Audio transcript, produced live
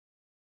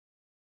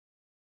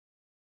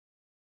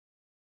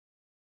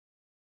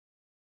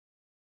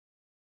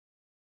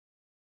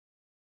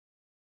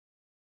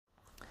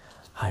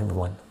Hi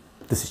everyone,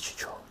 this is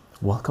Chycho.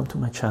 Welcome to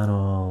my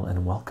channel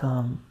and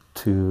welcome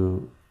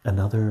to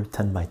another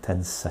 10 by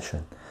 10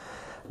 session.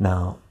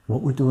 Now,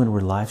 what we're doing,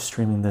 we're live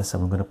streaming this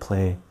and we're going to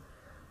play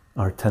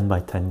our 10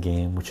 by 10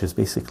 game, which is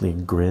basically a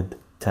grid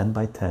 10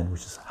 by 10,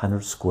 which is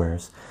 100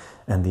 squares.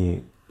 And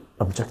the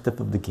objective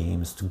of the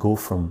game is to go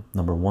from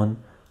number 1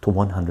 to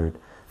 100,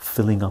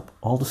 filling up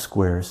all the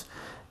squares.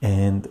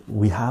 And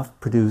we have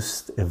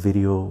produced a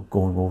video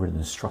going over the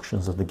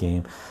instructions of the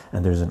game,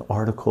 and there's an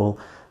article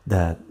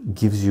that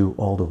gives you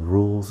all the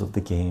rules of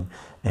the game.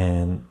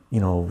 And you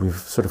know, we've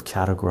sort of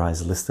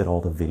categorized, listed all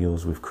the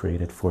videos we've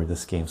created for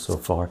this game so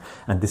far,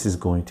 and this is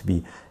going to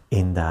be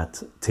in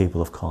that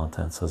table of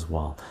contents as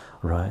well,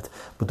 right?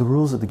 But the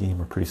rules of the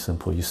game are pretty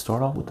simple. You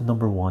start out with the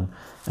number 1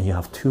 and you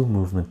have 2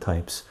 movement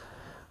types.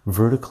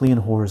 Vertically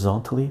and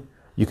horizontally,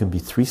 you can be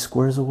 3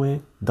 squares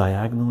away.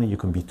 Diagonally, you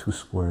can be 2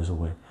 squares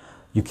away.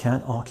 You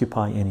can't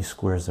occupy any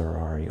squares that are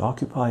already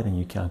occupied, and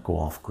you can't go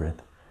off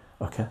grid.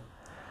 Okay,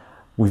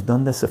 we've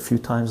done this a few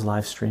times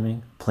live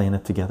streaming, playing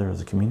it together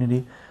as a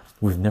community.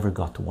 We've never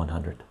got to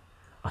 100.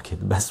 Okay,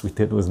 the best we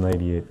did was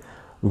 98.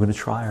 We're going to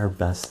try our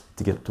best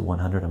to get to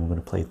 100, and we're going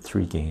to play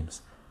 3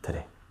 games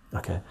today.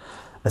 Okay,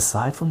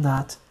 aside from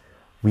that,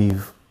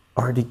 we've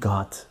already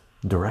got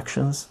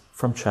directions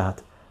from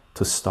chat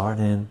to start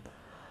in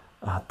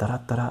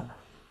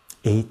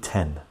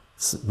A10.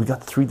 So we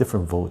got 3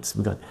 different votes.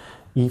 We got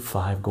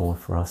E5 going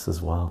for us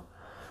as well.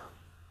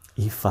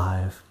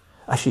 E5,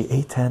 actually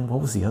A10. What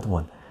was the other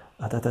one?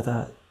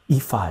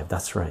 E5.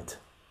 That's right.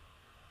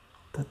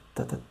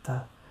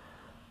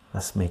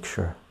 Let's make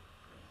sure.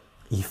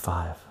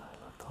 E5.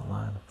 Looked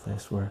online, a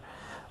place where.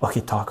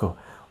 Okay, Taco.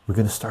 We're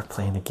gonna start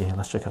playing the game.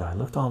 Let's check it out. I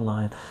looked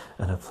online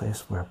and a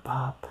place where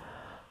Bob.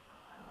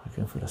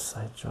 Looking for the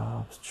site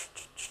jobs.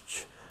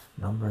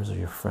 Numbers of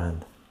your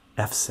friend.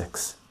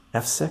 F6.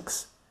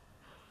 F6.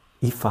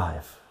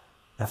 E5.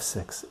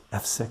 F6,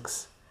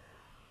 F6,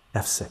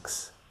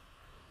 F6,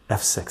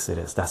 F6 it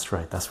is. That's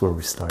right, that's where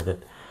we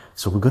started.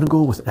 So we're going to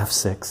go with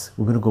F6.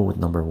 We're going to go with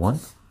number 1.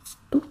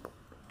 Boop.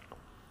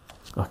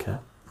 Okay.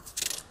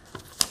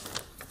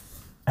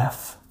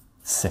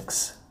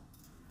 F6.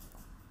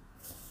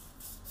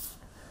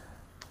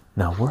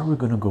 Now, where are we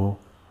going to go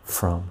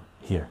from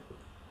here?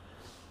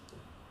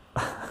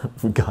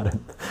 We got it.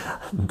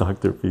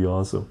 Dr. P,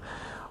 awesome.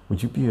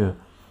 Would you be your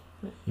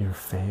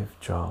fave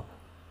job?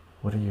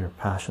 What are your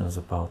passions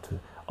about?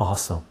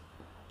 Awesome.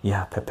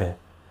 Yeah, Pepe.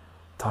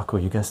 Taco,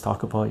 you guys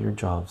talk about your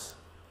jobs.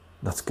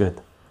 That's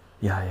good.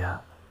 Yeah.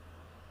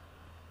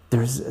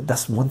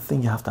 That's one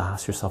thing you have to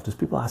ask yourself. There's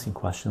people asking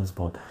questions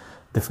about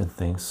different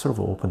things, sort of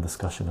an open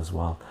discussion as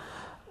well.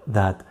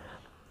 That,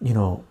 you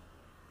know,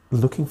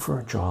 looking for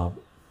a job,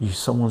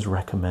 someone's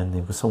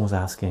recommending, but someone's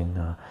asking,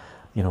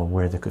 you know,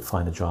 where they could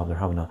find a job. They're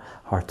having a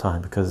hard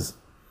time because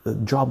the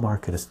job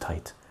market is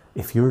tight.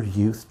 If you're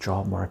youth,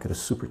 job market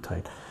is super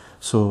tight.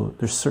 So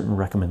there's certain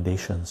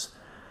recommendations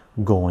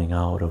going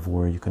out of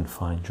where you can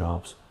find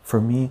jobs. For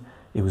me,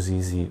 it was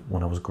easy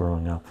when I was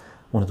growing up.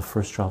 One of the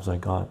first jobs I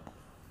got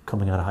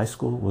coming out of high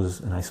school was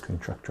an ice cream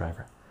truck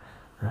driver,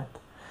 right?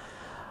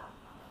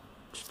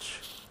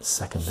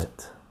 Second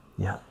bit.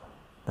 Yeah,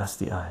 that's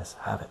the eyes.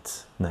 Have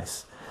it.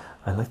 Nice.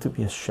 I'd like to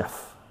be a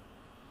chef.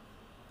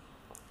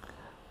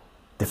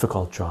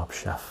 Difficult job,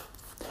 chef.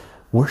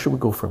 Where should we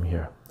go from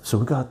here? So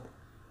we got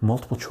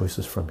multiple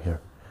choices from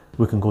here.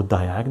 We can go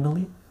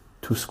diagonally,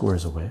 2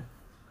 squares away.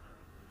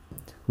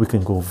 We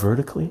can go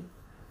vertically,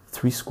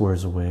 3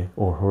 squares away,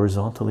 or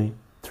horizontally,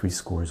 3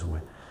 squares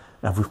away.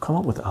 Now we've come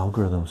up with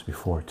algorithms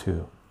before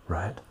too,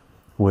 right?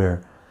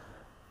 Where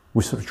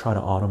we sort of try to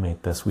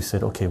automate this. We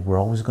said, okay, we're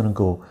always going to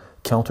go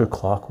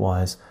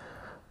counterclockwise,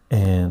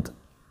 and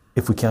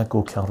if we can't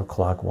go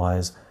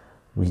counterclockwise,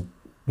 we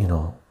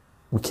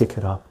kick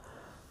it up,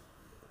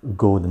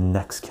 go the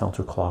next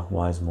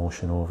counterclockwise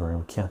motion over, and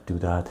we can't do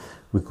that.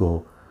 We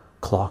go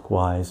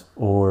clockwise,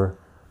 or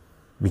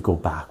we go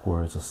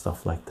backwards and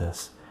stuff like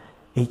this.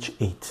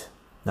 H8,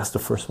 that's the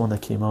first one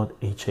that came out,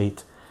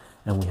 H8,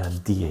 and we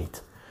had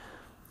D8.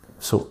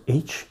 So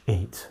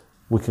H8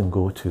 we can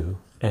go to,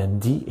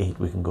 and D8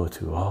 we can go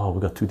to. Oh,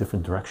 we got 2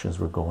 different directions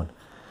we're going.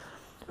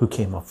 Who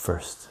came up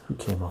first? Who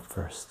came up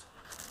first?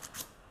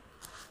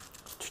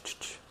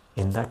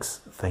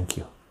 Index, thank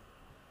you.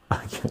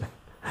 Okay.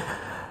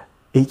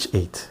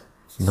 H8,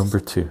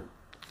 number 2.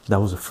 That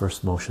was the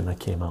first motion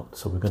that came out.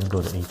 So we're going to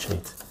go to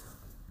H8.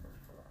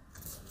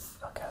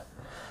 Okay.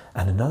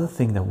 And another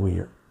thing that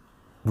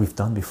we've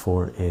done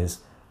before is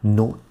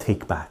no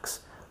takebacks.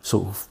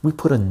 So if we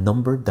put a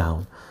number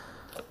down,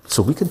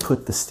 so we can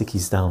put the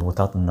stickies down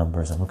without the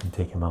numbers and we can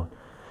take them out.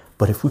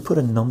 But if we put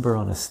a number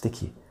on a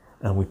sticky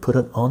and we put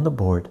it on the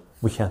board,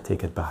 we can't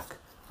take it back,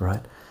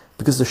 right?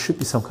 Because there should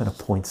be some kind of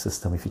point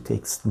system. If you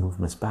take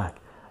movements back,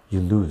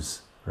 you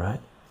lose, right?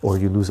 Or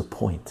you lose a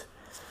point.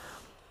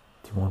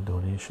 Do you want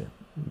donation?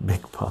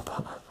 Big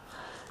Papa.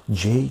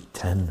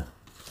 J10.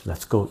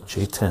 Let's go.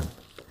 J10.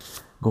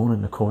 Going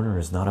in the corner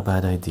is not a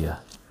bad idea.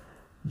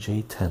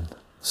 J10.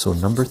 So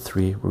number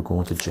 3, we're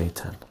going to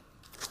J10.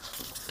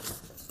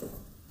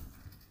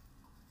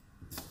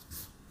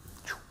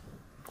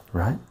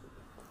 right?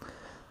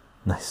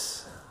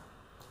 Nice.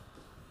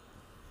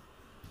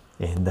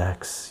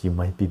 Index, you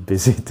might be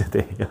busy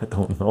today. I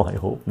don't know, I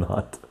hope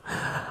not.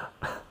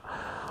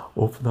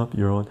 Open up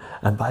your own.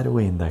 And by the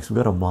way, Index, we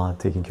got a mod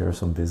taking care of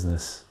some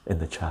business in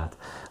the chat.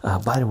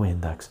 By the way,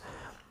 Index,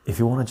 if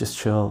you want to just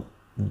chill,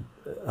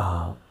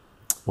 what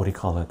do you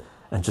call it,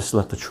 and just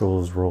let the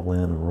trolls roll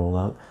in and roll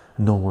out,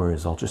 no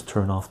worries. I'll just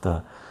turn off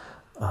the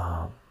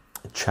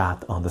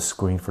chat on the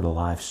screen for the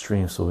live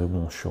stream so it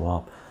won't show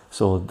up.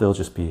 So they'll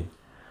just be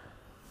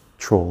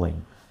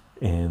trolling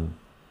in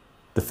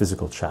the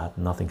physical chat.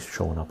 Nothing's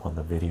showing up on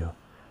the video.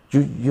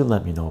 You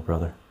let me know,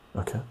 brother.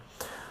 Okay.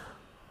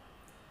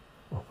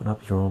 Open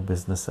up your own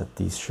business at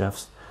these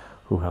chefs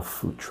who have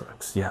food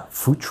trucks. Yeah,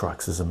 food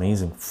trucks is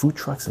amazing. Food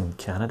trucks in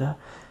Canada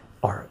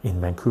are in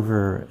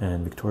Vancouver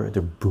and Victoria.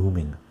 They're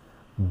booming,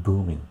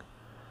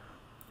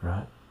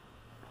 right?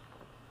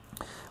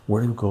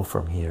 Where do we go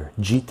from here?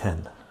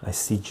 G10. I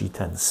see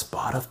G10.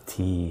 Spot of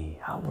tea.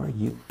 How are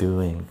you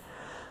doing?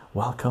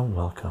 Welcome,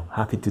 welcome.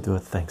 Happy to do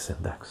it. Thanks,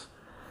 Index.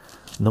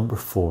 Number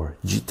 4,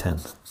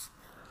 G10.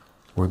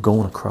 We're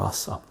going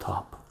across up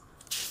top.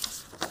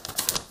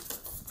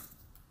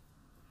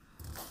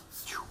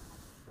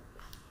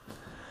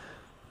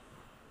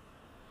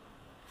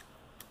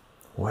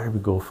 Where do we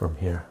go from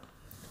here?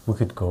 We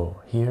could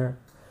go here,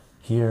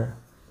 here,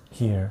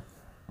 here,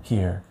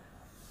 here,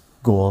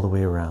 go all the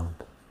way around.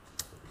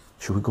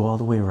 Should we go all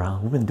the way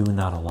around? We've been doing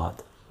that a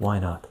lot. Why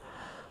not?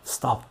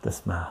 Stop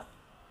this math.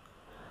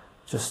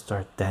 Just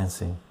start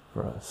dancing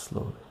for us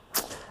slowly.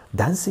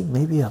 Dancing,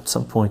 maybe at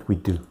some point we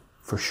do,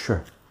 for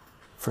sure.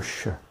 For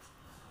sure.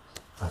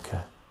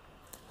 Okay.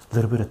 A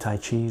little bit of Tai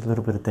Chi, a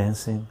little bit of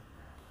dancing,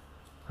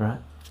 right?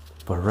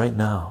 But right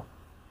now,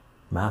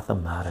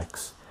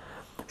 mathematics.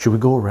 Should we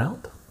go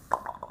around?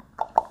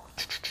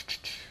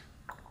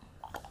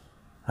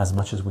 As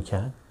much as we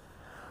can?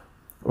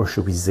 Or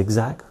should we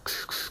zigzag?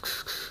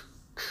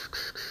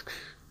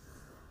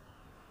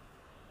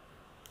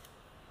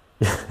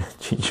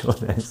 Chycho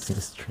dancing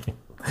stream.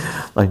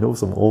 I know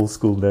some old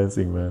school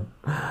dancing, man.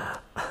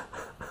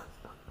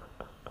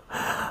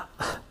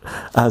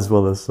 As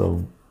well as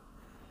some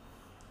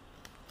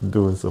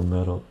doing some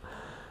metal.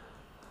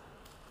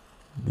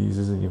 These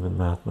isn't even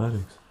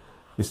mathematics.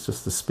 It's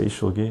just a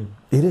spatial game.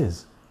 It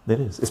is. It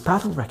is. It's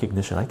pattern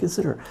recognition. I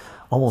consider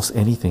almost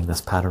anything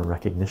that's pattern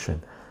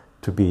recognition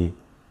to be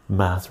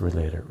math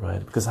related,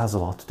 right? Because it has a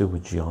lot to do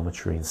with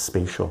geometry and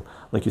spatial.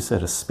 Like you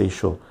said, it's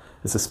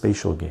a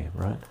spatial game,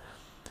 right?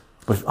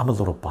 But I'm a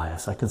little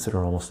biased. I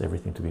consider almost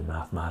everything to be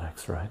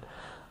mathematics, right?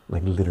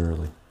 Like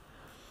literally.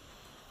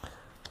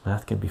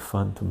 Math can be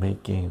fun to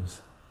make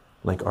games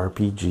like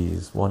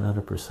RPGs,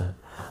 100%.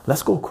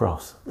 Let's go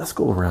across. Let's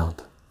go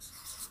around.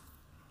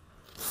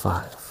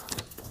 5.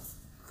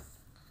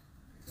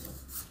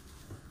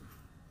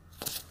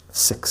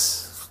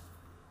 6.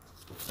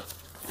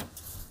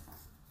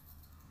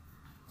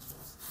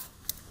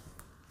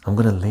 I'm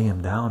gonna lay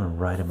him down and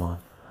write him on.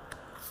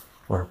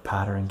 Or a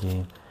pattern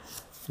game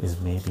is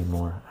maybe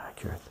more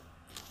accurate.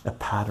 A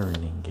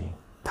patterning game.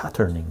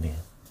 Patterning game.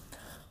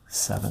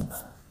 7.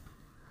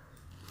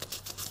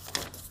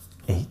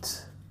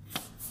 8.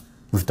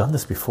 We've done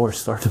this before.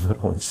 Start the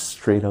middle and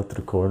straight out to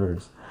the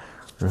corners,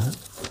 right?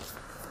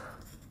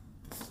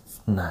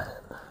 9.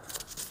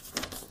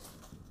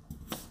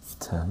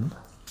 10.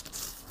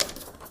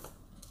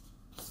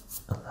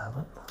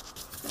 11.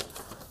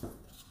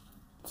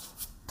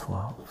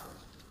 12.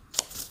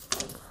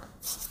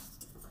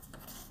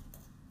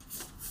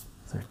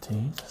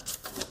 13.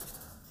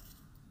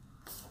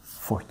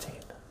 14.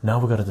 Now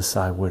we got to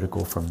decide where to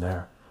go from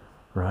there,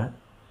 right?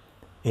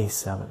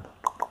 A7.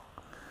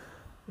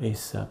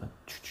 A7.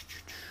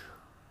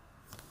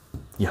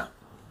 Yeah.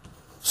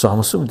 So I'm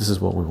assuming this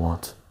is what we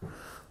want.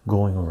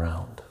 Going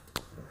around.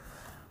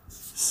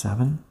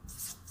 7,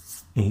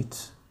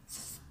 8,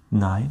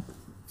 9,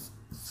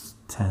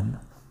 10,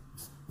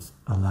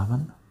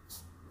 11,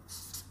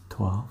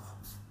 12,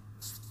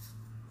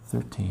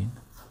 13,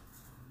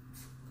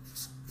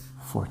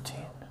 14.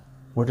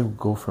 Where do we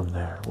go from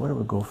there? Where do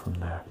we go from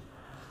there?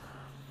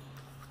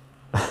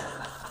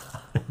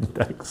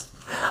 Index.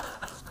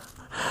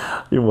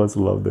 You must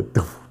love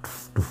that.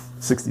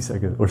 60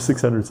 seconds or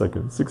 600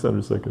 seconds.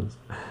 600 seconds.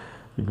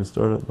 You can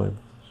start at my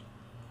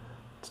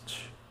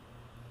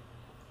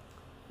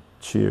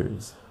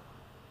cheers.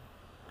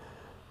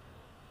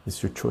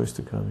 It's your choice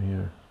to come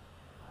here.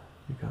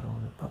 You got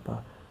on it,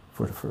 Papa,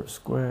 for the first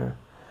square.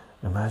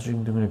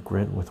 Imagine doing a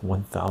grid with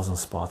 1,000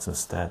 spots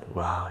instead.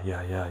 Wow,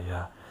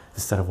 yeah.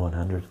 Instead of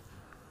 100.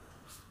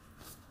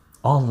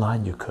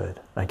 Online you could,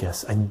 I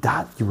guess, and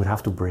that you would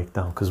have to break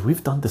down, because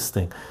we've done this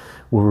thing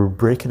where we're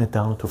breaking it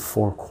down into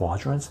 4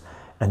 quadrants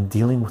and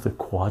dealing with the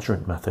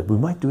quadrant method. We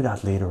might do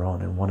that later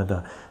on in one of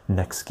the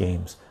next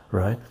games,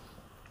 right?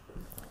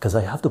 Because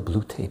I have the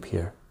blue tape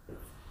here.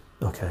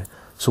 Okay,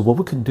 so what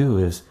we can do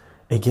is,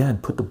 again,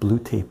 put the blue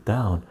tape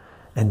down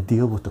and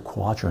deal with the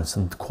quadrants,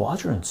 and the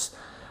quadrants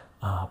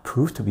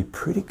prove to be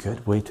pretty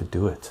good way to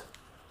do it,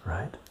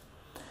 right?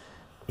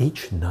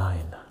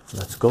 H9.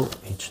 Let's go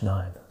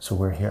H9. So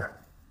we're here.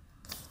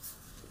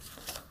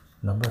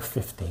 Number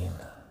 15.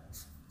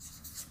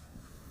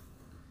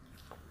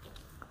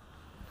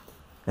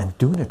 And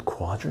doing it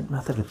quadrant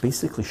method, it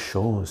basically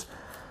shows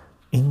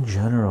in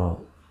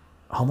general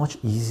how much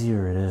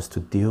easier it is to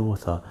deal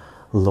with a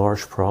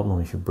large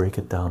problem if you break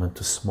it down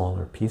into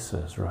smaller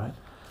pieces, right?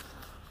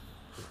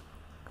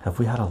 Have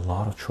we had a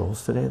lot of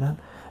trolls today then?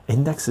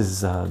 Index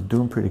is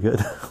doing pretty good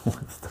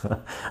with the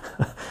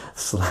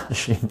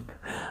slashing.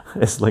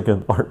 It's like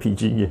an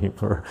RPG game,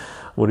 or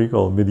what do you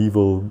call it?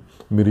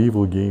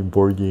 Medieval game,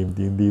 board game,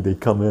 D&D. They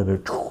come in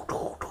and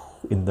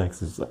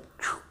index is like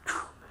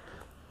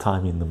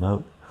timing them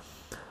out.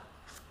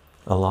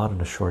 A lot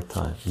in a short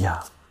time.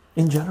 Yeah.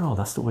 In general,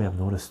 that's the way I've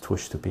noticed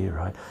Twitch to be,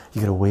 right?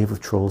 You get a wave of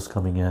trolls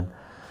coming in.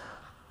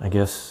 I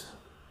guess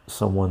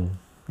someone,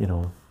 you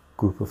know,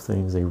 group of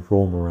things, they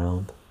roam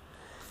around.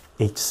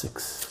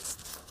 H6.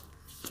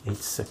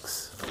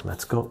 H6.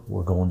 Let's go.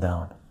 We're going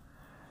down.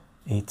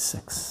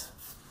 H6.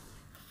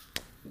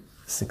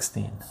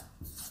 16.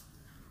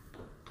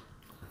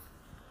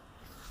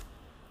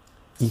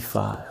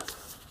 E5.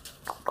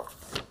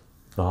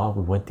 Oh,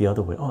 we went the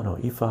other way. Oh no,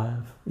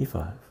 E5,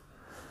 E5.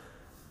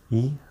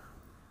 E5.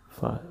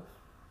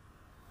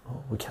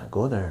 Oh, we can't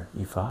go there.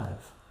 E5.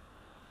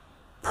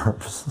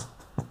 Purpose.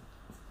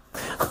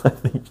 I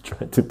think you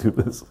tried to do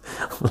this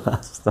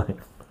last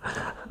time.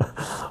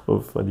 Oh,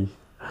 funny.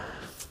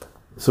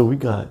 So we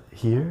got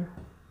here,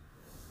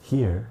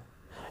 here.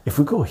 If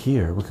we go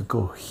here, we could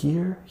go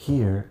here,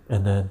 here,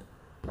 and then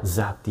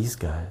zap these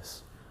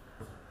guys.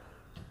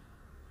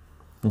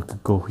 We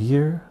could go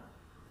here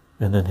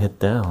and then hit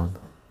down,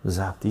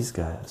 zap these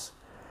guys.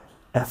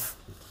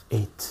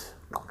 F8.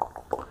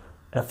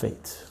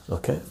 F8.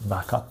 Okay,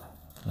 back up.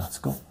 Let's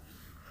go.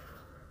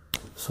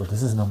 So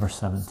this is number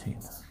 17.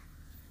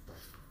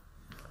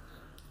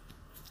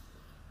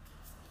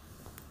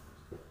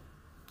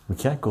 We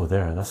can't go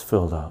there, that's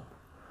filled up.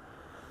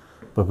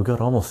 But we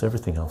got almost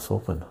everything else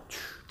open.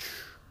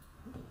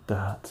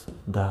 That.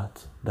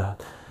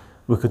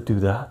 We could do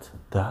that,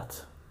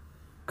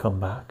 come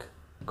back,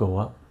 go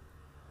up,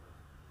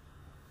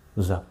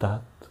 zap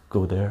that,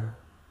 go there,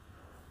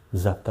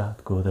 zap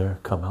that, go there,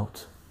 come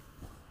out.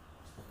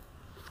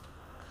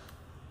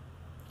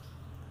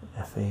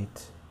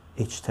 F8,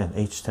 H10,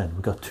 H10.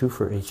 We got 2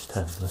 for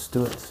H10. Let's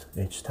do it.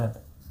 H10.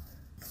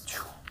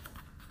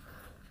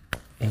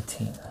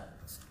 18.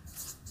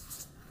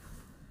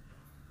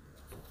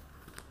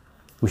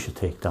 We should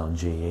take down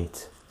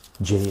J8.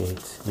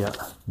 J8, yeah,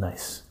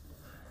 nice.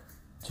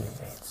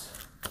 J8.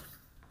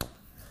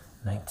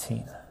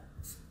 19.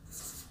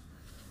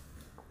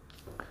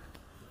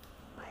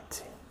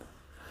 19.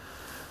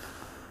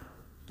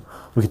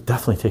 We could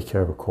definitely take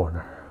care of a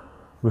corner.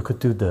 We could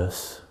do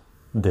this,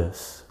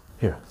 this.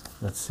 Here,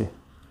 let's see.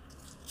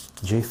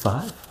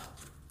 J5.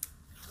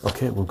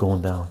 Okay, we're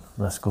going down.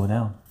 Let's go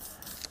down.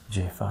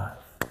 J5,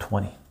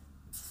 20.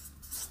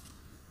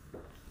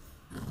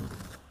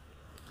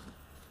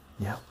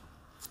 Yeah.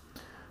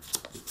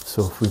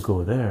 So if we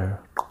go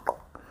there,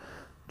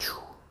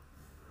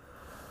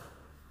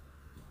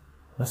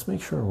 let's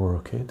make sure we're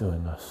okay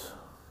doing this.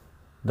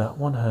 That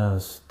one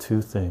has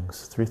 2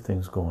 things, 3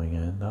 things going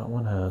in. That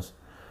one has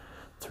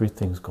 3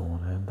 things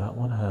going in. That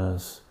one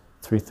has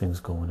 3 things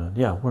going on.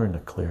 Yeah, we're in the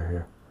clear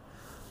here.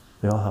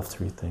 They all have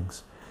 3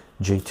 things.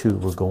 J2,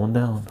 we're going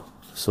down.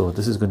 So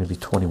this is going to be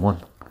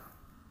 21.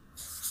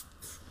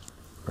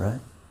 Right?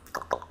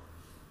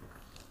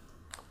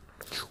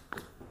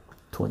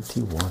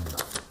 21.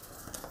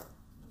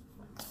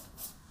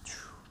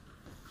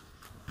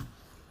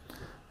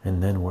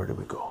 And then where do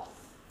we go?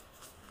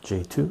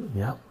 J2,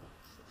 yeah.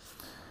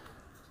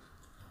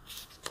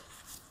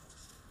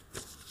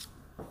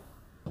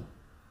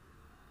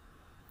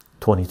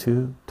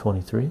 $22,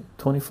 $23,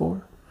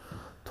 $24,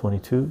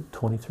 $22,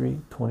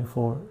 $23,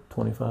 $24,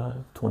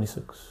 $25,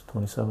 $26,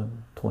 $27,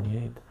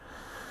 $28.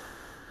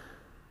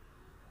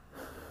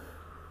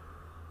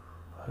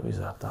 How do we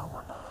zap that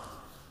one?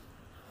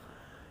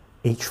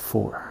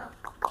 H4.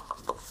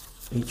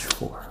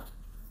 H4.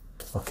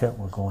 Okay,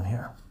 we're going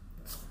here.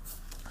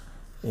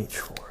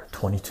 H4,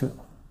 22.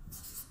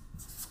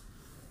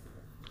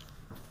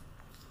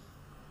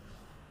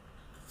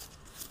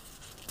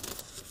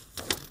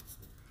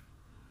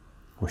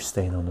 We're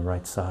staying on the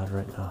right side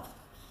right now.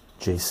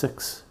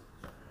 J6.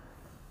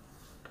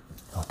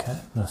 Okay,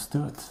 let's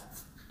do it.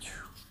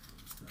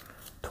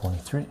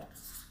 23.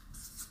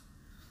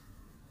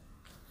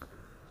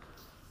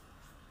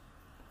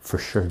 For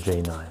sure,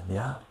 J9.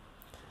 Yeah.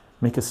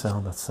 Make a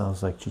sound that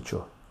sounds like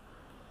chycho.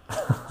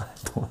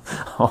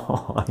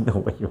 Oh, I know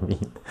what you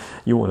mean.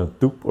 You want a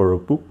doop or a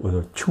boop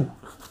or a choo.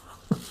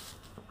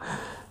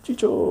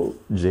 Chycho.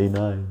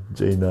 J9.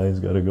 J9's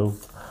gotta go.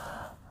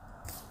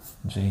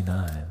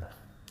 J9.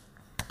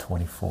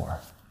 24.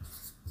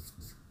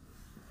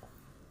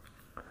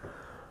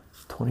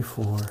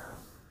 24.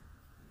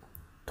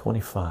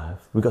 25.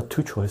 We got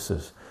 2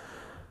 choices.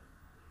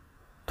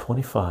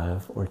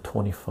 25 or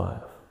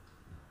 25.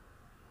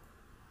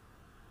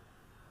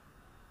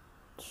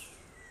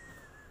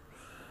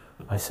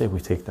 I say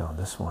we take down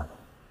this one.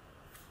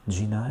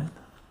 G9.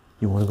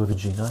 You want to go to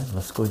G9?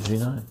 Let's go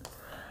G9.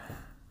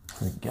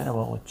 Forget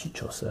about what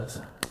Chycho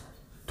says.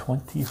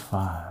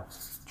 25.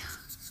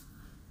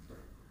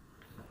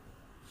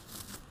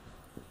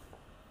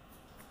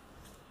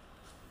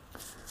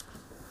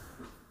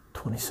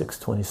 26,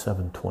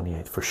 27,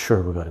 28. For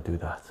sure we got to do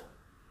that.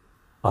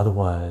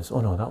 Otherwise,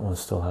 oh no, that one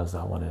still has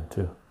that one in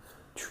too.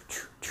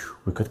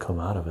 We could come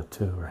out of it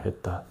too, or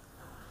hit that.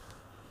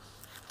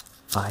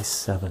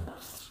 I7.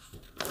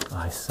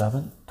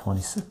 I7,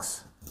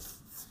 26.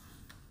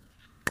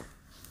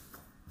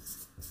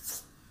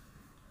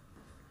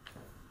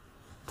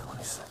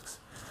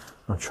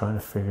 I'm trying to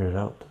figure it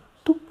out.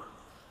 Doop.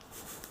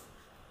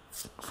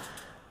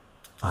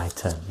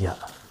 I10, yeah.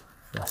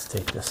 Let's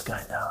take this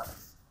guy down.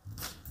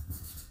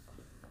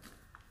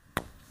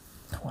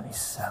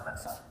 27.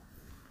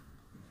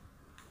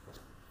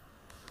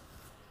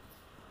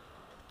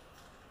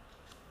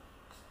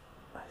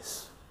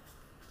 Nice.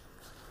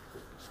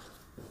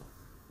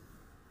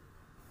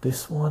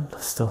 This one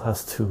still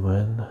has 2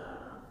 in.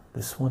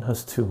 This one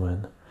has 2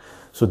 in.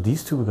 So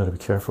these two we got to be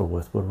careful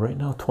with. But right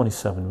now,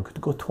 27. We could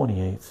go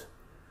 28.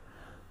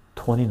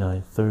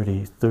 29,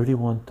 30,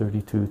 31,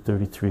 32,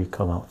 33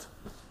 come out.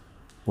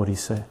 What do you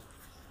say?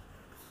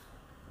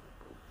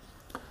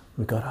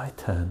 We got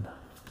I10,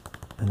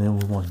 and then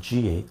we want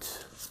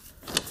G8.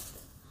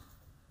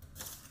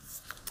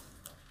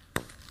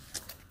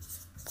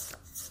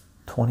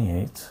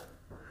 $28.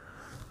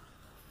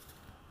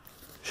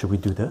 Should we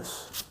do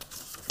this?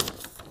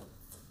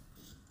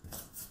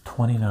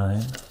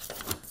 29,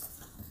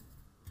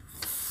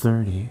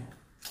 30,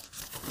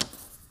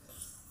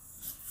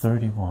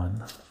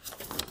 31,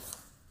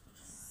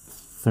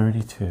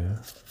 32,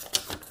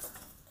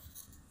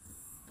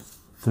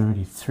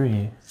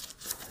 33,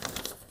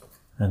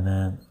 and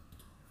then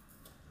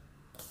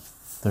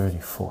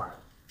 34.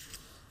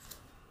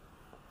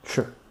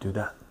 Sure, do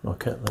that.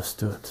 Okay, let's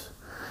do it.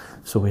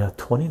 So we have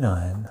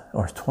 29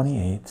 or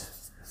 28,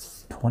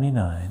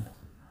 29,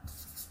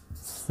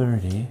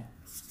 30,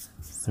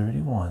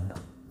 31,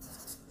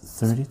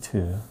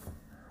 32,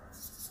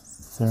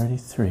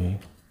 33,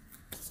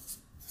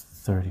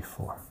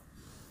 34.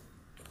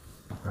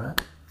 All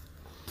right.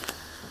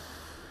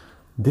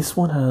 This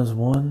one has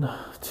 1,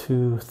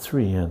 2,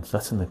 3 ends.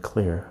 That's in the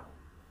clear.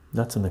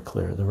 That's in the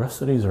clear. The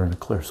rest of these are in the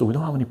clear. So we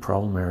don't have any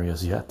problem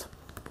areas yet.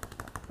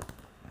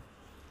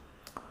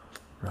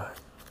 Right.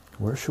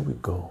 Where should we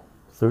go?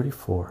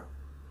 34.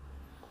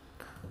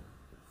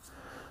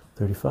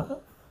 35.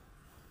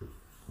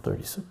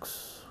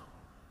 36.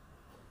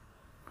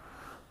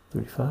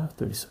 35,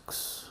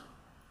 36.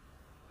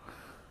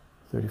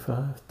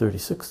 35,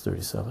 36,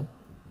 37.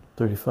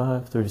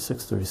 35,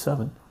 36,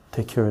 37.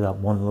 Take care of that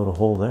one little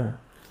hole there.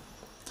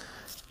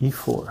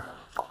 E4.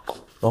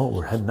 Oh,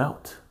 we're heading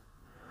out.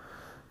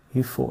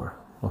 E4.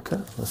 Okay,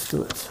 let's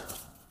do it.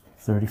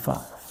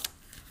 35.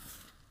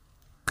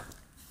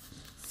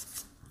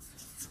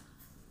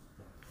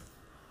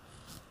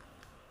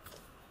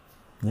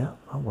 Yeah,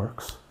 that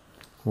works.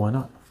 Why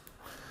not?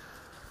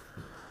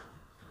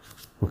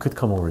 We could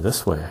come over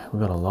this way. We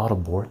got a lot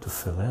of board to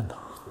fill in.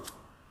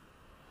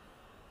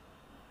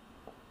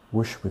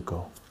 Where should we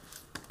go?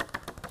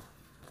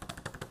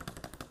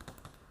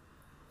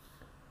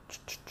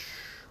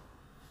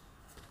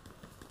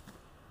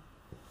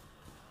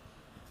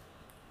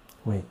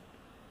 Wait,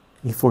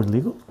 E4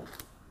 legal?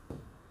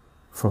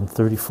 From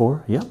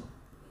 34? Yep,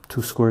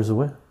 2 squares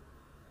away.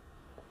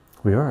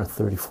 We are at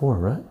 34,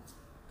 right?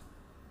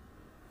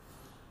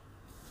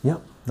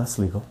 Yep, that's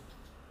legal.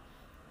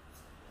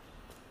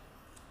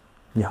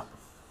 Yeah.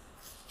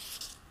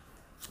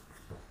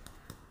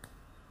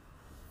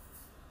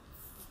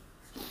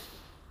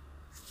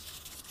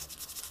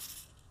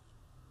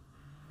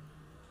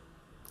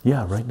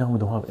 Yeah, right now we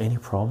don't have any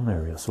problem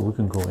area, so we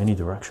can go any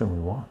direction we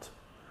want.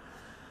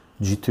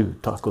 G2,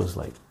 Taco's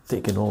like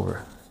taking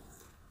over.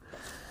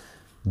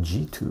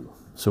 G2,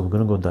 so we're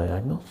gonna go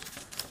diagonal.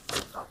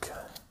 Okay.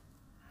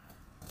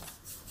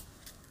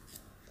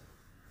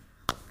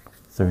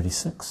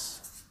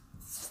 36.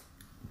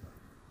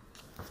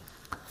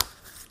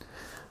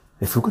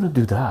 If we're gonna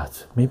do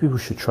that, maybe we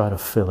should try to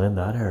fill in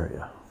that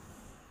area.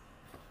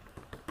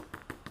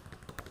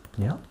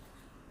 Yeah.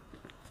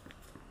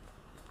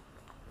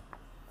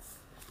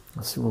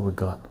 Let's see what we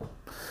got.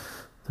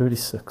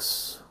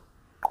 36.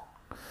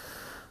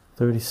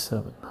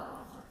 37,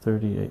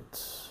 38,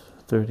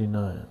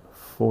 39,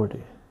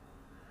 40,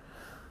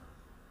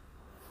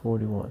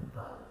 41,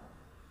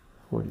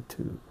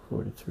 42,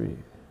 43.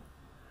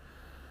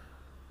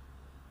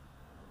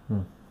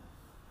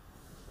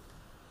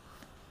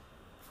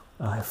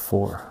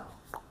 I4.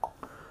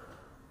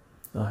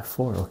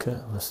 I4, okay,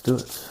 let's do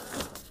it.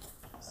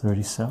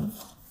 37.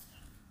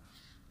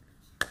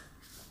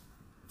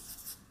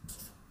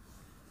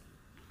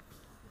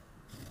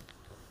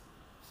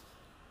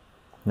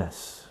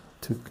 Nice.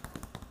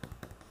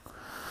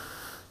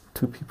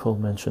 Two people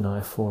mention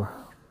I4.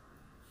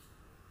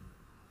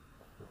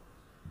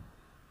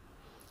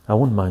 I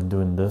wouldn't mind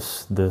doing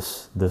this,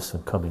 this, this,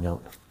 and coming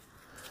out.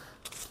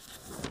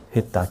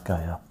 hit that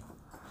guy up,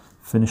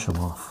 finish him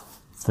off.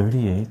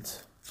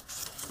 38,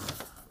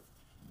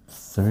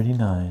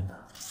 39,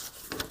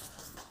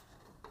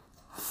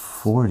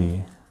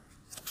 40,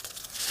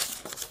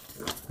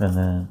 and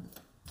then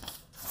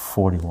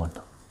 41.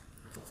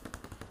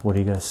 What do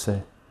you guys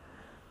say?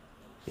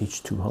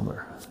 H2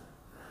 Hummer.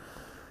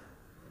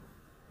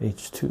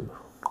 H2.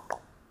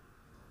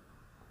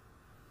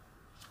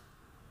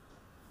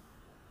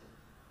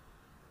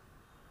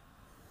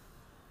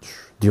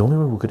 The only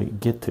way we're going to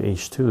get to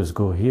H2 is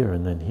go here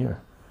and then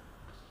here.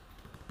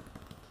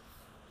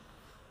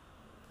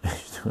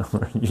 H2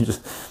 Hummer.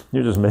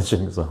 You're just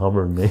mentioning it's a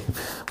Hummer name.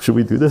 Should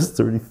we do this?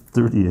 38,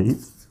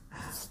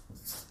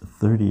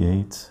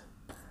 38,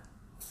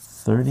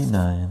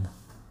 39,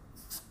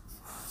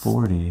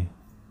 40,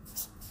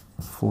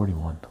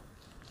 41.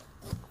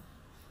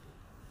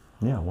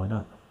 Yeah, why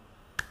not?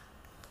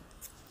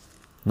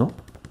 No?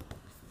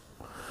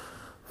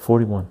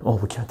 41. Oh,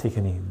 we can't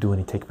do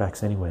any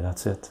takebacks anyway.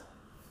 That's it.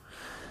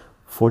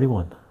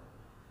 41.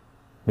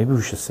 Maybe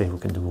we should say we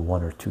can do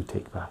 1 or 2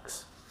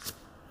 takebacks.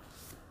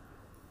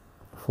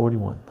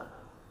 41.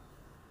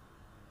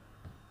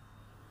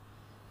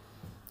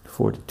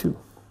 42.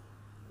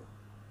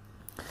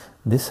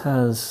 This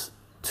has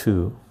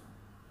 2.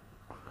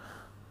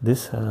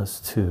 This has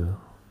 2.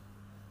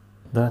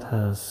 That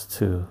has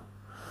 2.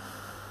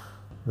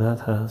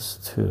 That has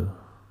 2.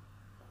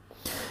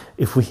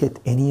 If we hit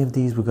any of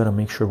these, we got to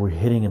make sure we're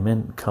hitting them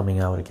in, coming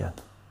out again.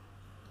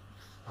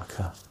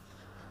 Okay.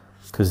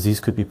 Because these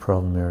could be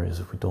problem areas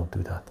if we don't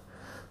do that.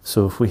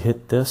 So if we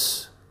hit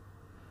this,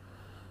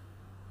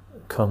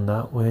 come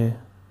that way.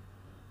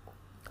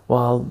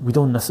 Well, we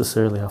don't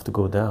necessarily have to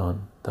go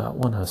down. That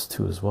one has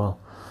 2 as well.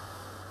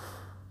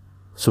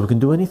 So we can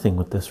do anything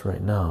with this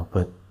right now.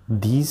 But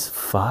these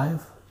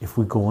 5, if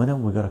we go in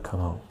them, we got to come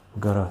out.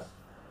 We got to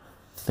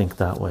think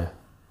that way.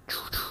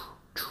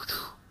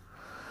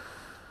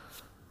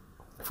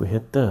 If we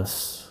hit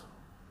this,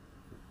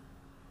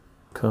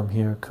 come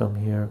here, come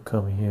here,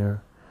 come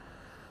here.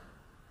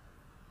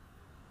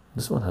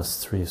 This one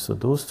has 3, so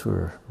those 2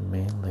 are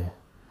mainly.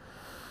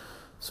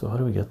 So how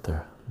do we get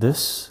there?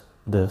 This,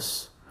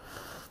 this,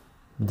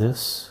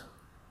 this,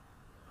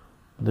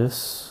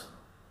 this,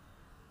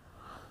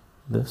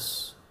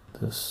 this,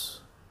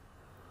 this.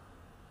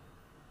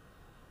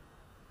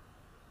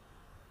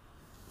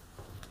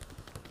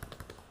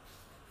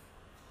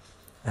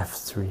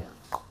 F3.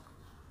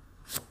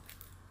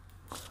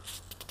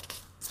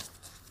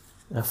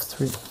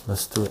 F3.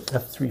 Let's do it.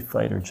 F3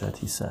 fighter jet,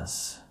 he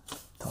says.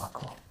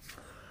 Taco.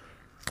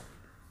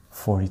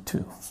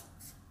 42.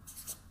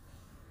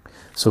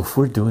 So if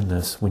we're doing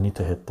this, we need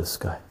to hit this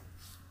guy.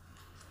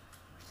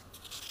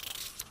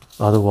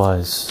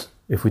 Otherwise,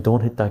 if we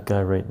don't hit that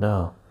guy right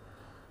now,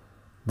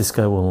 this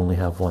guy will only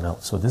have 1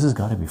 out. So this has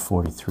got to be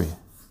 43.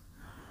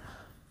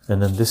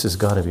 And then this has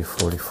got to be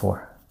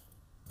 44.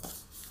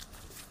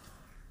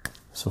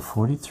 So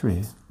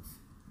 43,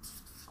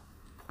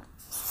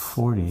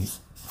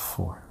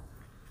 44.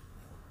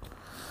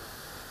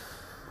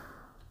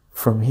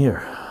 From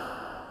here,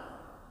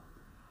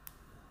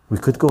 we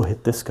could go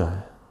hit this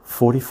guy,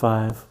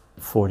 45,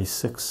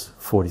 46,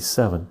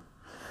 47,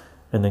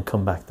 and then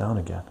come back down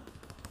again.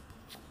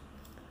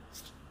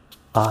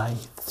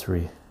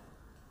 I3.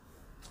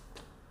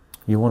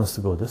 You want us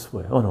to go this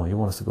way? Oh no, you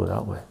want us to go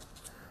that way.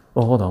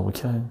 Oh, hold on, we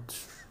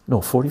can't.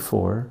 No,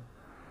 44.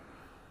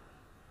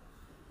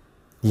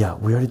 Yeah,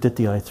 we already did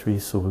the I3,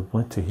 so we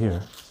went to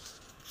here.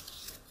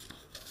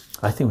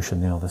 I think we should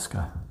nail this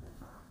guy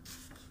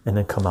and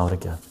then come out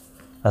again,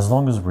 as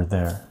long as we're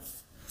there.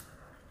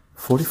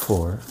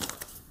 44,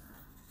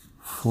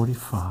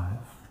 45,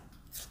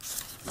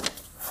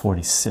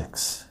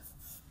 46.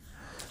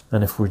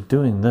 And if we're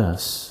doing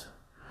this,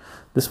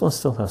 this one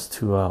still has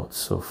 2 out,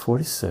 so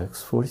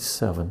 46,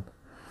 47,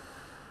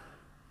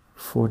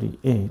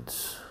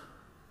 48,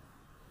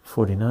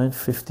 49,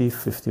 50,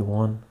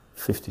 51,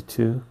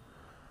 52.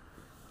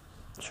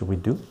 Should we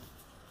do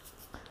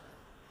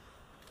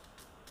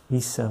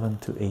E7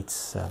 to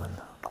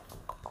H7?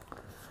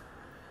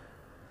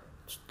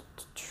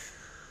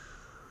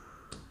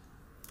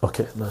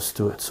 Okay, let's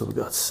do it. So we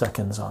got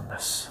seconds on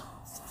this.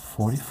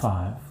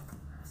 45,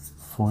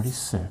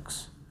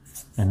 46,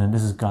 and then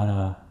this has got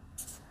a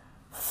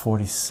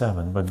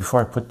 47. But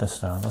before I put this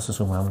down, let's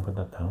assume I haven't put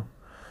that down.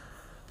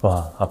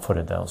 Well, I'll put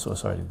it down, so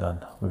it's already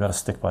done. We got to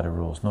stick by the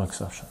rules, no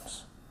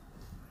exceptions.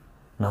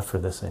 Not for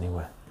this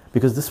anyway.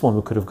 Because this one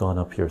we could have gone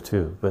up here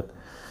too, but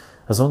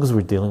as long as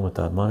we're dealing with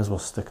that, might as well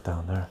stick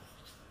down there.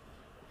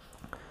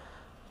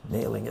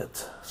 Nailing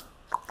it.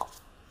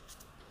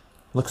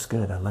 Looks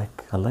good. I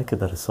like it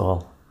that it's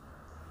all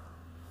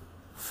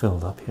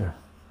filled up here.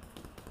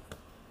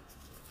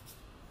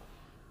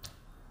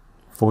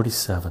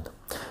 47.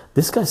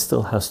 This guy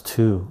still has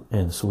 2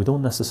 in, so we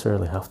don't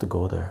necessarily have to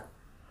go there.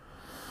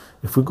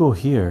 If we go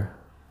here,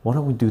 why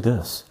don't we do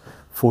this?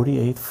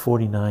 48,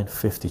 49,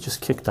 50.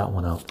 Just kick that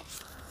one out,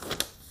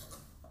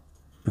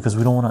 because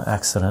we don't want to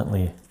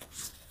accidentally.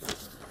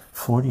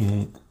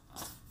 48,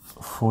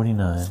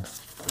 49,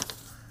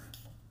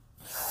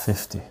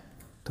 50.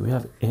 Do we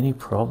have any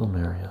problem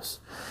areas?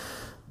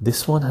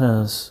 This one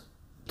has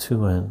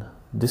 2n,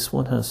 this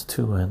one has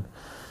 2n,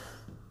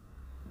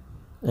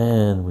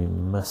 and we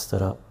messed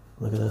it up.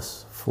 Look at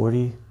this,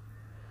 40.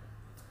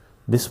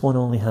 This one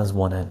only has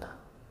 1n,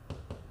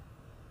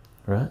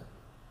 right?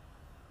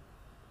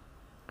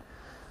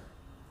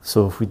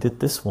 So if we did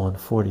this one,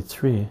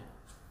 43,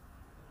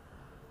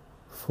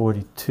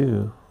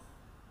 42,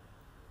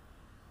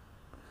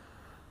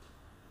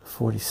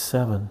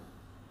 47,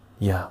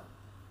 yeah,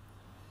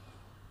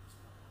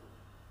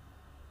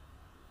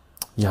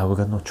 we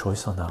got no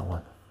choice on that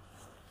one.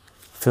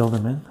 Fill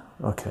them in.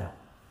 Okay,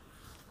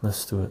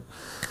 let's do it.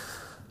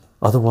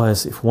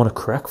 Otherwise, if we want to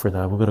correct for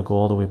that, we're going to go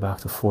all the way back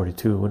to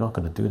 42. We're not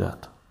going to do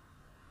that,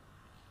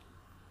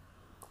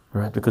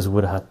 right? Because we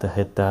would have had to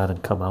hit that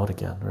and come out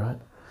again, right?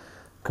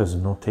 Because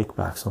no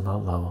takebacks on that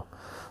level.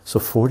 So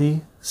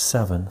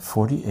 47,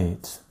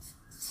 48,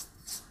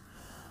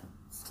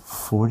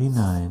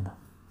 49,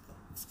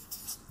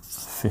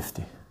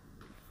 50.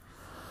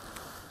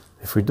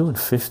 If we're doing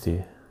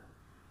 50,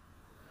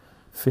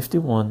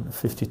 51,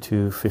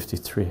 52,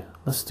 53,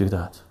 let's do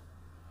that.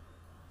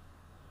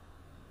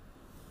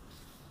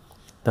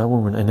 That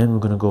one, and then we're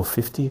going to go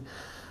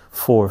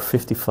 54,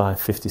 55,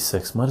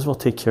 56. Might as well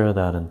take care of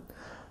that, and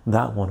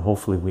that one,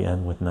 hopefully we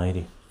end with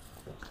 90.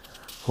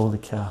 Holy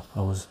cap,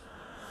 I was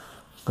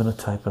gonna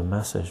type a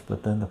message,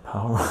 but then the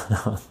power went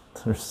out.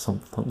 There's some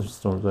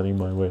thunderstorms heading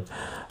my way.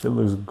 It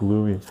looks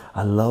gloomy.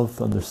 I love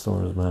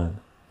thunderstorms, man.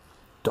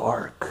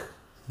 Dark,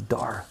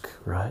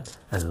 right?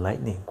 And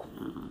lightning.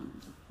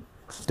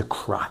 The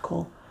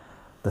crackle,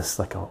 that's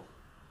like a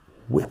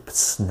whip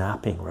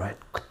snapping, right?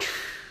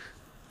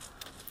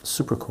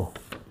 Super cool.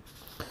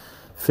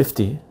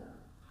 50,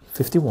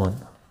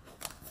 51,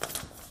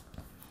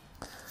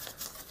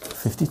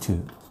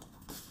 52,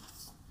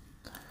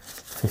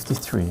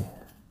 53,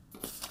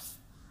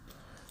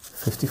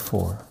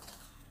 54,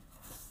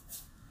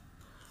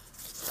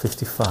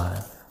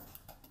 55,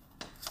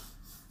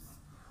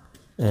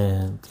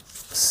 and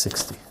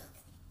 60,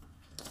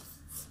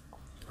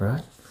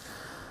 right?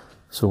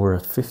 So we're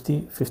at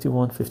 50,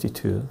 51,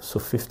 52, so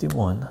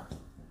 51,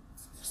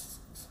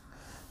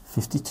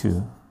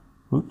 52,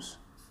 oops,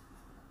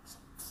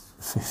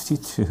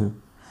 52,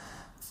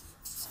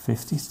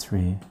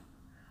 53,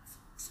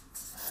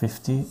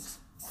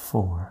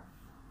 54,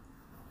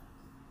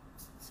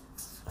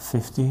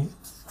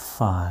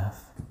 55,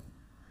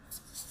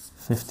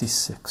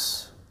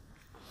 56.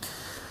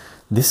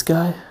 This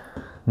guy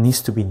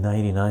needs to be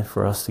 99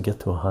 for us to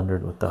get to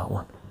 100 with that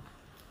one.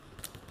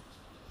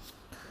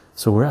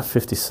 So we're at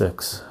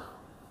 56.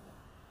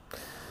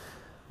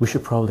 We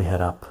should probably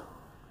head up,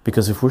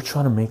 because if we're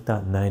trying to make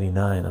that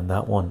 99 and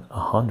that one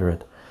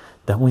 100,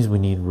 that means we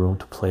need room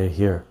to play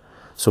here.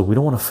 So we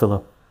don't want to fill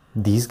up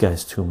these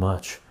guys too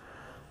much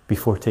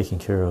before taking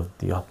care of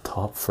the up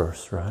top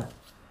first, right?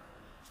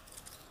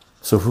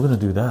 So if we're going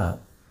to do that,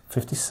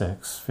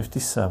 56,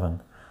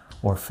 57,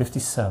 or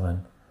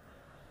 57,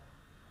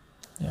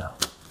 yeah,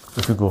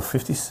 we could go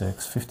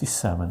 56,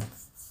 57,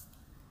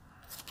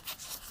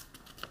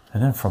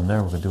 and then from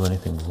there we could do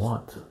anything we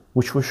want.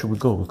 Which way should we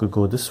go? We could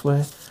go this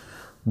way,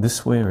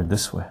 or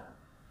this way.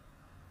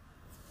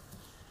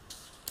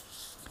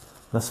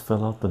 Let's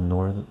fill out the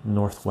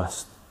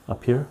northwest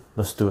up here.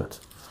 Let's do it.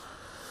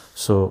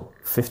 So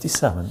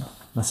 57,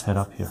 let's head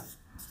up here.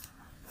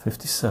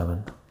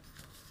 57.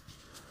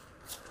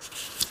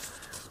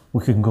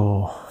 We can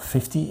go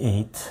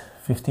 58,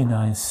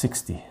 59,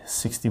 60,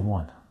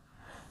 61,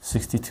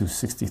 62,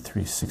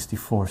 63,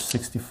 64,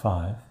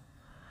 65,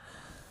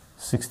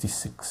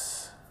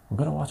 66. We're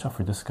gonna watch out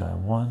for this guy.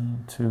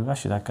 1, 2.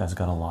 Actually, that guy's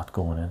got a lot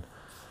going in.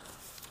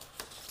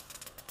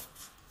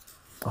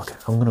 Okay,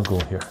 I'm gonna go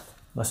here.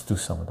 Let's do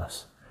some of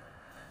this.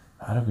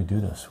 How do we do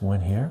this?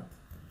 Win here.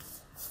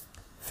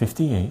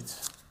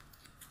 58,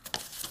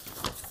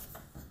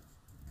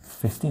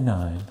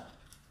 59,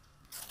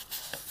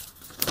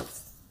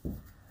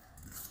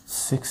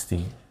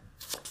 60,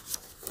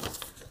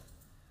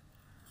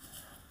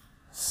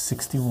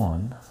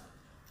 61,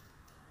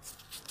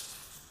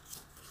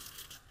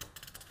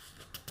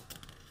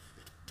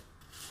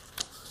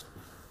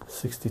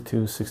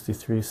 62,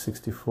 63,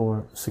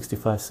 64,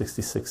 65,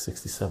 66,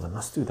 67.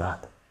 Let's do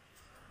that.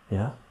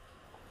 Yeah?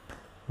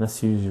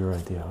 Let's use your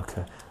idea.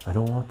 Okay. I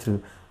don't want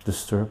to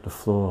disturb the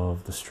flow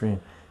of the stream.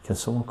 Can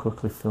someone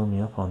quickly fill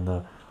me up on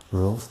the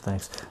rules?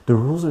 Thanks. The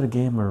rules of the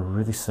game are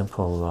really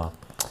simple,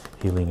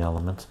 healing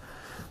elements.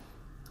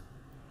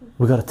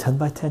 We got a 10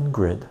 by 10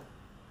 grid.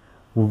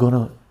 We're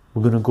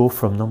gonna go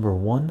from number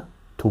 1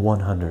 to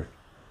 100,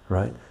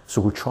 right?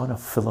 So we're trying to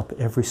fill up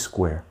every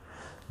square.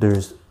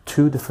 There's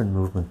 2 different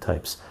movement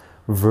types,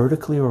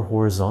 vertically or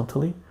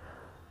horizontally.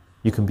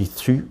 You can be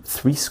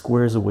three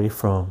squares away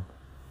from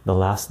the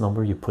last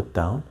number you put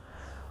down.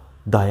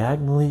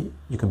 Diagonally,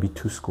 you can be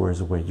 2 squares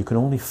away. You can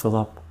only fill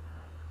up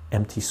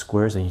empty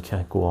squares and you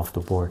can't go off the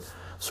board.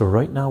 So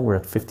right now we're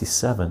at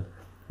 57.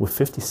 With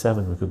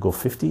 57, we could go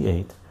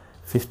 58,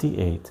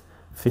 58,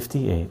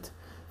 58,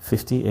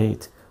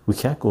 58, We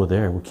can't go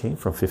there. We came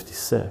from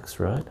 56,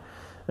 right?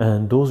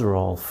 And those are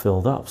all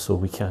filled up, so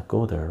we can't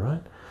go there,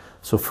 right?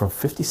 So from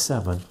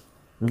 57,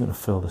 we're going to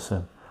fill this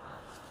in.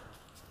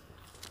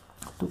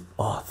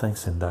 Oh,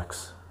 thanks,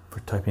 Index, for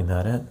typing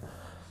that in.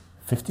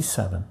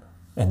 57,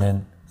 and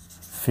then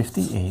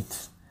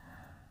 58,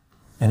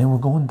 and then we're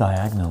going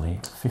diagonally.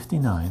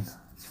 59,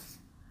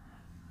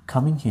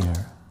 coming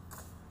here,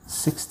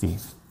 60,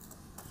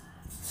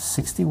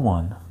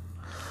 61.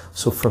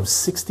 So from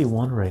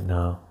 61 right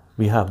now,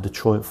 we have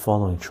the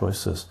following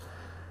choices: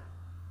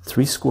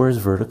 3 squares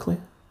vertically,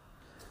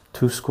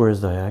 2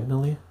 squares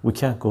diagonally. We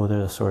can't go there,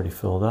 that's already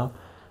filled up,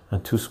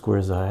 and 2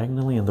 squares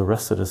diagonally, and the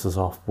rest of this is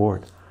off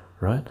board,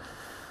 right?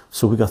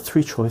 So we got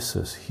 3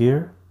 choices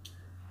here,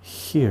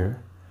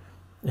 here,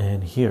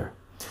 and here.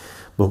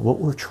 But what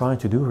we're trying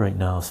to do right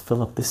now is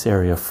fill up this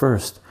area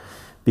first,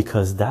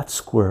 because that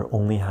square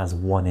only has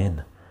one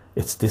in.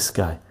 It's this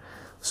guy.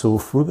 So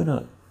if we're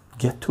gonna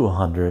get to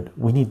 100,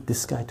 we need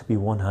this guy to be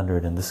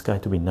 100 and this guy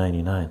to be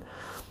 99.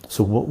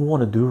 So what we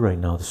want to do right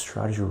now, the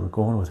strategy we're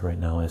going with right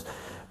now, is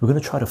we're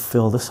going to try to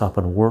fill this up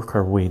and work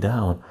our way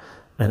down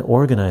and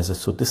organize it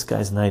so this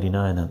guy's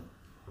 99 and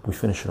we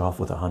finish it off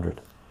with 100.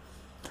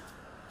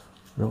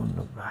 Wrote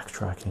the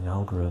backtracking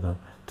algorithm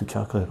to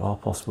calculate all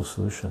possible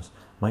solutions.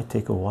 Might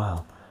take a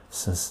while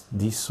since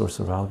these sorts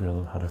of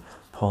algorithms had a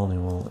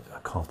polynomial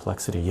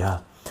complexity.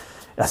 Yeah,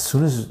 as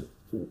soon as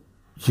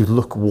you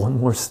look one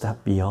more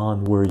step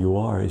beyond where you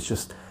are, it's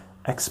just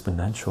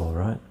exponential,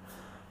 right?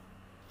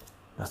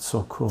 That's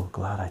so cool.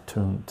 Glad I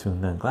tuned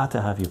in. Glad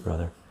to have you,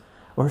 brother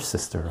or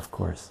sister, of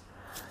course.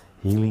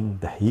 Healing,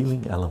 the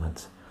healing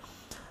element.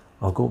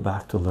 I'll go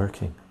back to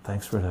lurking.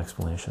 Thanks for the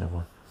explanation,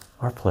 everyone.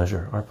 Our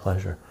pleasure, our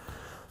pleasure.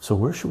 So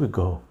where should we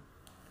go?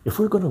 If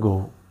we're gonna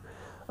go,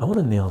 I want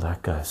to nail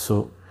that guy.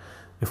 So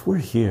if we're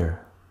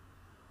here,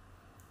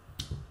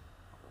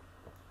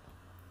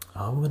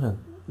 I'm gonna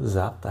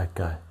zap that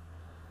guy.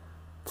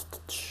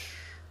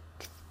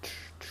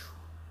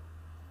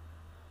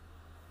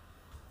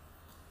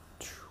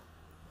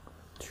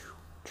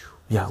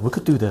 Yeah, we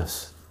could do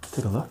this.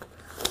 Take a look.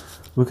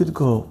 We could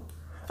go,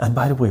 and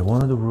by the way,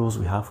 one of the rules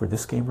we have for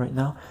this game right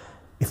now,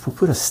 if we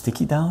put a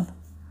sticky down,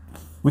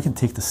 we can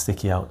take the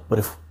sticky out. But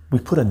if we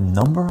put a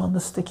number on the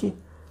sticky,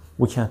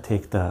 we can't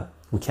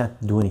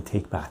do any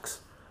takebacks.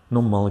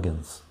 No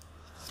mulligans.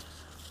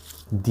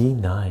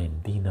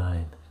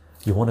 D9.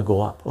 You want to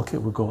go up? Okay,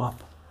 we'll go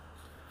up.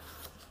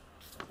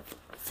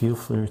 Feel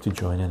free to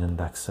join in,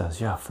 Index says.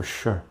 Yeah, for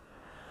sure.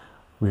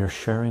 We are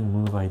sharing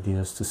move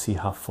ideas to see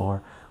how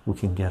far we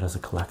can get as a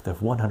collective.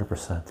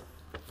 100%.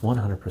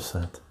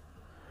 100%.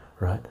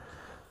 Right?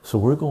 So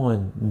we're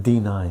going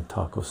D9,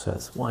 Taco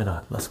says. Why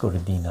not? Let's go to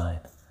D9.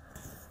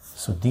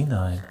 So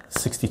D9,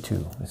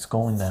 62. It's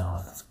going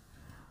down.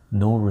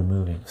 No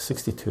removing.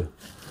 62.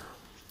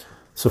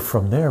 So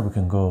from there we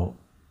can go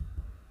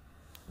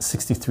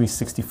 63,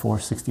 64,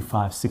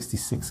 65,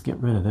 66. Get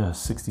rid of this.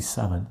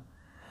 67.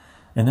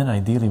 And then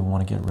ideally we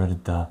want to get rid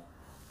of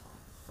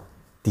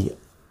the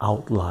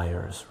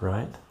outliers,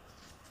 right?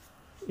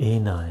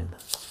 A9.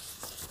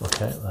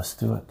 Okay, let's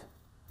do it.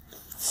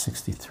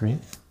 63.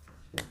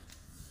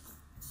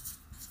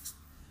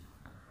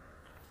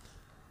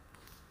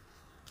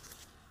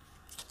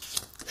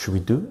 Should we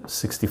do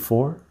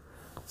 64,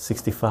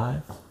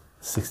 65,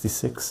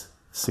 66,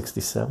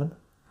 67?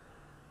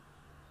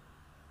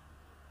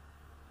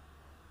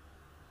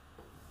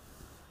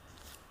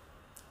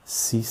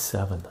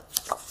 C7.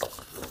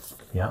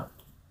 Yeah.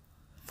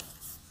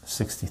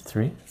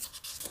 63.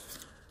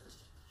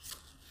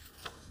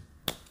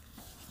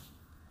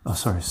 Oh,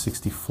 sorry,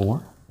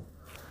 64.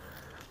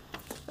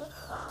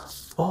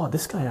 Oh,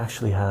 this guy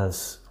actually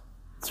has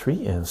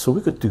 3 in, so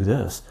we could do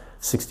this.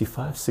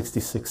 65,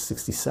 66,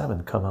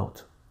 67 come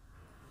out.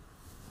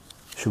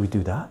 Should we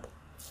do that?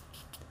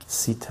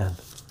 C10.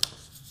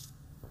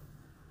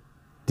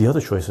 The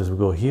other choices would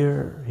go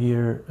here,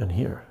 here, and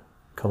here.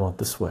 Come out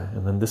this way,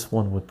 and then this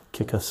one would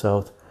kick us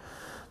out.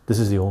 This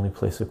is the only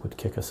place it would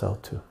kick us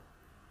out to.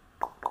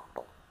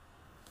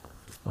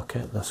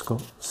 Okay, let's go.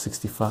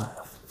 65.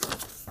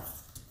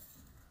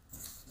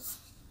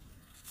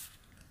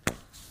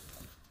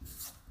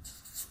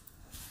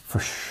 For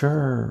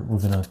sure, we're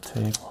gonna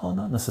take. Well,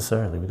 not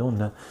necessarily. We don't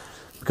know,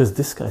 because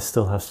this guy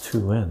still has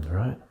 2 in,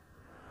 right?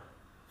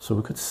 So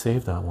we could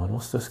save that one.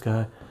 What's this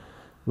guy?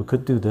 We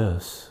could do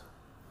this,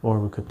 or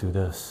we could do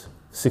this.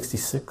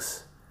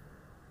 66.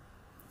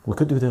 We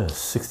could do this.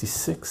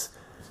 66,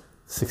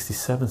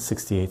 67,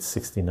 68,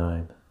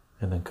 69,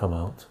 and then come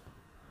out.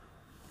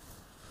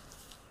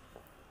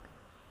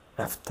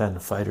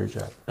 F10 fighter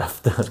jet.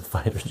 F10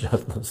 fighter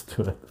jet. Let's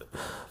do it.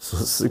 So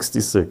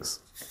 66.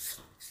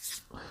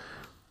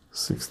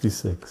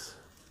 66.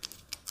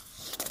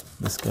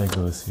 This guy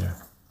goes here.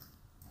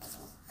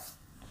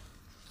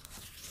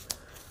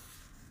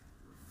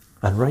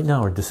 And right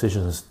now our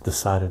decision is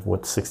decided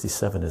what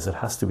 67 is. It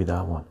has to be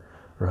that one,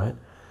 right?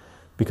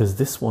 Because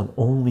this one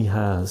only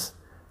has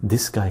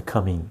this guy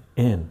coming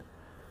in,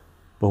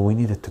 but we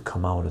need it to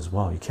come out as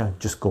well. You can't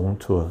just go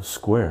into a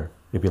square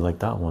It'd be like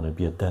that one, it'd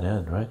be a dead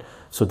end, right?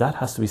 So that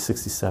has to be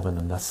 67,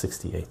 and that's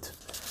 68.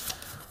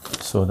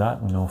 So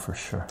that we know for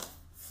sure.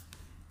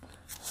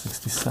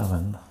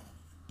 67,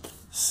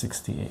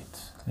 68,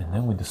 and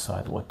then we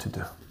decide what to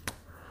do.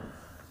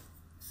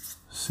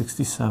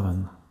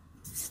 67,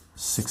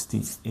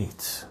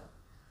 68.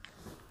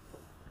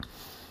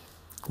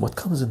 What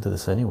comes into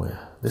this anyway?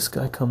 This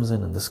guy comes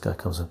in and this guy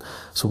comes in.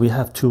 So we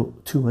have two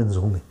ends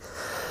only.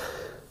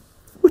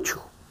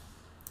 Wachoo.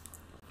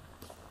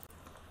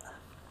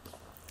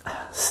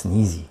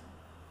 Sneezy.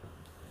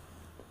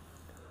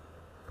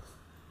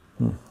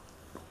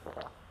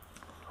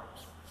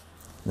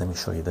 Let me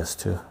show you this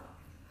too.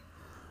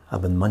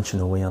 I've been munching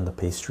away on the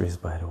pastries,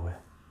 by the way,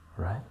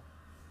 right?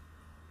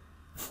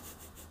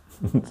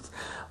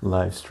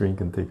 Live stream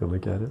can take a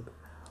look at it.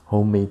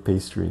 Homemade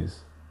pastries,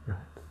 right?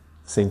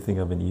 Same thing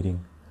I've been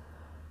eating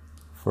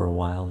for a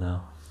while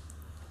now.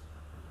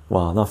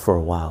 Well, not for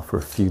a while, for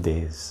a few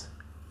days.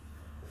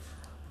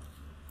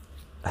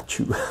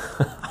 Achoo.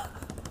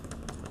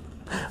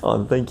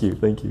 Oh, thank you.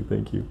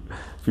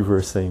 People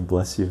are saying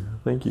bless you.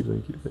 Thank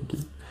you.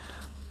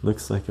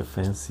 Looks like a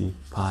fancy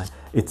pie.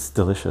 It's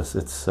delicious.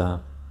 It's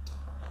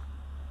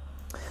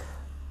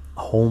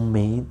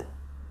homemade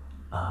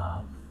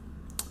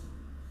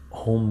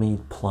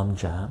plum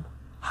jam.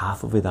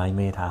 Half of it I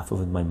made, half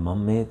of it my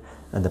mom made,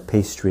 and the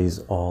pastry is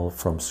all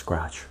from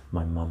scratch.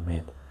 My mom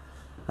made.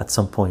 At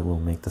some point we'll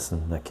make this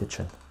in the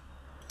kitchen.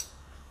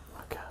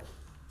 Okay.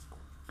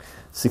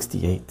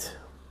 68,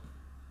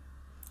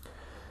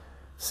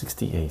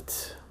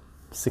 68,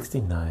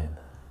 69,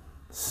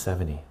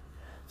 70,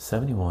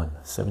 71,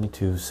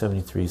 72,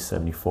 73,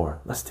 74.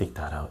 Let's take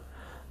that out.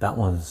 That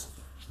one's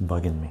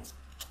bugging me.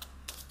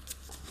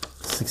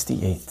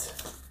 68.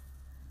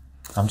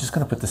 I'm just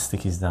going to put the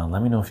stickies down.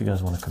 Let me know if you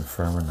guys want to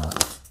confirm or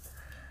not.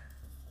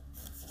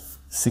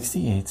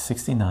 68,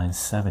 69,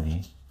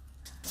 70,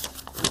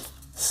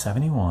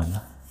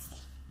 71,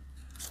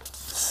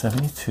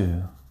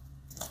 72,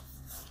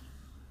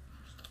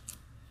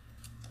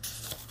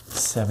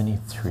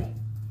 73.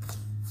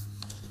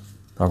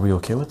 Are we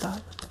okay with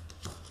that?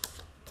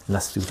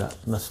 Let's do that.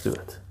 Let's do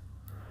it.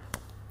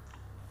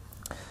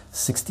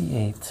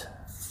 68,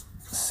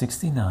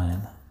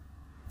 69,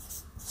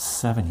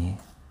 70,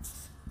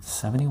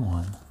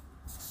 71,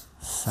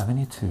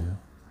 72,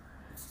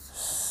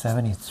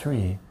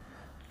 73,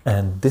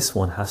 and this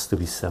one has to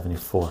be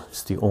 74.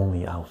 It's the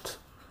only out.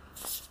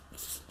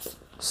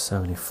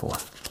 74,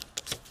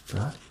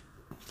 right?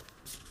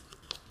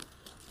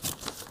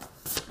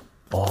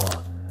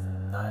 Oh,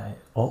 nice.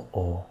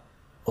 Oh,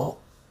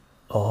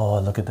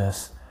 look at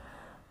this.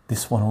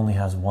 This one only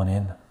has one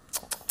in.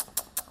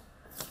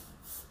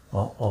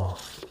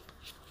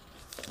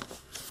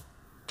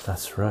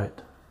 That's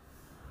right.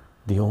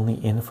 The only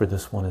in for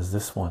this one is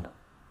this one.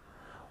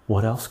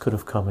 What else could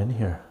have come in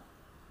here?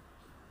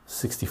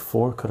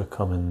 64 could have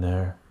come in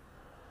there,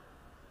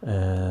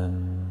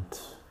 and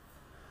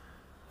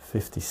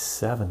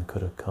 57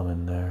 could have come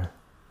in there.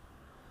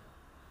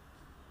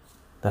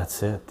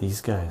 That's it,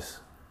 these guys.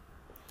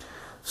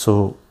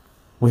 So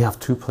we have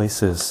two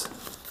places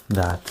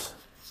that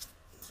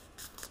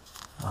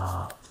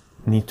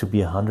need to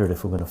be 100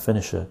 if we're going to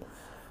finish it.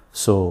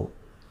 So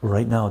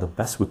right now the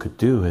best we could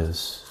do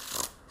is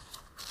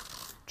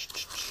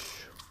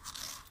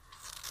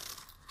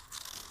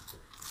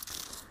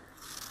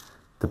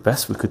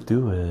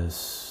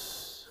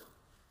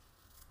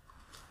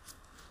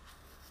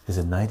is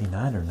it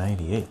 99 or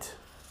 98?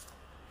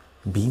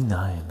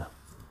 B9.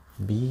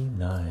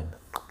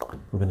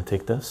 We're going to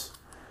take this.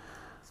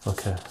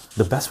 Okay,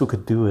 the best we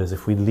could do is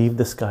if we leave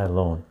this guy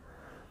alone,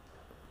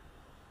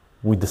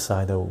 we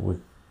decide that we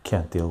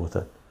can't deal with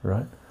it,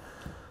 right?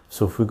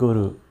 So if we go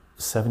to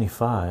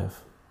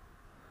 75,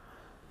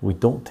 we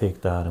don't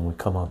take that and we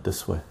come out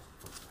this way.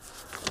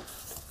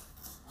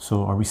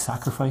 So are we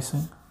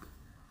sacrificing?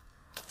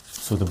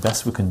 So the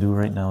best we can do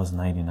right now is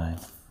 99,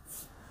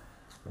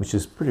 which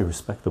is pretty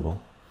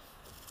respectable.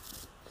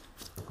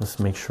 Let's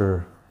make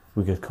sure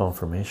we get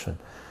confirmation.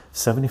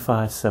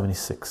 75,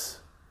 76.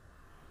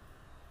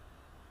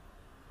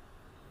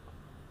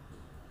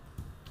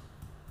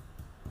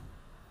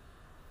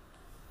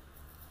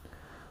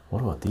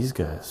 What about these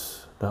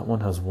guys? That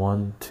one has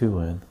 1, 2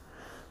 in.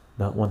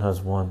 That one has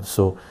 1.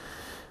 So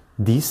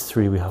these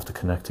three we have to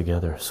connect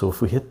together. So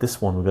if we hit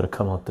this one, we're going to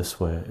come out this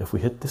way. If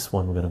we hit this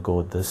one, we're going to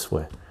go this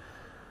way.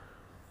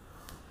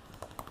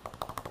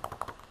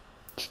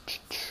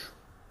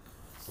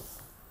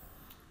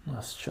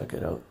 Let's check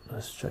it out.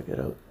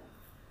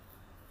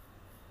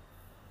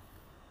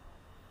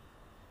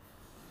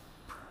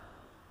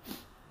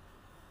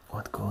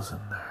 What goes in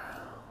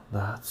there?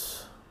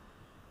 That's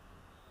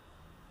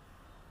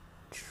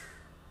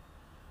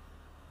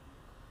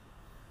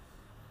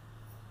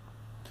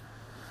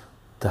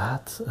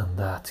that, and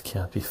that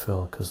can't be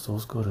filled because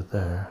those go to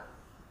there.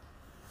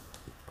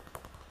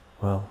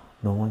 Well,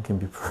 no one can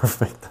be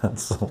perfect at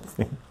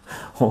something.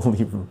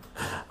 only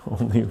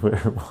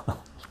very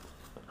well.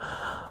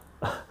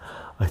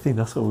 I think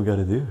that's what we got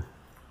to do,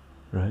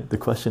 right? The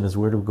question is,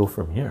 where do we go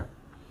from here?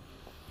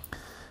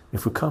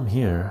 if we come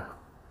here,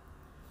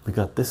 we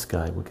got this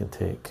guy we can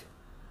take,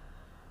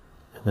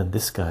 and then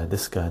this guy,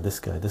 this guy, this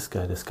guy, this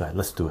guy, this guy.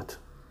 Let's do it.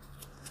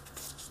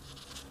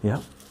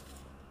 Yeah.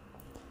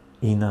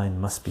 E9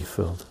 must be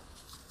filled.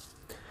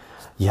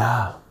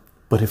 Yeah,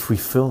 but if we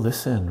fill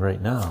this in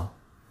right now,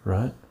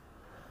 right?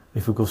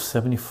 If we go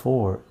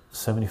 74,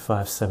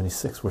 75,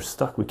 76, we're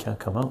stuck. We can't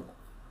come out.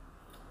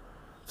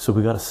 So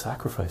we got to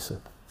sacrifice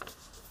it.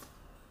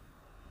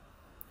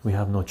 We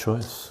have no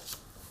choice.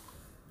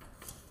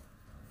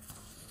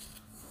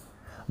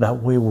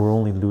 That way we're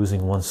only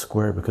losing one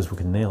square because we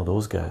can nail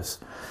those guys.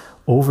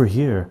 Over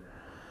here,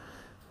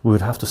 we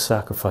would have to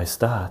sacrifice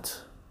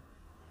that.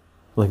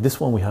 Like this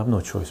one, we have no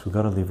choice. We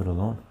got to leave it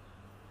alone.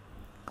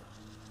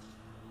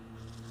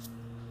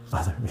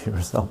 Other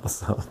viewers, help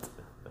us out.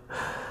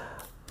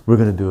 We're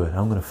going to do it.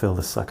 I'm going to fill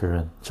this sucker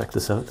in. Check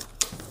this out.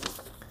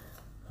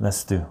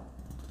 Let's do.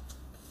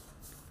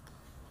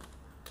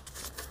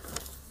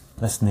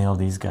 Let's nail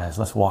these guys.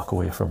 Let's walk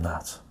away from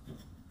that.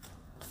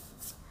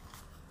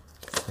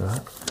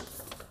 Right?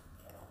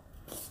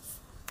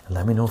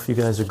 Let me know if you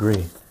guys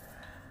agree.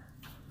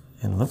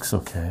 It looks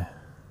okay.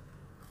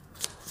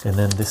 And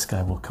then this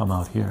guy will come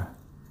out here.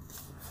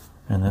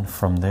 And then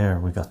from there,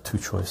 we got two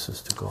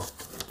choices to go.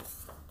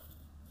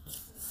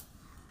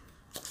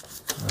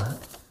 Right?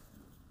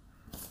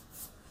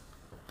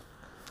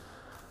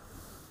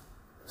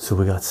 So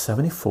we got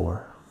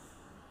 74.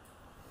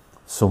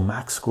 So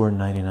max score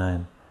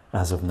 99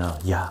 as of now.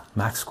 Yeah,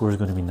 max score is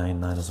going to be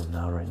 99 as of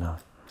now, right now.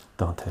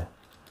 Dante.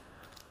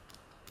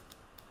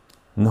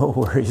 No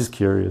worries,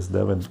 Curious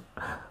Devin.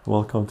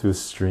 Welcome to a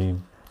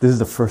stream. This is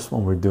the first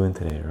one we're doing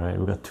today, right?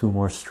 We got 2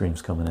 more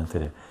streams coming in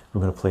today.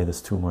 We're going to play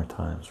this 2 more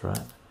times, right?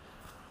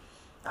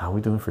 How are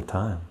we doing for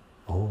time?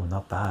 Oh,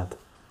 not bad.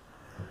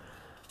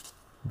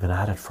 Been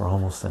at it for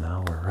almost an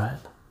hour, right?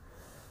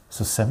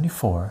 So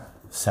 74,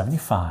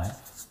 75,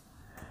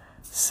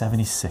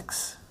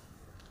 76.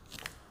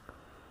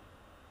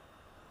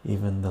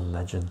 Even the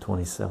legend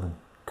 27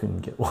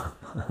 couldn't get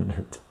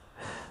 100.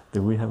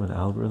 Did we have an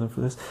algorithm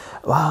for this?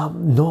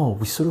 No,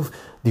 we sort of,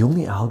 the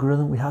only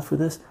algorithm we have for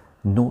this,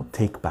 no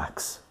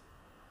takebacks,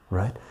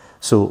 right?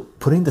 So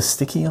putting the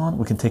sticky on,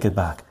 we can take it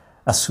back.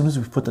 As soon as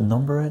we put the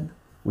number in,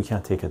 we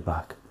can't take it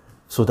back.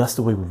 So that's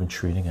the way we've been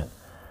treating it.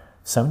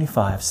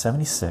 75,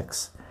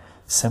 76,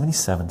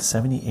 77,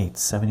 78,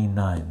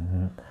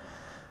 79,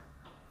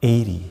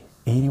 80,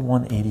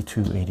 81,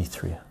 82,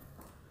 83.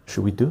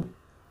 Should we do?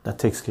 That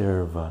takes care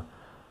of a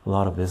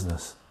lot of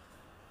business.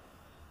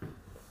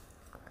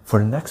 For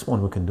the next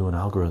one, we can do an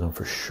algorithm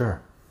for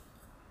sure.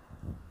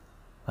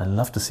 I'd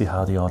love to see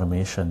how the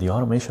automation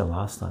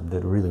last time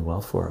did really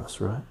well for us,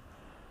 right?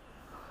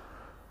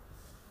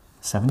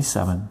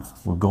 77,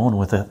 we're going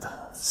with it.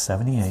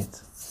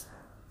 78,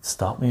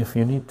 stop me if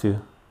you need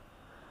to.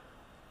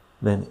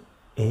 Then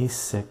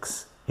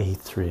A6,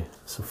 A3.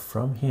 So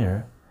from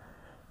here,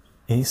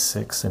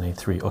 A6 and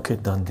A3. Okay,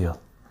 done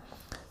deal.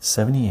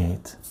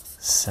 78,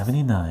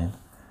 79,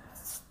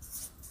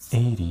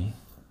 80,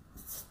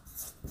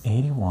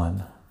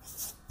 81,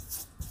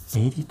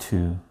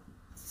 82,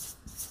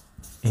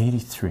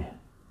 83.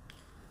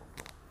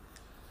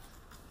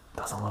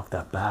 Doesn't look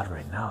that bad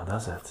right now,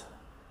 does it?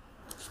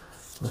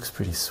 Looks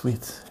pretty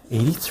sweet.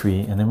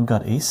 83, and then we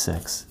got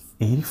A6,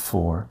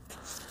 84,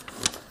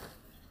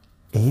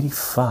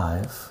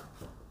 85.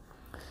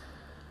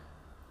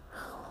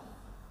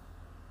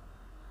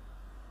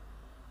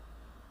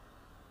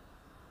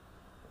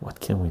 What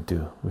can we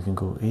do? We can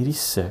go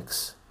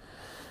 86,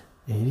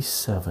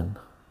 87.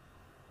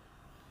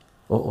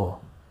 Uh-oh.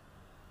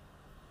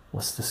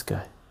 What's this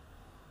guy?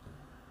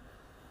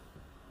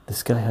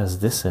 This guy has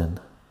this in.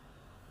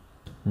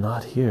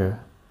 Not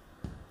here.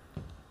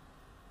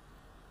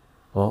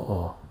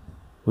 Uh-oh.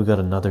 We got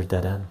another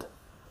dead end.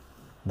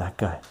 That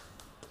guy.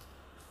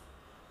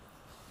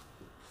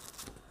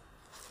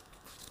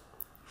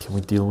 Can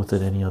we deal with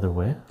it any other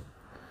way?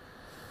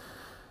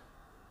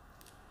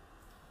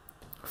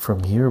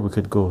 From here, we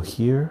could go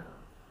here,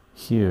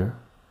 here,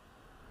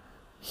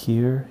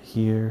 here,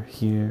 here,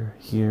 here,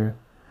 here.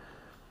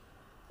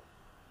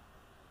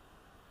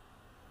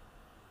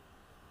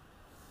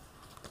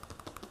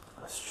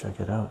 Let's check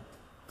it out.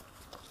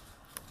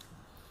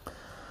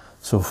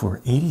 So for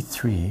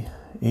 83,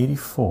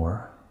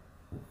 84,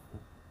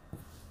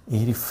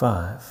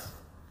 85,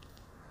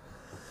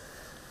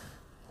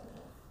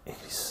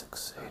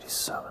 86,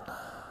 87,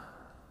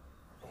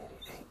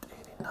 88,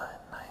 89,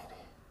 90,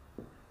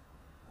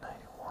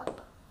 91.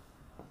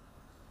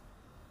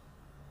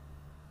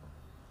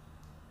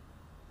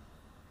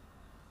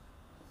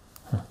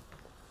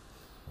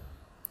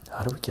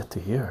 How do we get to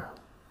here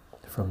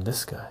from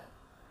this guy?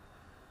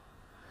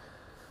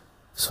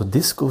 So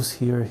this goes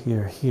here,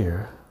 here,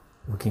 here.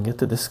 We can get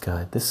to this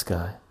guy, this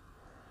guy,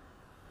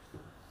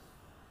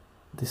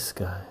 this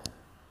guy,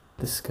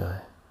 this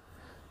guy,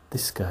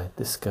 this guy,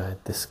 this guy,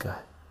 this guy.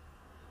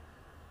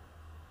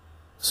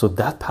 So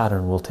that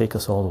pattern will take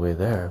us all the way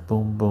there.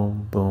 Boom,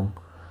 boom, boom.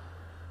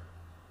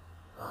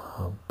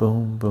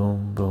 Boom,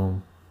 boom,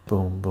 boom,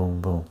 boom,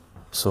 boom, boom.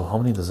 So how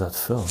many does that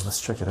fill? Let's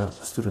check it out.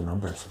 Let's do the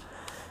numbers.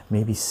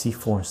 Maybe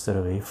C4 instead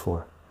of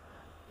A4.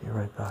 You're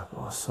right back.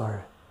 Oh,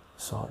 sorry.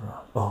 Saw it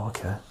wrong. Oh,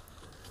 okay.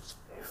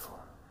 A4.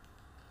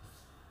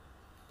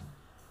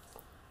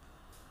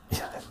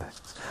 Yeah,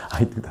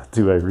 I do that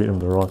too. I read them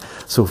the wrong.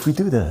 So if we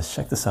do this,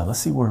 check this out. Let's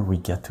see where we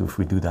get to if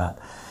we do that.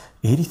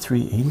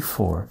 83,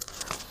 84,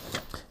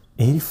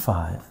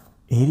 85,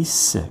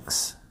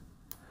 86,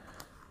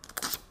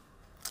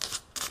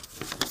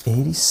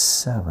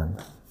 87,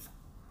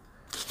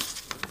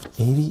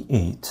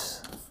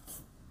 88,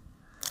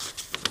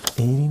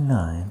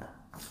 89,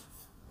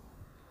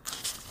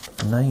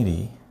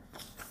 90,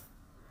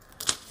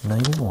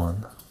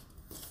 91,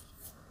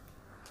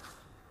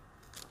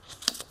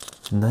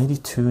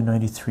 92,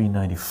 93,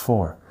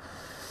 94.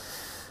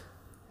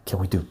 Can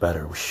we do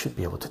better? We should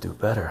be able to do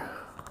better,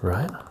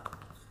 right?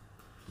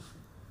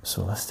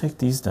 So let's take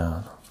these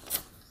down.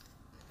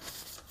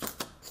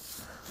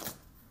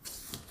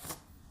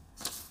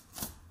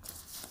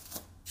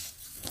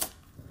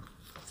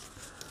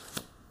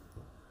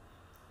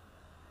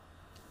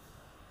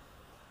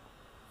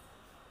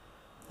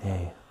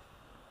 Hey,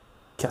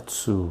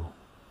 Katsu,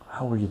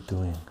 how are you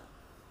doing?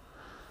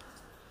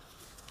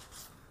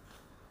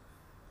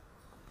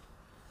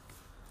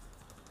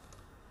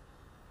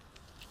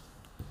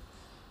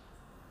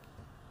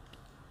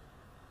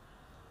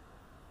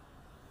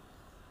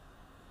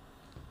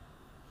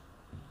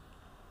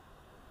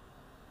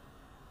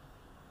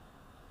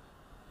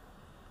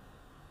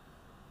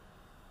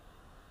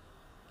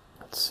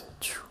 Let's see.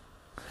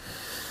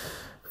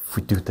 If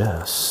we do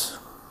this,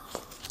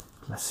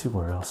 let's see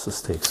where else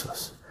this takes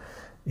us.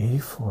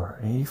 84,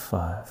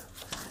 85,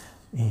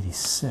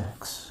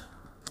 86,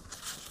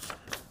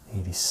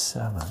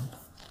 87,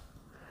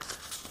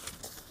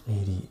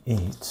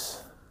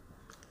 88,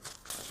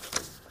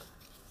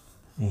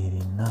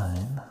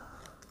 89,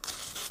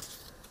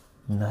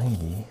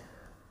 90,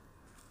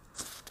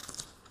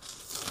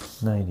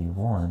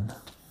 91,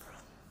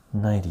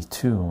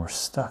 92, and we're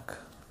stuck.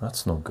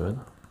 That's no good.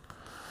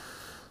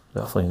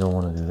 Definitely don't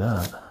want to do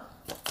that.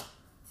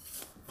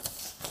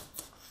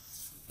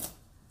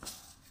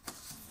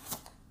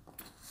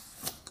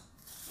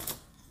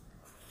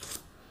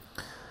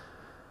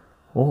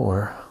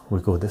 Or we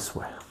go this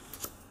way.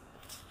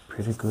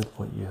 Pretty good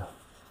what you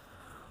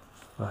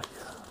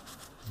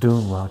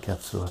doing well,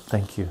 Katsuo.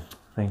 Thank you.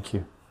 Thank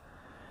you.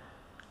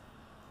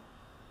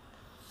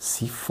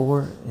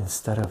 C4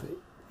 instead of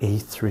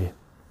A3.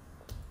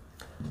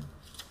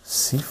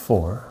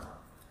 C4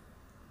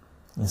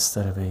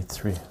 instead of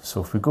A3.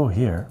 So if we go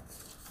here,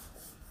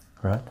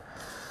 right?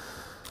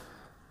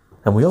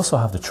 And we also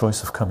have the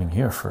choice of coming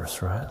here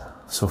first, right?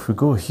 So if we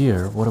go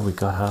here, what have we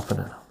got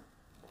happening?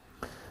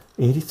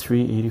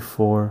 83,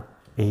 84,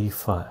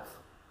 85,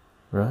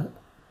 right?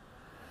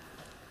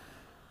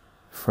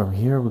 From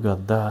here we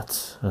got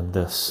that and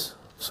this.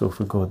 So if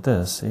we go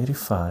this,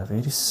 85,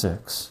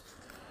 86,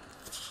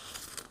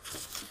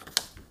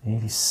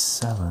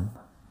 87,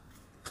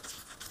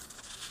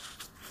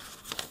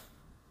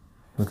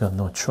 we got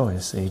no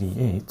choice.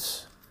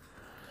 88,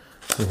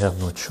 we have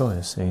no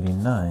choice.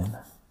 89,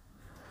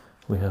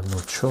 we have no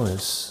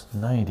choice.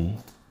 90,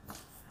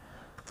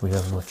 we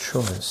have no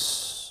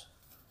choice.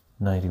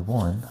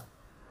 91,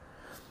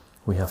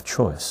 we have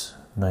choice.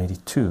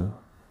 92,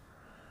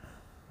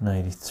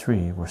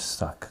 93, we're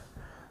stuck.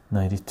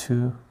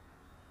 92,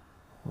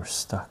 we're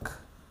stuck.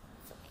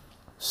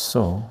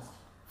 So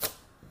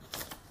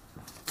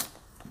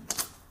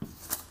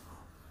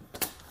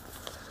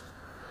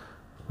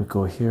we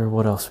go here.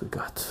 What else we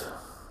got?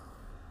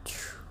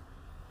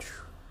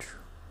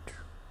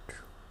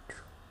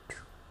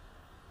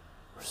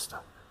 We're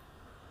stuck.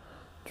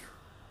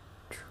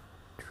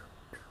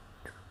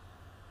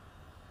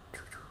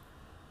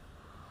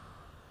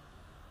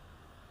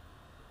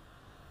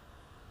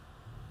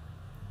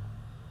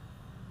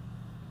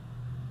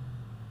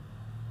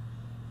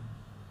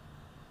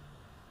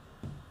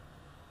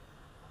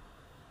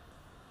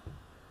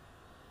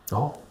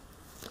 Oh,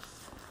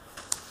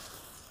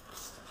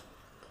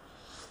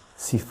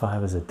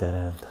 C5 is a dead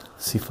end.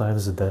 C5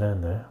 is a dead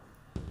end there.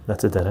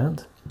 That's a dead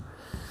end.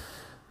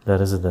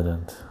 That is a dead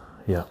end.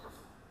 Yeah.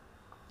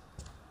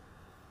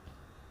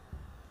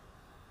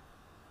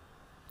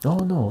 Oh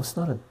no, it's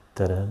not a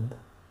dead end.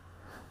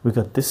 We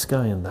got this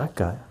guy and that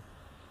guy.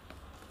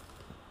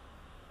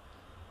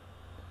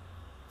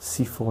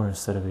 C4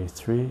 instead of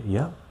A3.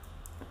 Yeah.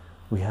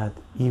 We had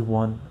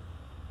E1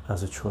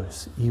 as a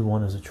choice.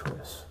 E1 as a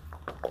choice.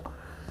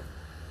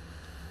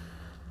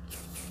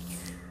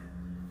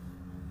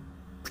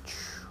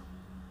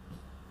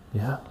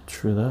 Yeah,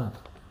 true that.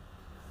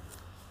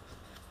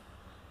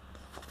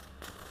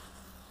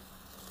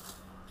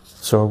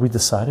 So are we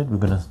decided we're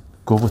gonna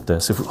go with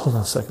this? If we, hold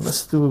on a second,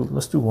 let's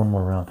do one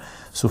more round.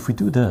 So if we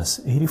do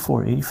this,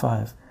 84,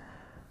 85,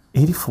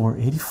 84,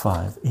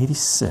 85,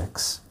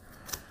 86,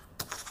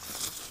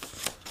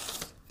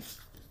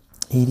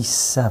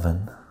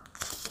 87,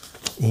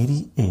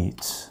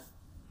 88.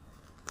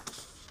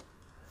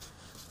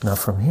 Now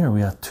from here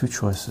we have two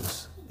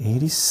choices.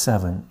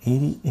 87,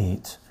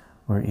 88,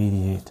 We're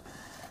 88,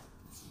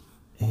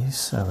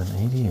 87,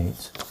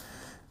 88,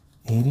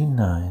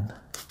 89,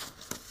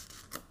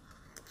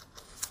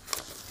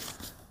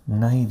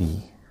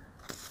 90,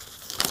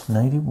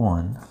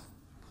 91,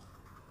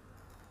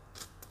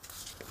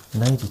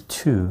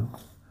 92,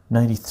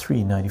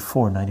 93,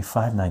 94,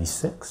 95,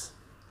 96.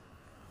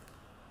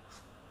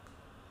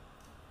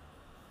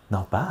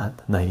 Not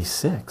bad.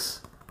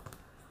 96.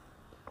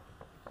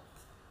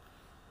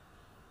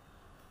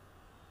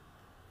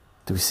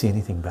 Do we see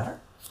anything better?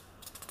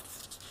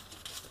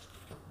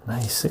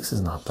 96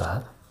 is not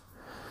bad.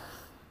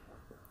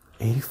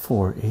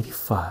 84,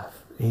 85,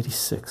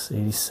 86,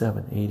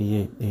 87,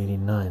 88,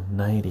 89,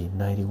 90,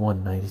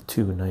 91,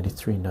 92,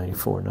 93,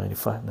 94,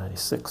 95,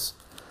 96.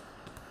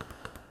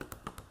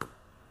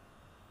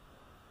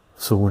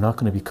 So we're not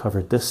going to be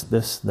covered this,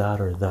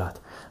 that, or that.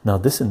 Now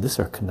this and this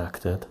are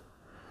connected,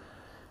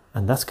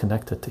 and that's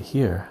connected to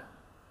here.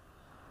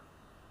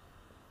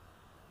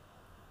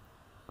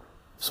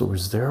 So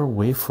is there a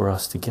way for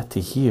us to get to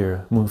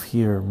here, move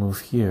here,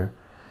 move here?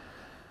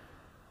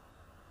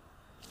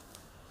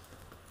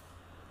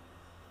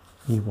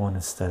 E1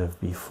 instead of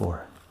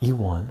B4.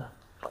 E1.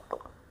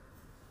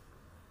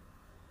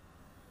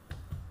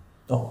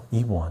 Oh,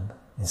 E1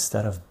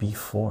 instead of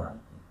B4.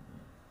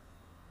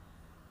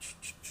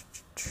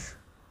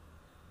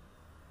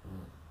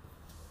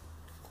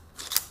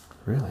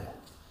 Really?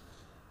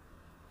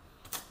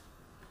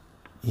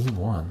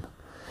 E1.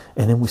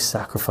 And then we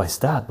sacrifice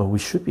that, but we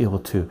should be able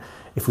to,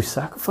 if we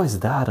sacrifice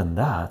that and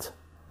that,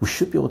 we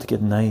should be able to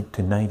get 9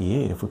 to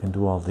 98 if we can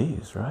do all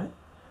these, right?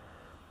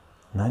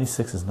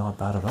 96 is not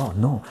bad at all.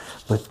 No,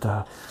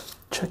 but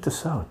check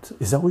this out.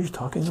 Is that what you're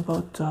talking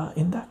about,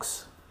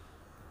 index?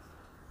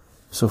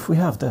 So if we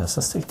have this,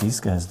 let's take these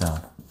guys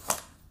down.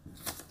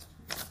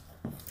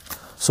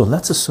 So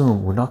let's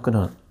assume we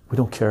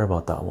don't care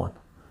about that one,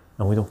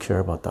 and we don't care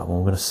about that one.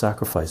 We're going to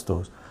sacrifice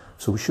those.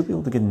 So we should be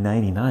able to get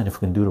 99 if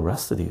we can do the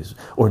rest of these,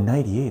 or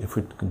 98 if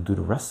we can do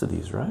the rest of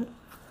these, right?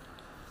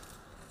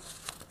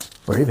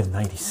 Or even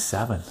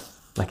 97,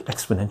 like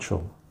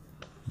exponential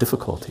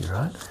difficulty,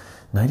 right?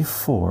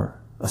 84,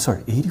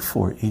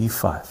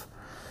 85.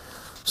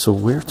 So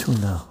where to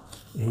now?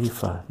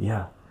 85,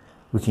 yeah.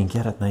 We can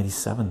get at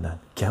 97 then.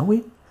 Can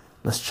we?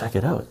 Let's check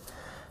it out.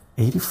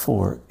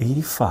 84,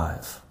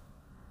 85.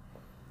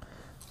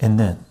 And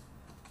then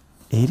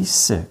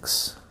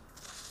 86,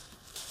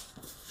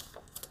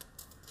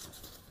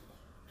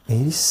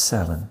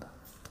 87,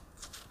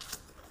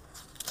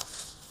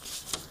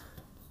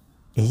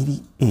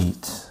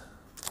 88.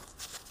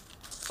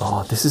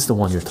 Oh, this is the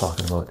one you're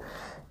talking about.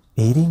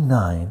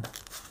 89,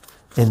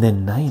 and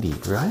then 90,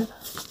 right?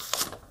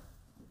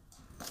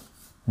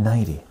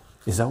 90.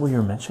 Is that what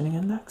you're mentioning,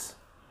 index?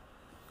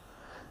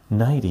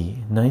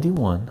 90,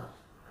 91,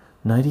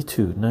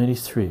 92,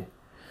 93,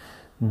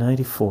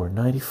 94,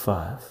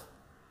 95.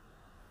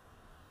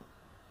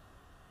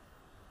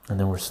 And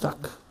then we're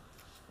stuck.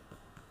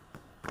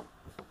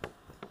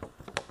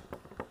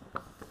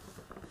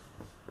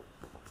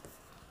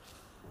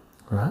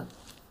 Right?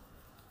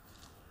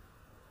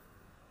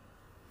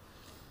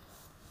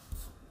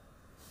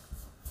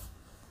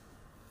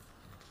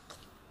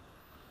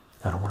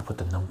 I don't want to put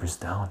the numbers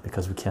down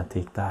because we can't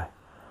take back.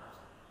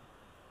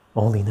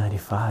 Only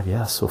 95,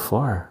 yeah, so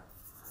far.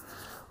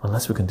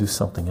 Unless we can do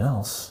something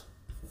else.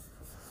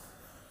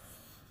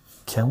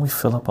 Can we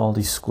fill up all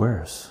these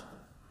squares?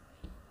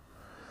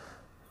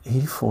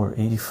 84,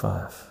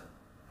 85,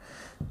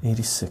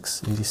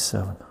 86,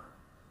 87,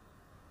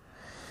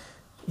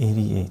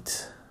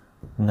 88,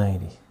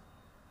 90.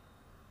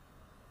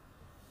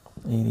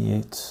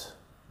 88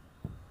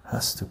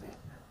 has to be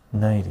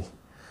 90.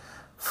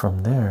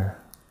 From there,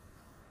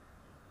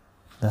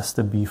 that's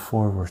the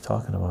B4 we're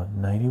talking about.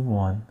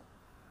 91,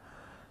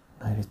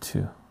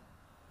 92,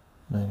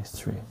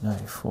 93,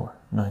 94,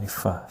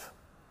 95.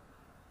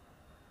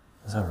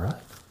 Is that right?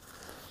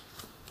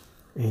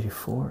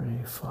 84,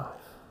 85,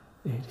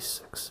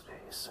 86,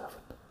 87,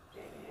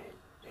 88,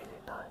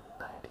 89,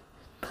 90,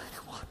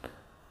 91,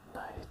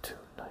 92,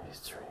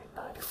 93,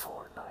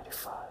 94,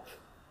 95.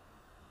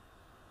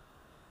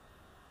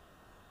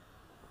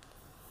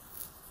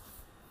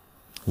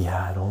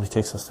 Yeah, it only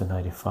takes us to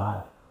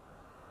 95.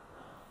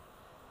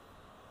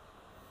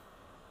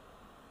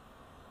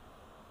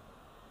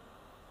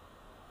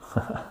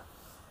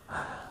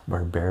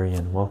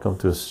 Barbarian, welcome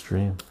to a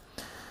stream.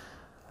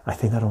 I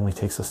think that only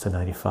takes us to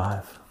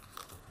 95.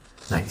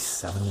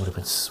 97 would have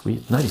been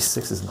sweet.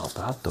 96 is not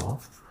bad though.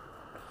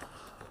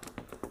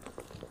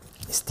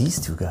 It's these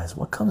two guys.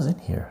 What comes in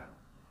here?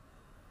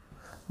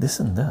 This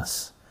and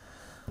this.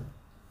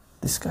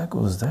 This guy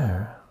goes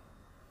there.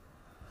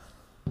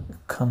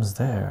 It comes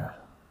there.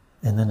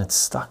 And then it's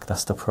stuck.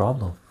 That's the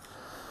problem.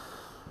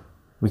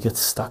 We get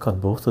stuck on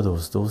both of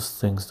those. Those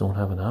things don't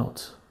have an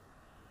out.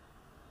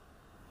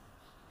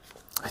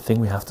 I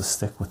think we have to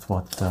stick with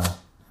what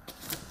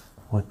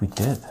we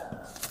did.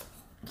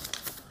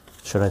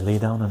 Should I lay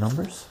down the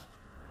numbers?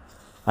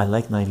 I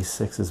like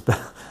 96 is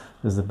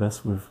the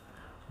best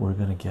we're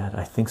gonna get.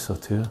 I think so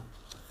too.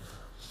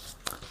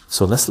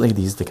 So let's lay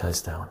these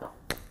guys down.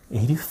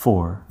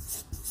 84,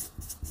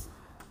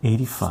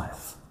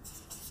 85,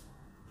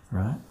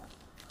 right?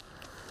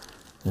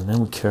 And then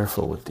we're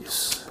careful with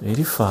these.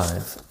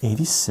 85,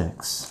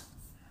 86,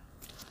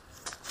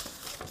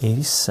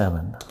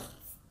 87,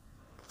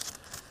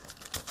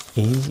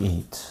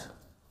 88,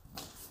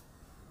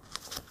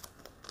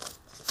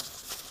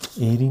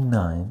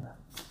 89,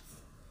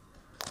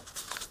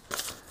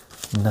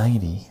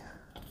 90,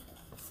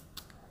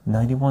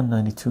 91,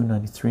 92,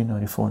 93,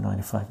 94,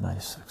 95,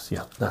 96.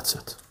 Yeah, that's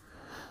it.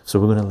 So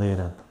we're going to lay it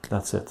in.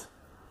 That's it.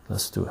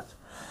 Let's do it.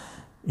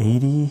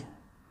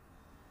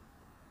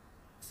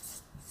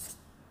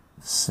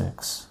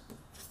 86,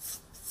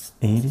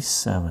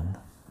 87,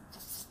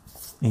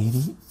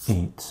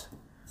 88,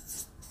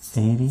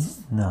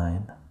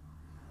 89,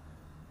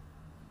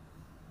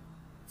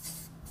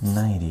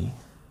 90,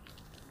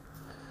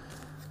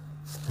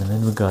 and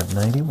then we got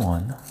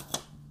 91,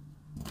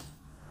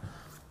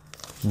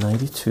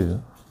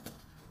 92,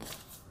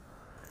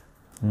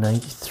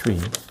 93,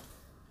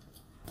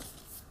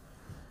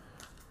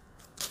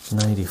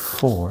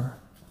 94,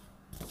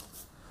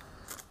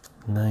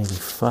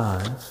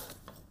 95,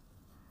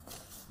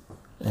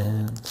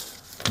 and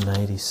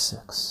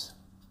 96.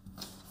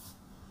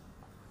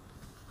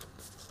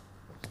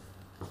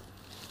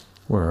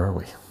 Where are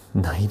we?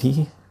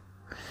 90,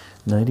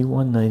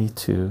 91,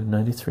 92,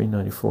 93,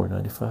 94,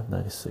 95,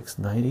 96,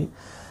 90,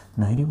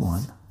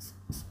 91,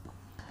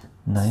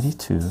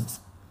 92,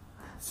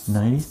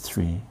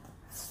 93,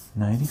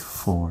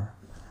 94,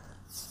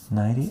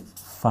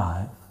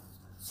 95,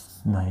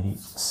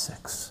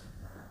 96.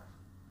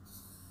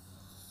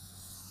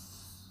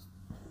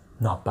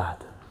 Not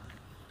bad.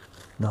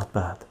 Not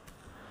bad.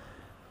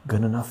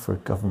 Good enough for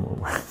government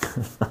work.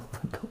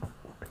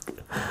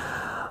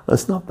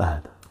 That's not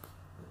bad.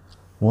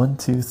 1,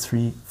 2,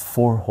 3,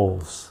 4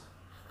 holes,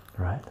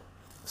 right?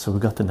 So we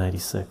got to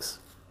 96.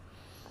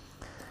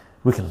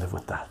 We can live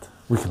with that.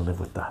 We can live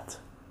with that.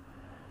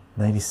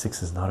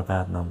 96 is not a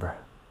bad number.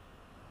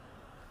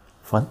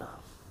 Fun?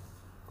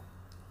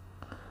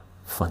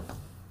 Fun.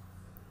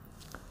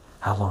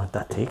 How long did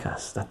that take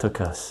us? That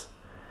took us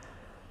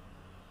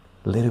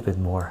a little bit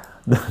more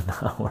than an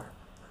hour.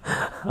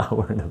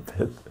 Hour and a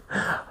bit,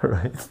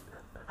 right?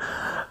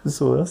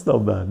 So that's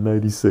not bad.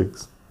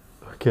 96.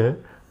 Okay.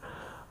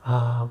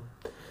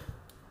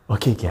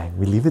 Okay, gang,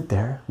 we leave it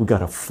there. We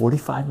got a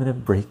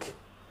 45-minute break,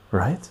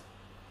 right?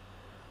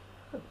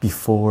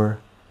 Before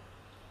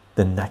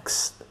the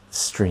next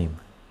stream,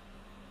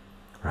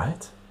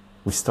 right?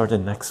 We start the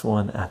next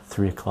one at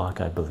 3 o'clock,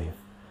 I believe.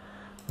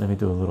 Let me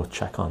do a little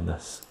check on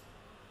this.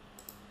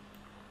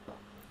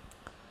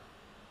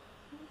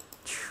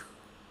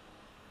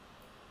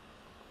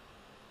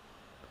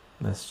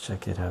 Let's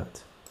check it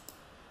out.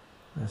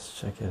 Let's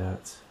check it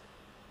out.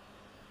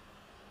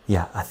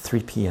 Yeah, at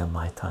 3 p.m.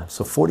 my time.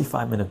 So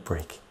 45-minute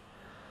break.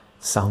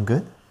 Sound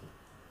good?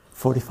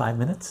 45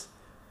 minutes.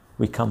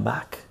 We come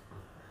back.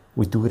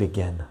 We do it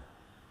again.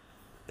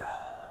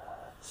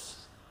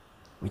 Yes.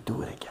 We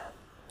do it again.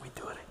 We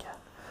do it again.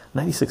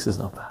 96 is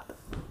not bad.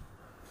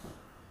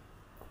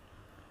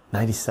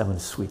 97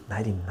 is sweet.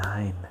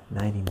 99,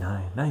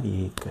 99,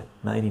 98 good.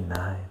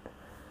 99.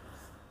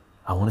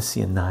 I want to see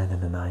a 9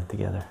 and a 9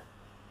 together.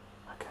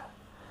 Okay.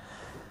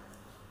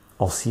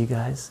 I'll see you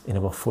guys in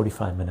about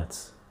 45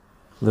 minutes.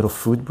 Little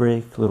food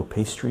break, little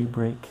pastry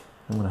break.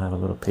 I'm gonna have a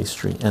little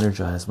pastry,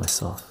 energize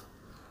myself.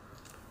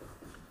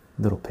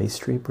 Little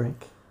pastry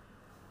break,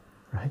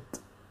 right?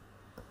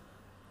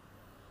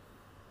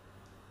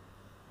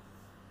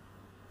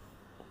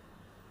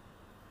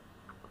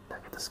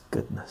 Look at this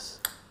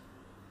goodness.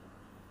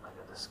 Look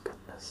at this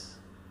goodness.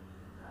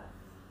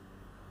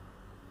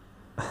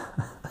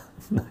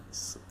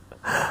 Nice.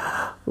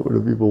 What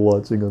are people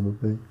watching on the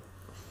thing?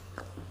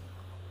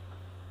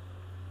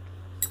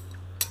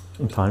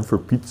 Time for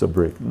pizza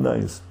break.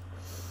 Nice.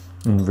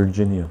 In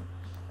Virginia.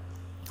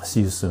 See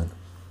you soon.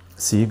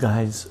 See you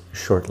guys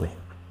shortly.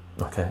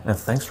 Okay. And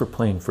thanks for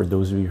playing for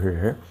those of you who are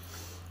here.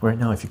 Right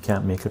now, if you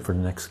can't make it for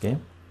the next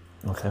game.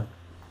 Okay.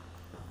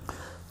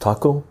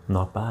 Taco,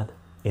 not bad.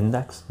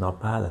 Index, not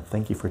bad. And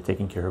thank you for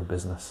taking care of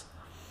business.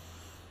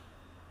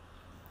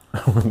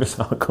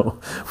 Taco,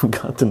 we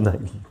got to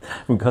 90.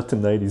 We got to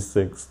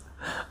 96.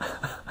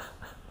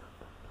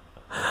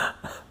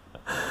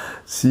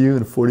 See you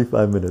in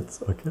 45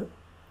 minutes, okay?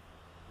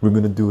 We're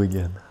gonna do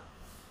again.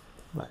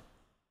 Bye.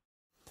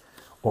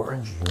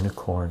 Orange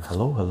Unicorn,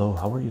 hello, hello,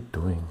 how are you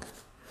doing?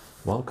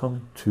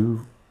 Welcome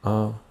to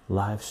a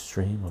live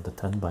stream of the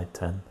 10 by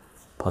 10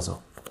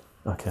 puzzle,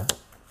 okay?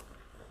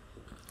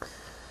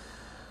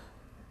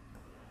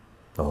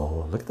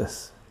 Oh, look at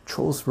this.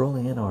 Trolls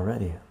rolling in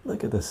already.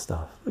 Look at this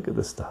stuff. Look at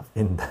this stuff.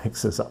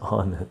 Index is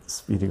on it.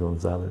 Speedy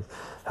Gonzalez.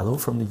 Hello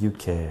from the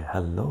UK.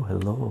 Hello,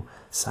 hello.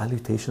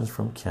 Salutations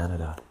from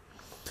Canada.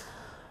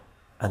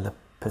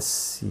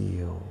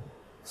 Alepecio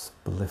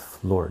Spliff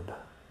Lord.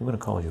 I'm gonna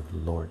call you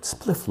Lord.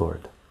 Spliff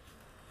Lord.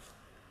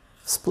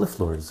 Spliff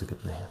Lord is a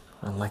good name.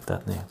 I like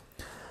that name.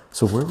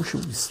 So where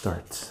should we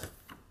start?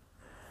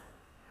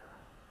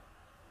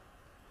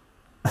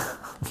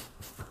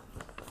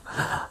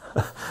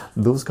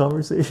 Those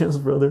conversations,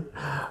 brother,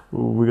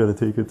 we got to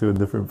take it to a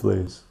different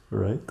place,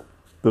 right?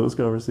 Those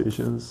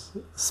conversations,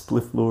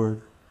 spliff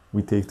lord,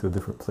 we take to a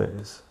different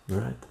place,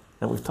 right?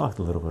 And we've talked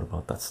a little bit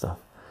about that stuff.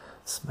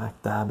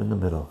 Smack dab in the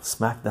middle.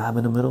 Smack dab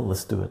in the middle.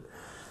 Let's do it.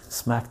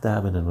 Smack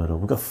dab in the middle.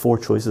 We've got 4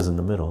 choices in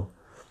the middle.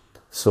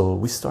 So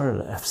we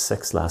started at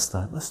F6 last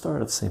time. Let's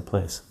start at the same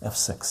place.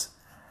 F6.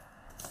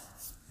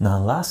 Now,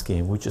 last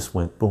game, we just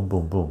went boom,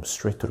 boom, boom,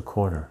 straight to the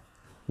corner.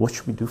 What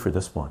should we do for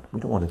this one? We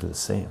don't want to do the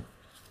same.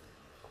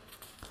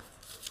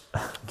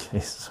 Okay,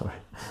 sorry.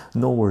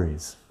 No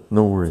worries.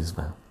 No worries,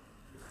 man.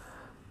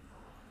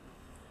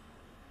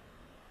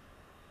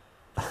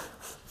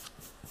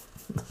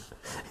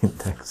 In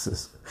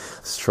Texas,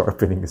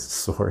 sharpening his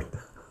sword.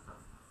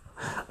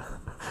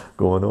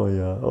 Going, oh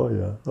yeah, oh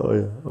yeah, oh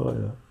yeah, oh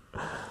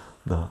yeah.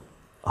 The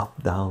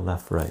up, down,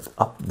 left, right.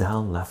 Up,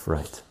 down, left,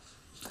 right.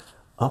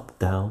 Up,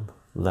 down,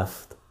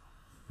 left,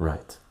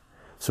 right.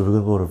 So we're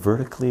going to go to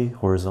vertically,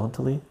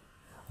 horizontally.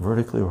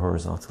 Vertically or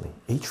horizontally.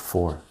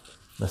 H4.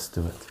 Let's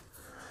do it.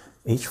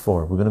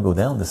 H4. We're going to go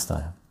down this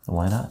time.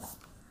 Why not?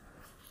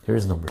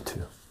 Here's number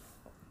 2.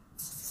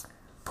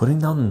 Putting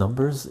down the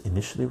numbers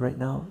initially right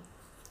now,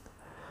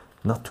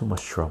 not too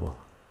much trouble.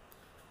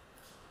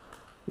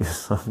 You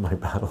sunk my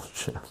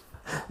battleship.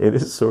 It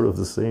is sort of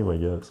the same, I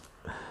guess.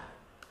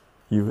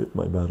 You hit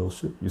my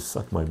battleship, you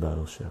suck my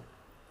battleship.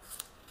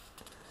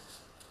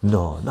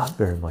 No, not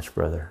very much,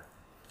 brother.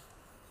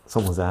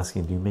 Someone's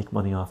asking, do you make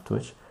money off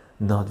Twitch?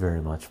 Not very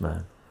much,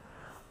 man.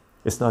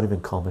 It's not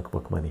even comic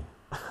book money.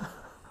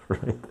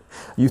 Right?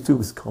 YouTube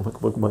is comic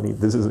book money.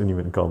 This isn't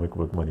even comic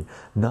book money.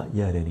 Not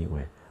yet,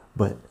 anyway.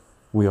 But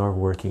we are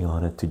working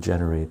on it to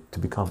generate, to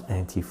become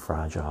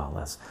anti-fragile,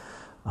 as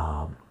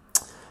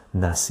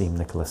Nassim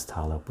Nicholas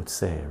Taleb would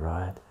say,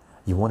 right?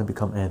 You want to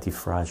become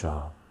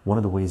anti-fragile. One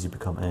of the ways you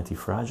become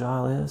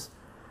anti-fragile is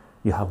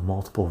you have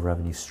multiple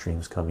revenue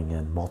streams coming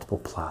in, multiple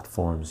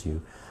platforms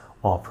you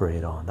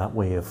operate on. That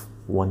way, if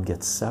one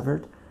gets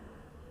severed,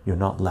 you're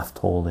not left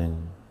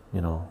holding,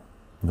 you know,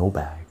 no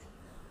bag,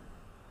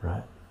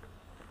 right?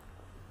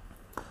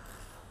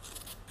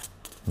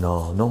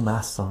 No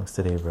mass songs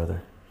today,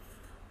 brother.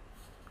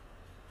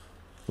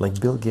 Like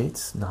Bill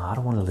Gates? No, I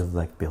don't want to live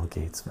like Bill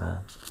Gates, man.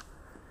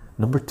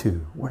 Number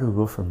 2. Where do we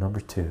go from number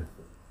 2?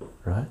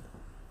 Right?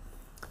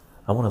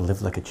 I want to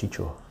live like a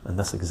chycho, and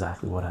that's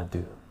exactly what I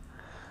do.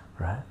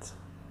 Right?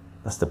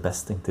 That's the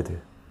best thing to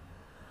do.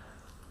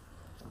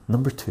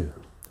 Number 2.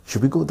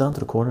 Should we go down to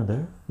the corner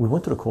there? We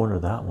went to the corner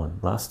of that one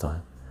last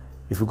time.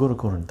 If we go to the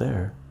corner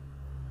there,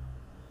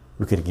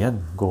 we could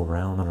again go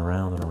around and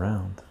around and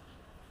around.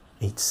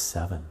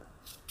 H7.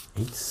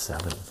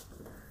 H7.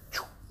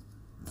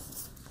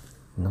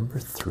 Number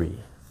 3.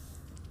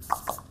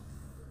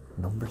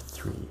 Number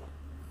 3.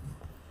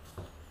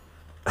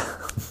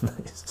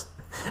 Nice.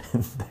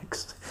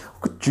 Next.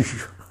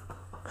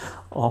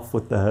 Off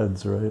with the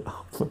heads, right?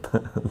 Off with the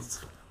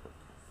heads.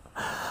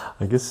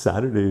 I guess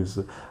Saturdays,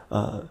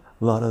 a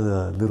lot of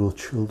the little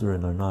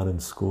children are not in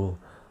school,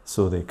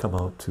 so they come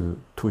out to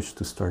Twitch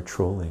to start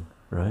trolling,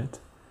 right?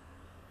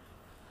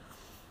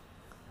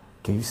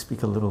 Can you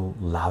speak a little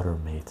louder,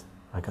 mate?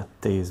 I got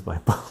tased by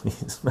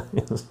police, man.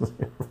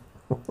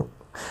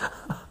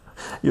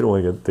 You don't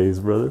want to get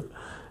tased, brother.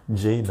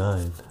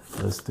 J9.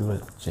 Let's do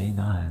it.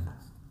 J9.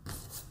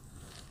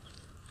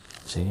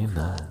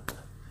 J9.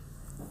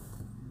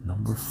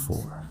 Number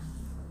 4.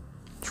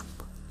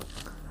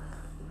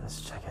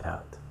 Let's check it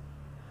out.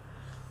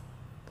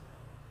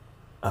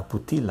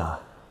 Aputila.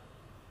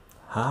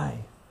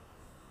 Hi.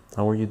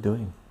 How are you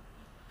doing?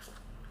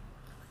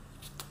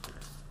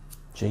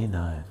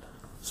 J9.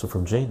 So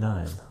from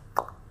J9,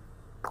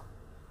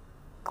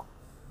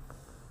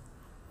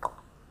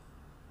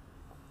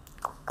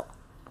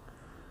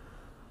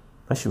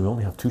 actually, we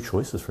only have 2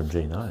 choices from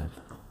J9.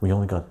 We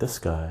only got this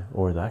guy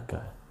or that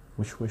guy.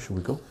 Which way should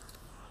we go?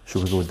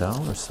 Should we go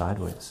down or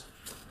sideways?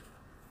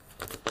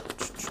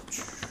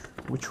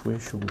 Which way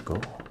should we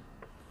go?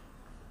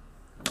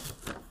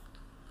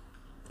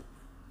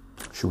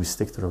 Should we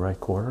stick to the right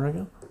corner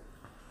again?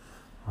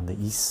 On the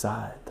east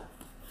side.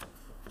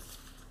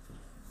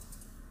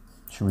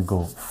 Should we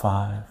go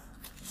 5,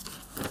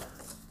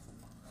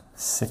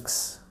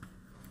 6,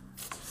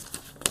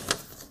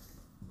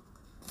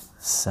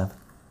 7?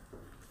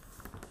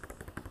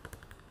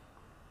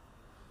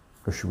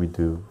 Or should we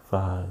do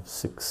 5,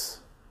 6,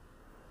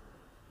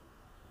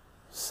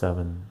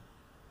 7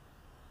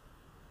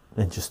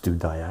 and just do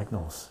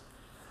diagonals?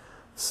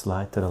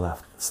 Slide to the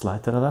left.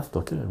 Slide to the left.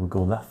 Okay, we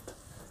go left.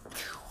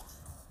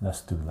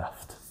 Let's do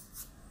left.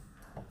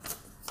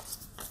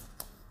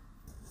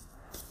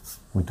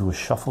 We do a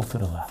shuffle to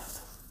the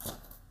left.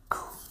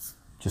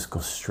 Just go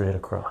straight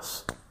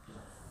across.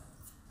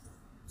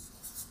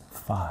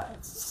 5,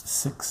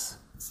 6,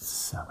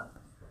 7.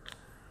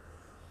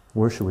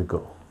 Where should we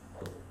go?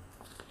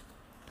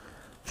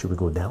 Should we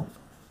go down?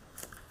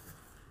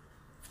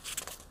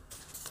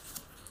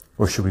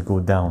 Or should we go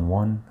down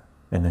 1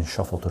 and then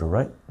shuffle to the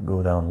right?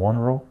 Go down 1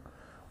 row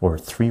or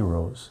 3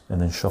 rows and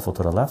then shuffle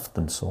to the left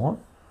and so on?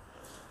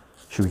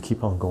 Should we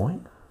keep on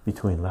going?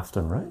 between left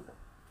and right.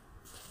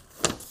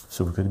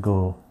 So we could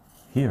go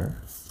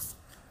here,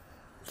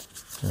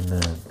 and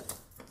then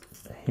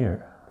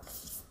here,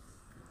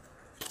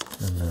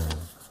 and then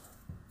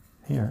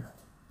here,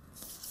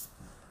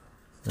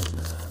 and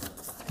then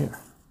here,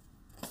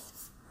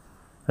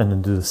 and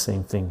then do the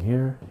same thing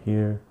here,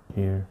 here,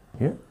 here,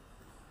 here.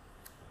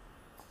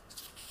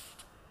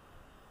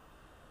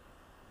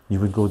 You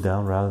would go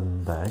down rather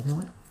than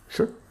diagonally?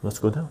 Sure, let's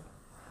go down.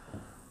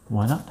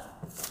 Why not?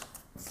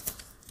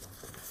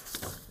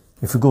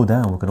 If we go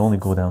down, we can only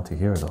go down to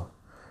here though.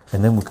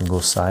 And then we can go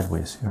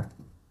sideways here.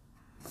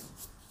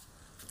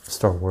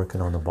 Start working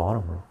on the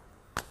bottom row.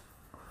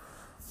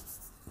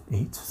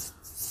 8.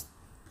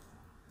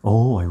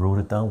 Oh, I wrote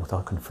it down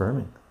without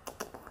confirming.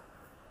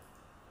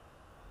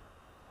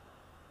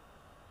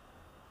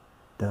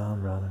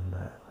 Down rather than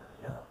that.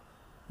 Yeah.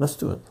 Let's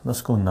do it.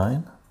 Let's go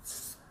 9.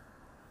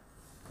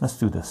 Let's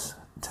do this.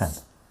 10.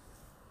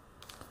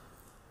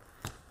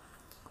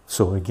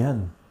 So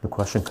again, the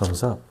question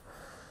comes up.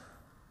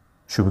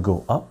 Should we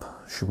go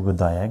up? Should we go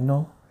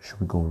diagonal? Should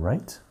we go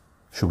right?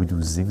 Should we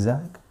do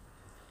zigzag?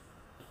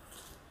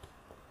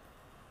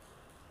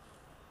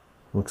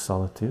 Looks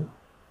solid to you?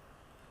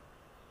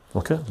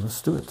 Okay,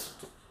 let's do it.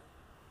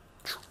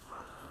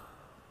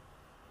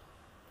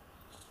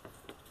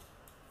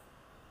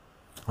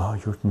 Oh,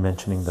 you're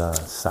mentioning the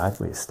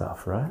sideways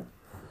stuff, right?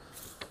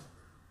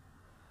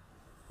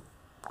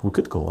 We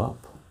could go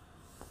up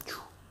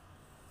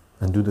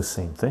and do the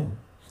same thing.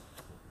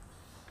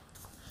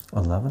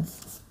 11,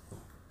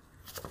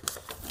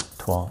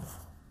 12,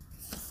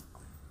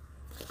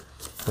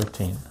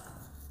 13,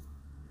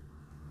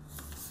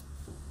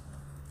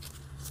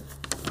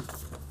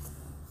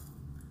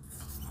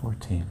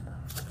 14,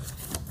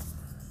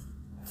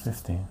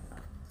 15,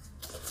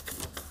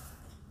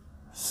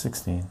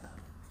 16,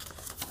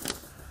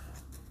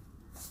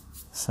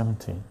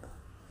 17.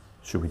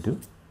 Should we do?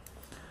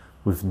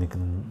 We've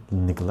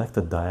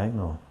neglected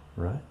diagonal,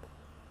 right?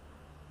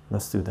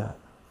 Let's do that.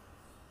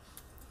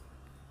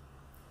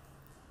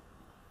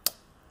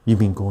 You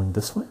mean going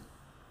this way?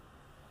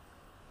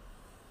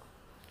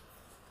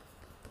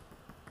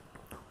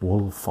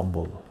 We'll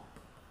fumble.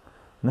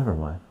 Never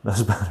mind.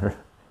 That's better.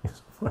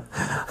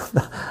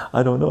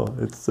 I don't know.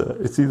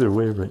 It's either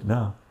way right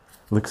now.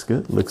 Looks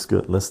good. Looks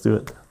good. Let's do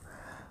it.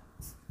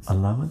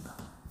 11,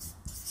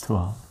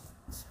 12,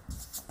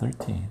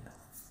 13,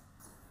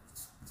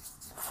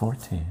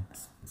 14,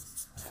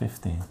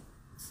 15,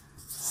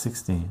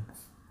 16,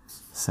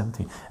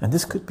 17. And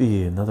this could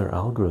be another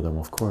algorithm,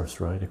 of course,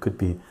 right? It could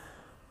be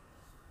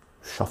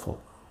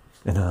shuffle.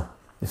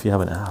 If you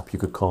have an app, you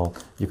could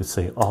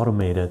say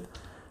automate it,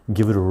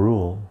 give it a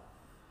rule,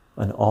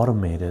 and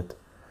automate it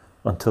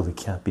until it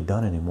can't be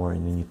done anymore,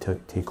 and then you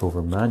take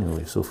over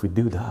manually. So if we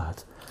do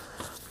that,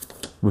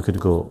 we could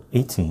go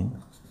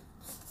 18,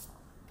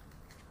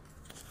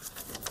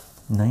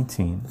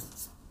 19,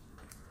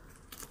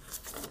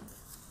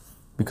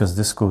 because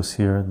this goes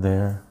here,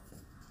 there,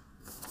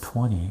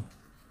 20,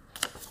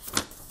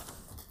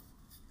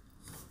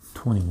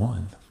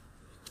 21,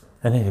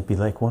 and it'd be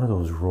like one of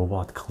those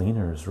robot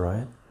cleaners,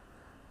 right?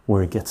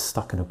 Where it gets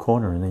stuck in a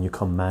corner and then you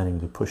come manually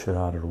to push it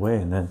out of the way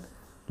and then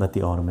let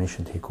the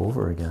automation take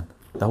over again.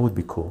 That would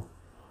be cool,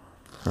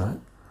 right?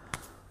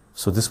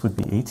 So this would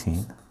be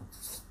 18,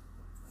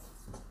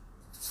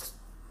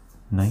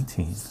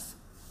 19,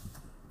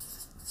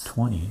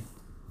 20,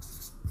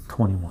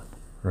 21,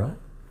 right?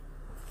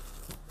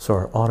 So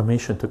our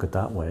automation took it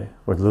that way,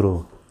 or the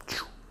little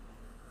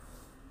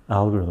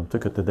algorithm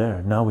took it to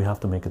there. Now we have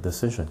to make a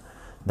decision.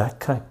 That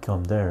can't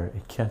come there,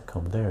 it can't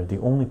come there. The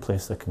only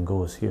place that can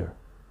go is here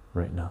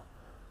right now,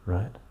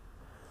 right?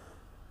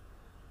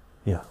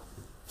 Yeah.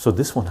 So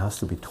this one has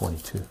to be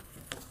 22.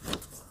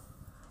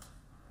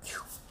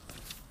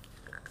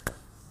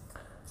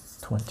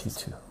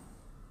 22.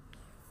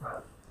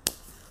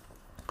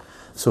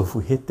 So if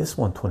we hit this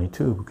one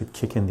 22, we could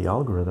kick in the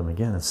algorithm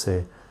again and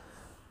say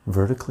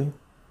vertically,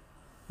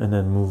 and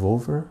then move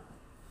over,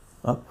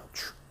 up,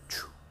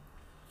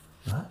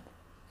 right?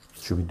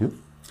 Should we do?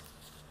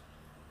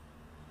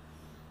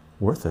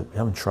 Worth it. We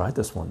haven't tried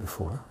this one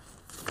before.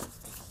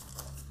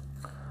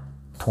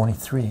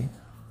 23,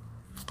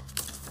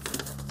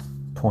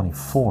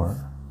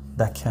 24,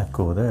 that can't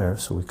go there,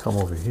 so we come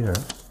over here.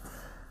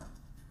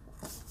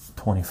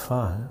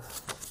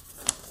 25,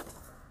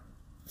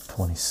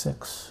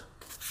 26,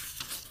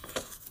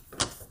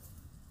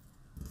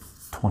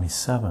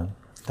 27,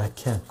 that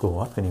can't go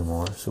up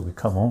anymore, so we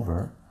come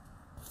over.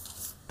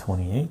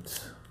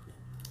 28,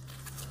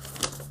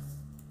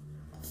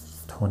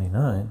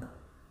 29,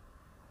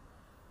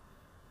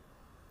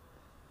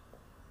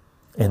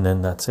 and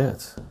then that's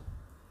it.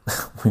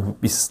 We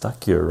would be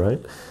stuck here,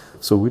 right?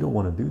 So we don't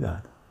want to do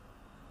that.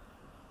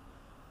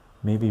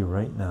 Maybe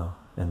right now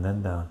and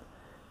then down,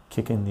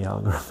 kick in the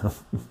algorithm.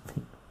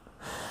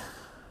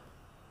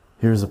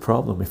 Here's the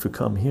problem. If we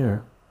come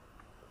here,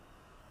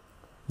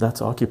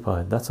 that's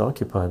occupied, that's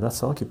occupied,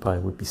 that's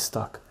occupied, would be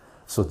stuck.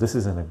 So this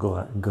isn't a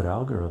good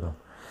algorithm.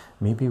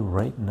 Maybe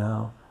right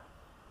now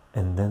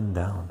and then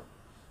down.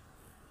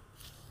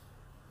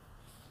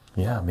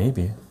 Yeah,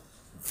 maybe.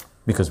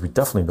 Because we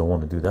definitely don't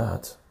want to do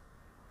that.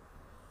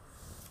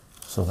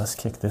 So let's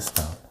kick this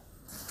down.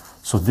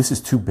 So this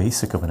is too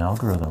basic of an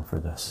algorithm for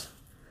this.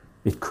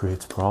 It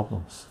creates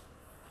problems.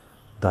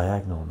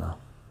 Diagonal now.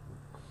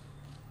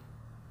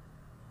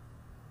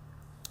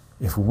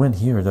 If we went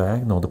here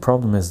diagonal, the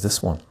problem is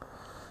this one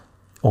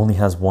only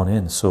has one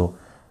in. So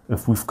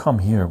if we've come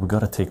here, we got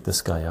to take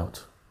this guy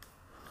out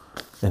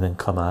and then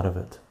come out of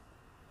it.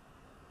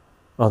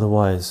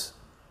 Otherwise,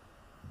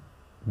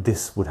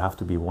 this would have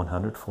to be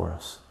 100 for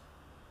us,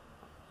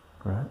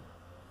 right?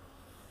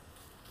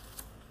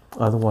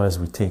 Otherwise,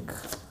 we take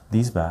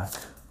these back,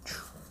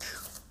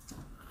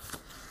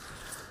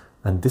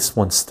 and this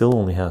one still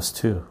only has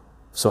 2.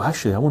 So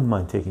actually, I wouldn't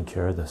mind taking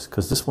care of this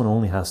because this one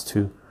only has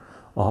 2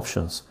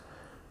 options.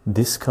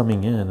 This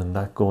coming in and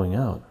that going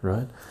out,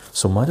 right?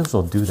 So might as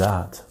well do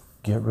that.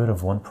 Get rid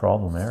of one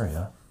problem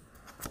area,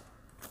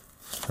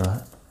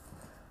 right?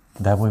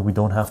 That way we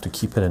don't have to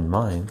keep it in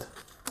mind.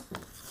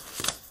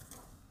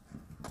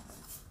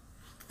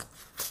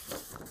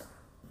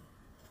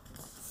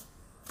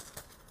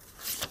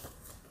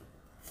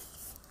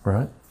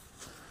 Right?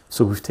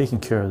 So we've taken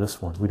care of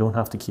this one. We don't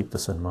have to keep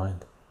this in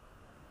mind.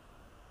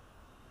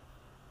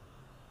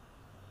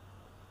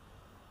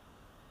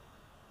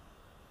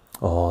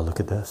 Oh, look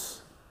at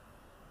this.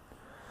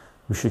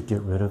 We should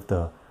get rid of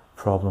the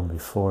problem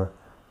before,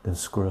 then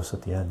screw us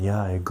at the end.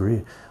 Yeah, I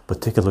agree.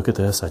 But take a look at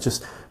this.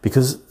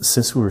 Because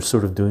since we were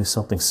sort of doing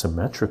something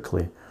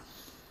symmetrically,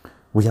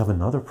 we have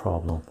another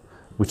problem,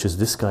 which is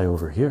this guy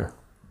over here.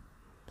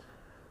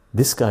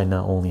 This guy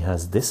now only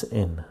has this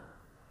in,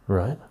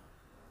 right?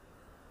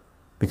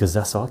 Because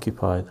that's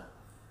occupied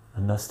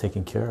and that's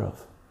taken care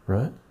of,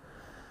 right?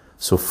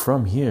 So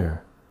from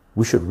here,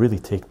 we should really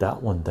take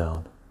that one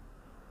down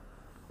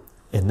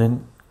and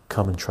then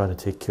come and try to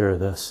take care of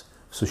this.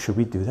 So should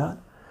we do that?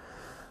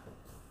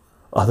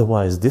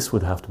 Otherwise, this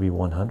would have to be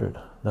 100.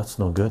 That's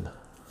no good.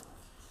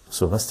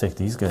 So let's take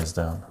these guys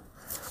down.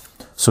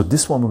 So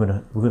this one we're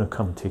gonna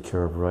come and take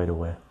care of right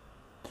away.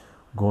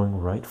 Going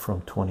right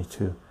from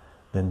 22,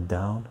 then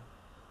down,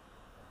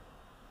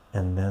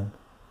 and then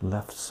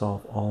left,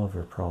 solve all of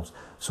your problems.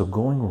 So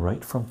going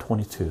right from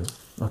 22.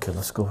 Okay,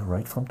 let's go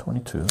right from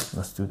 22.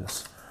 Let's do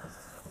this.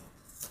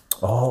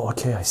 Oh,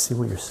 okay, I see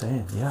what you're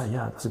saying. Yeah,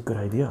 that's a good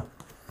idea.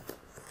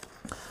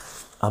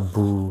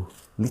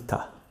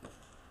 Abulita.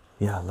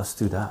 Yeah, let's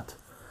do that.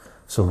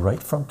 So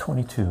right from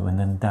 22 and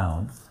then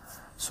down.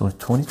 So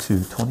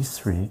 22,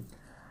 23,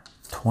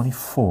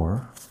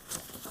 24,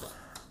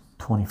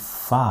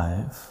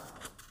 25,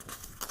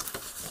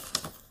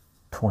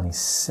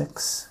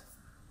 26,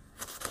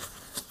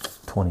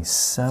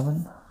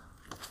 27,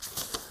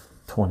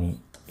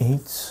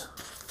 28,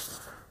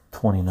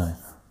 29.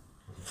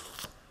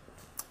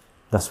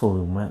 That's where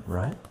we went,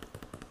 right?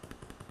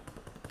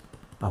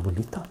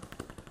 Abuelita.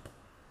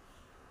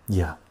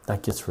 Yeah,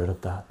 that gets rid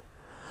of that.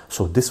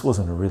 So this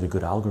wasn't a really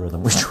good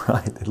algorithm. We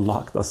tried, it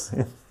locked us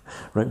in,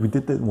 right? We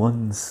did that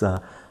once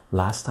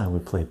last time we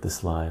played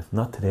this live.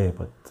 Not today,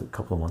 but a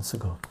couple of months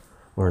ago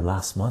or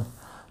last month.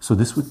 So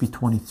this would be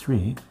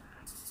 23,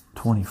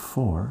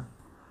 24,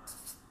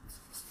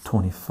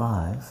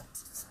 25,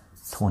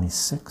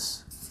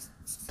 26,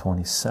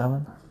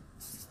 27,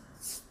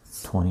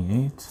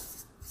 28,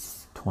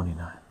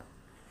 29.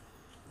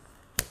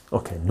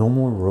 Okay, no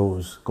more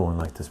rows going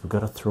like this. We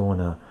got to throw in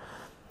a,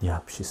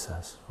 yep, she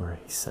says, or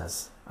he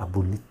says,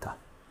 abulita.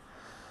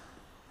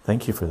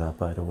 Thank you for that,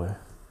 by the way.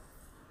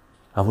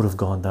 I would have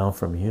gone down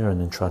from here and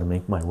then try to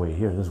make my way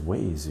here. This is way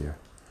easier,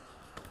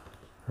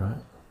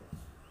 right?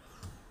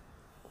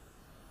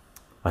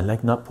 I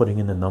like not putting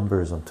in the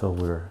numbers until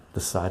we're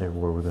decided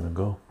where we're going to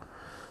go.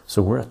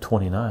 So we're at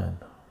 29.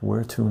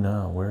 Where to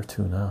now? Where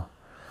to now?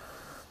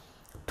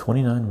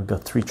 29, we've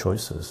got 3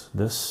 choices.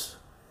 This,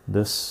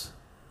 this,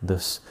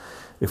 this.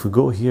 If we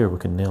go here, we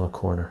can nail a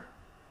corner.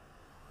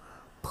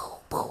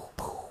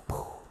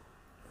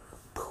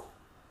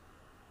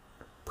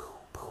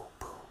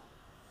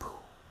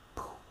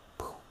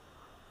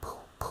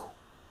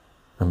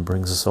 And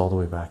brings us all the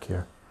way back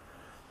here.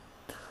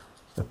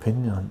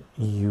 Opinion on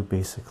EU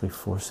basically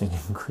forcing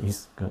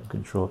increased gun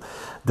control.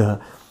 The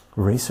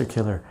racer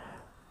killer,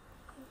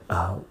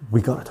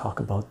 we got to talk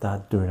about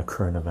that during a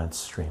current events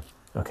stream.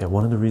 Okay,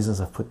 one of the reasons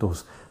I've put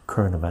those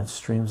current events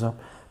streams up,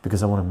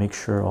 because I want to make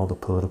sure all the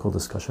political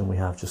discussion we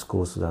have just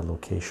goes to that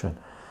location.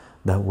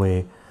 That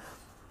way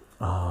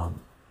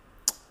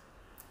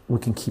we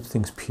can keep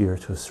things pure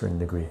to a certain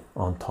degree,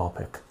 on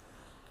topic.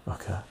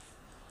 Okay,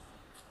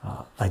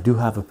 I do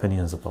have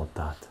opinions about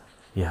that,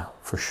 yeah,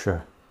 for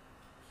sure.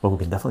 But we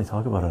can definitely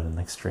talk about it in the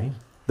next stream.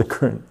 The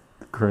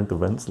current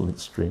events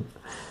stream.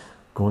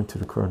 Going to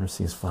the corner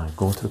scenes 5.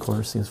 Going to the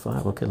corner scenes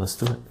 5. Okay, let's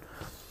do it.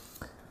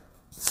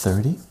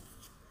 30,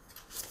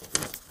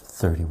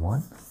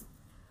 31,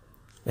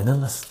 and then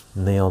let's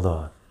nail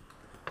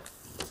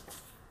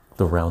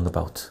the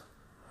roundabout.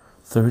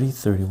 30,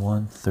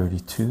 31,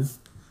 32,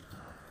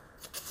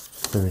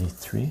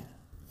 33.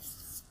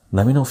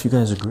 Let me know if you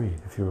guys agree,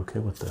 if you're okay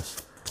with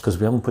this, because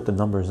we haven't put the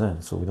numbers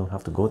in, so we don't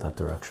have to go that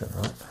direction,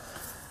 right?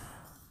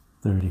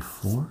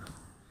 34,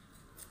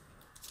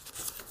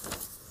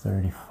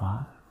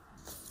 35,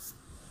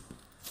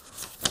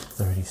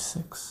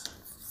 36,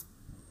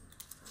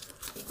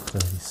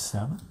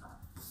 37,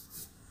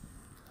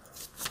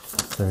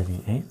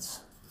 38,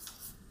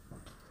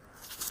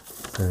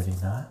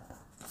 39,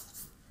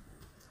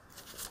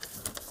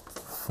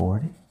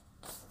 40,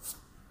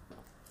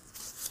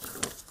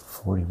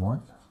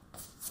 41,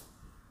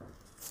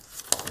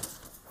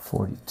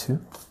 42,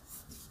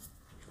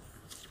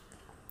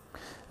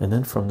 and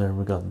then from there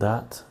we got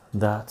that,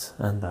 that,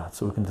 and that,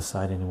 so we can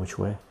decide any which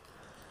way.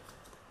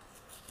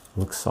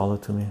 Looks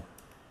solid to me.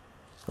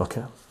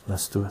 Okay,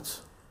 let's do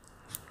it.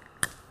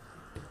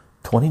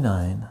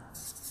 29,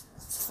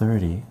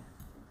 30,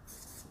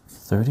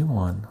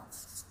 31,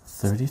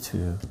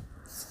 32,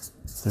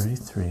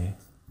 33,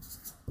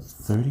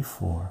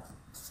 34,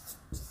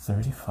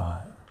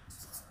 35,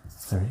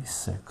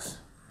 36,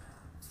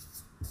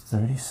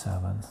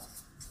 37,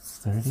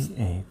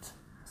 38,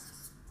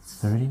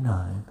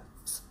 39,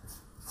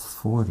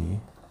 40,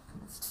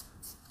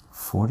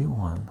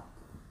 41,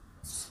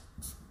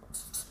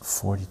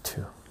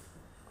 42.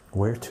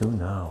 Where to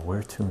now?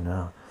 Where to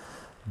now?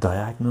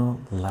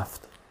 Diagonal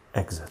left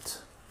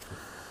exit.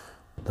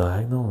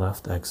 Diagonal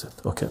left exit.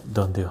 Okay,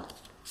 done deal.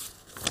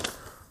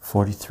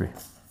 43.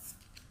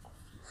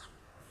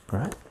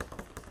 Right?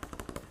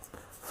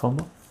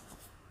 Fumble.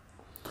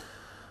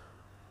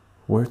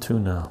 Where to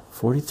now?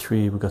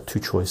 43, we got two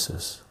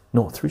choices.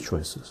 No, three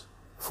choices.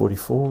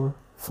 44,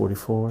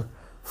 44,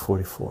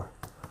 44.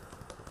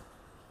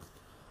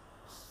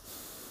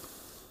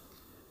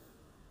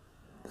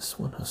 This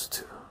one has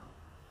two.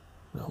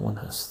 That one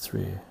has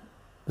three.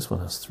 This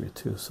one has three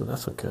too, so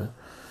that's okay.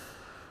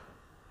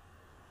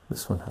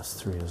 This one has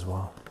three as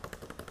well.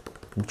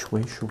 Which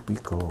way should we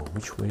go?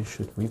 Which way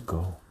should we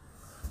go?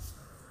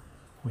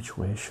 Which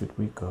way should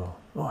we go?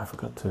 Oh, I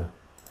forgot to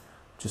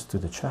just do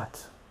the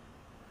chat.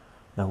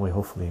 That way,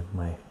 hopefully,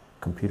 my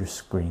computer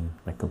screen,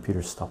 my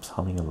computer stops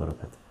humming a little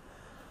bit.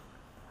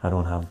 I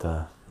don't have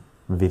the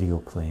video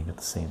playing at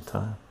the same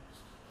time.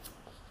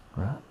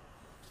 Right?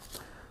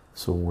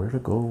 So where to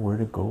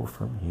go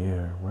from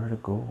here? Where to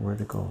go?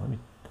 Let me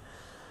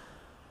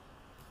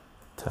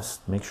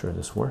test, make sure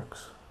this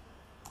works.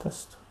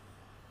 Test.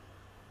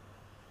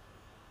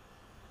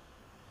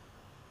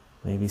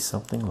 Maybe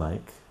something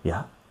like,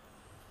 yeah.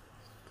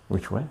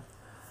 Which way?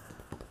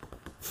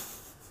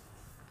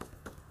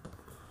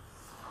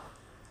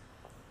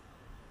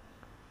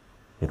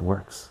 It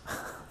works.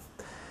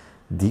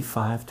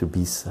 D5 to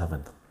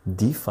B7.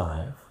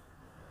 D5.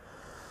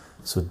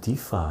 So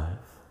D5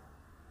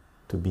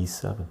 to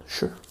B7.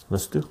 Sure,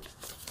 let's do.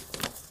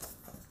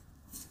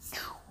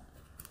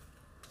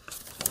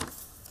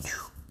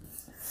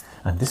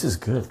 And this is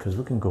good because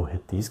we can go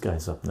hit these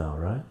guys up now,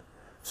 right?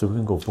 So we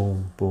can go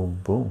boom, boom,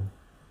 boom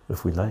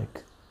if we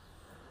like.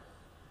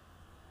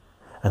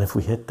 And if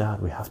we hit that,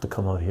 we have to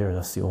come out here.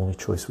 That's the only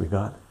choice we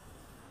got.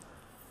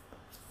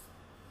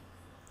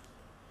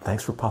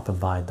 Thanks for popping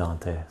by,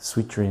 Dante.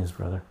 Sweet dreams,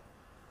 brother.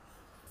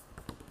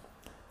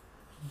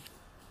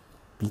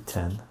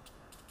 B10,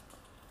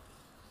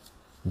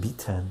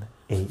 B10,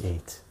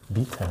 A8,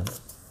 B10,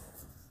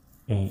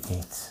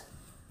 A8.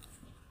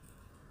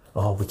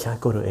 Oh, we can't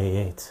go to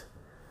A8.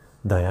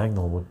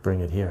 Diagonal would bring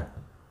it here.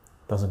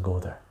 Doesn't go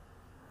there.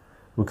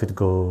 We could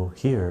go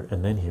here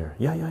and then here.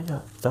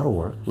 Yeah. That'll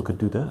work. We could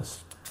do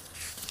this.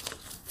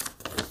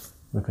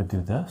 We could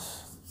do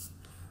this.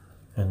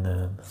 And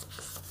then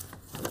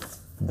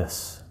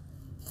this.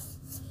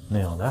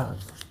 Nail that.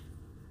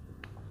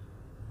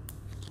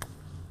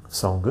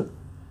 Sound good?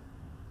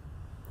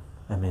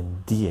 I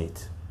mean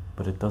D8,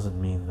 but it doesn't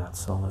mean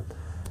that's solid.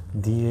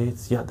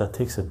 D8, yeah, that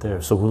takes it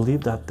there. So we'll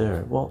leave that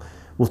there. Well,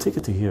 we'll take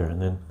it to here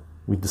and then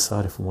we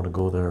decide if we want to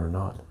go there or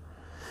not.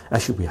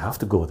 Actually, we have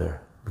to go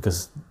there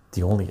because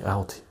the only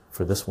out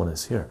for this one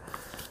is here.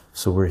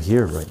 So we're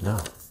here right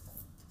now.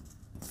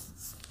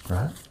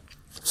 Right?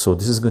 So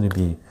this is going to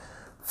be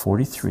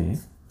 43,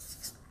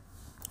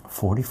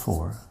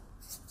 44,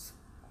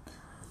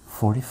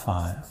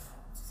 45,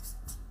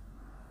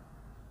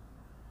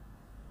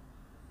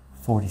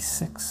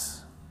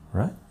 46,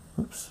 right?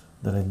 Oops,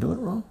 did I do it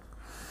wrong?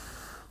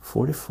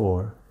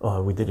 44,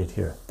 oh, we did it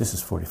here. This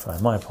is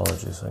 45. My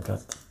apologies.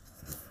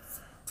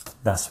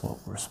 That's what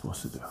we're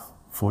supposed to do.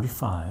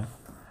 45,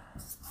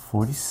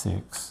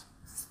 46,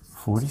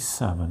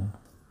 47,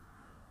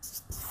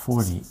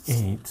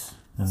 48,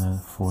 and then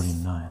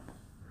 49.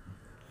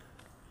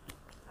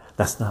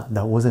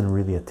 That wasn't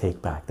really a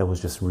take back. That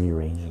was just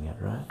rearranging it,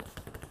 right?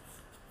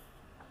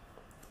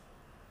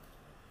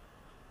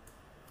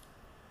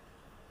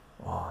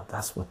 Oh,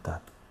 that's what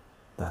that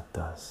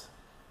does.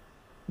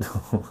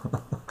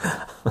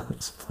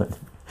 That's funny.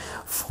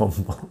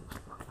 Fumble.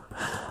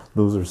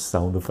 Those are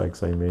sound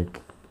effects I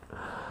make.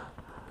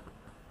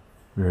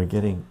 We are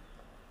getting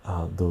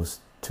those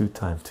 2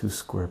 times 2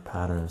 square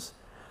patterns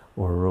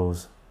or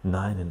rows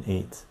 9 and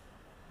 8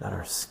 that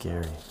are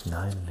scary.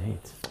 9 and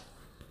 8.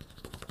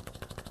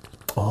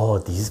 Oh,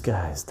 these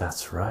guys,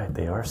 that's right,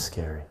 they are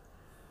scary.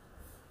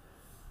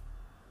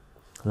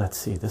 Let's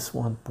see, this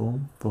one,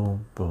 boom,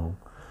 boom, boom,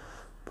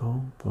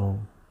 boom,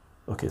 boom.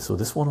 Okay, so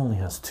this one only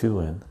has 2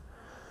 in.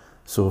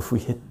 So if we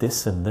hit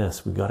this and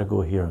this, we got to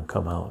go here and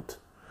come out.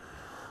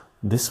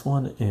 This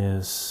one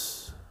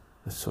is,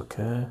 it's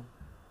okay.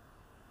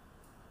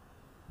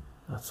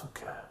 That's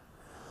okay.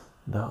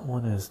 That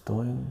one is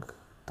doing,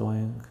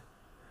 doing,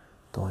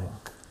 doing.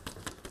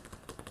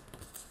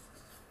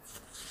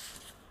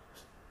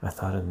 I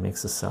thought it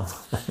makes a sound.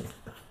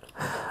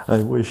 I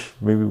wish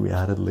maybe we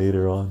added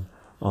later on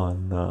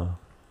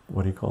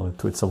what do you call it,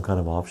 to it, some kind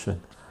of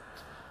option.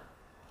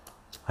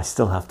 I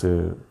still have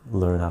to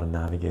learn how to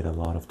navigate a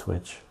lot of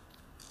Twitch,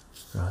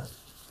 right?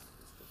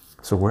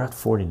 So we're at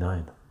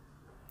 49.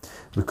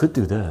 We could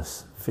do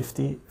this: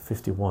 50,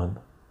 51,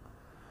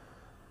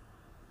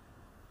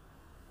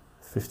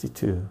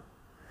 52,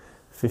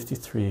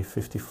 53,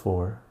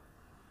 54,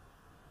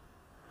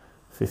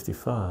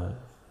 55,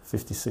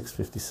 56,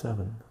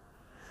 57,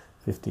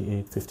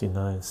 58,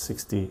 59,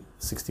 60,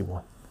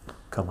 61.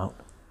 Come out.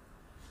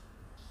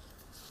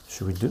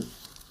 Should we do?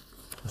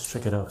 Let's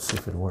check it out, see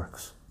if it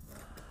works.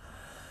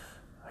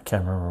 I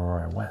can't remember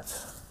where I went.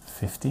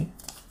 50,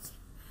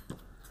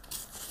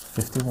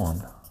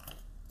 51,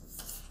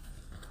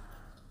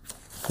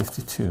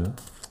 52,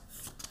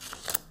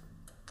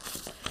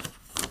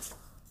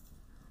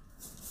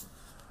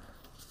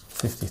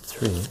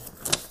 53,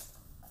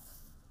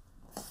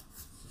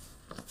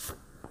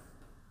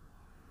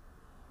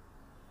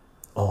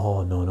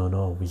 oh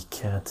no, we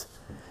can't.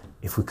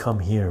 If we come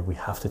here, we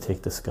have to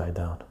take this guy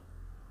down,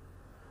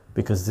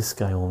 because this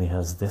guy only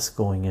has this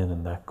going in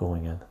and that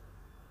going in.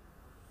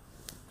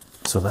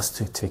 So let's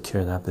take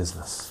care of that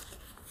business.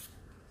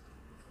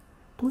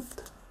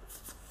 Toot.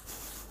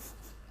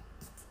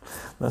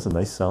 That's a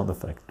nice sound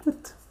effect.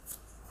 Toot.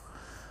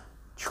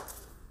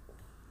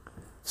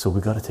 So we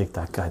got to take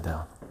that guy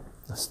down.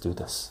 Let's do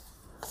this.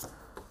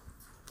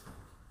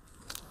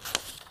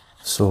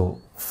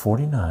 So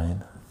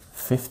 49,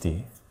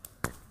 50,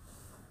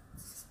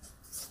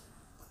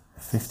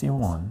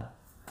 51,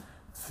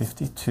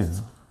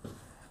 52,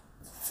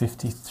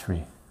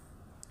 53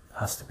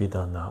 has to be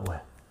done that way.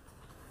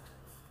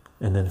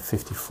 And then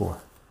 54,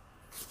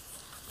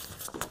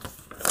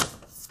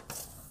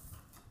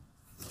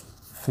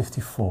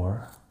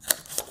 54,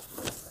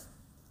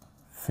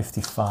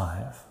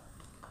 55,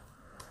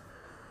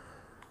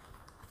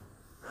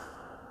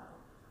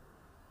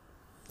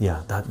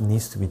 yeah, that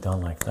needs to be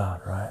done like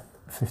that, right?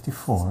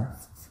 54,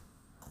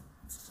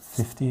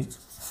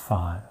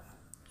 55,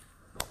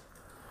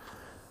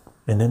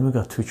 and then we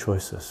got 2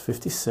 choices: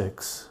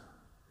 56,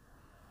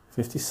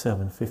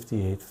 57,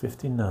 58,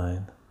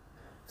 59,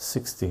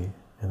 60,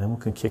 and then we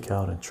can kick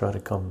out and try to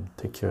come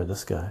take care of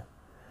this guy.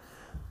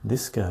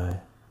 This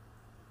guy,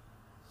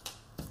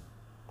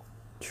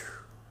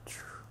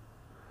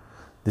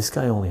 this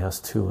guy only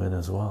has 2 in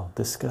as well.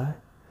 This guy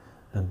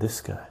and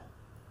this guy.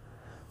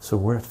 So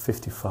we're at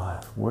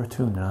 55. Where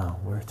to now?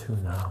 Where to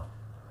now?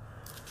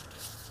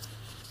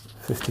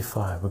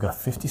 55. We got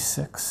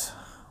 56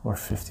 or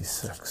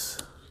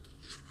 56.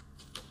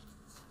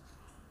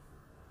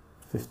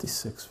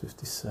 56,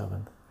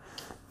 57,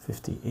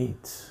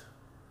 58.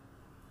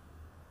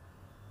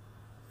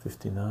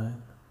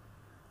 59,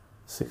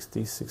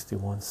 60,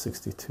 61,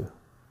 62,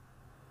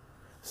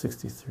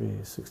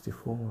 63,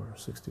 64,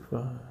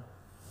 65.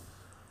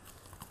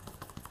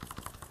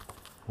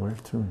 Where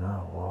to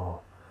now?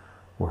 Whoa,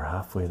 we're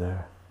halfway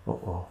there.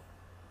 Uh-oh.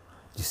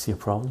 Do you see a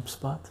problem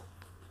spot?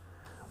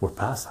 We're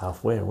past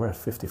halfway. We're at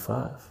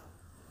 55.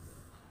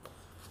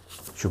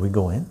 Should we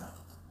go in?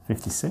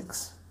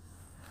 56,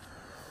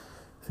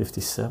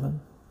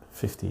 57,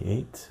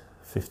 58,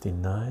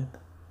 59.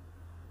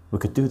 We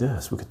could do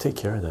this. We could take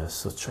care of this.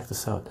 So check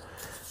this out.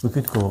 We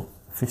could go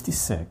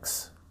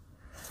 56,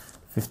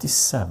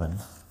 57,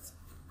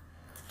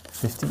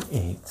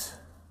 58,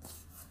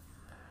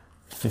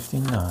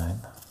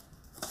 59,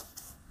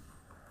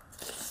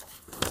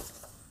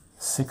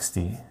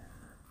 60,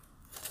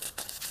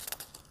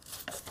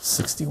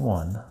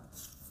 61,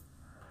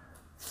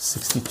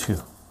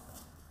 62,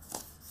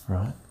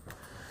 right?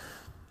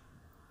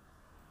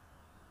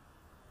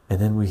 And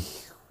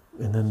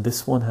then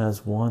this one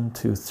has 1,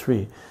 2,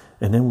 3,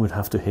 and then we'd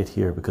have to hit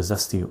here because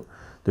that's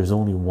there's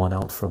only 1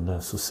 out from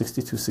this. So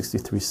 62,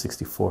 63,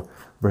 64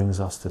 brings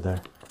us to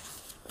there.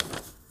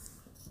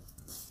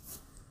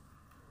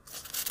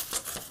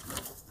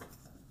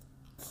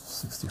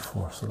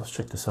 So let's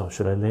check this out.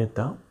 Should I lay it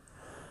down?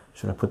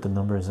 Should I put the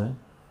numbers in?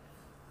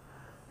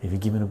 If you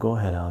give me the go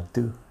ahead, I'll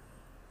do.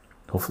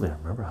 Hopefully I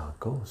remember how it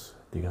goes.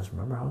 Do you guys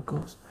remember how it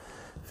goes?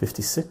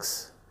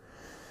 56,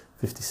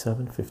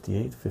 57,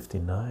 58,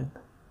 59,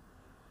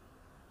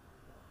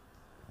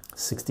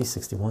 60,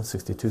 61,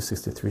 62,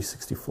 63,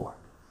 64.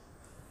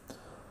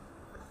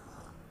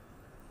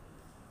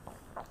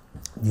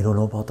 You don't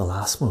know about the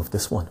last move,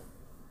 this one.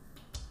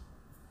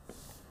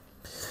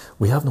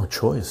 We have no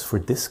choice. For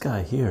this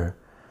guy here,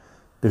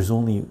 there's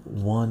only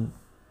one,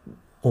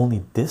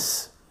 only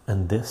this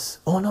and this.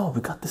 Oh no, we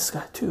got this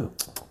guy too.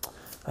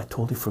 I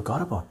totally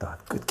forgot about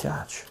that. Good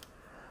catch.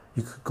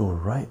 You could go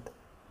right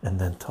and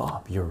then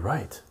top. You're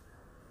right.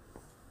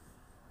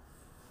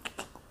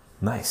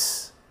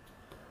 Nice.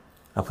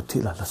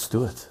 Aputila, let's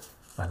do it.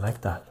 I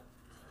like that.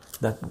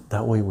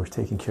 That way we're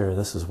taking care of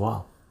this as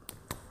well.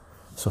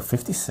 So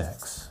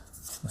 56.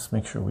 Let's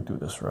make sure we do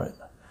this right.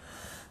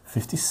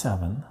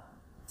 57,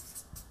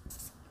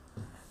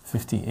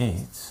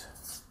 58,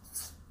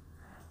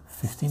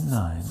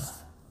 59,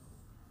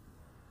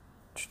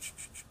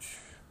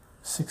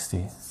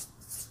 60,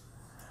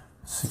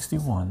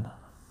 61,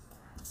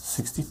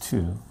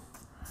 62,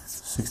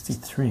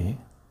 63,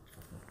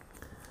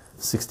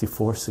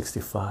 64,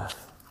 65.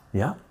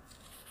 Yeah.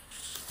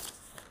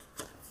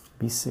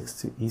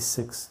 B6 to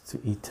E6 to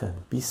E10.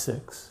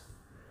 B6,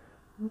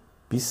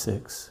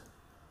 B6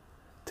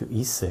 to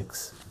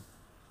E6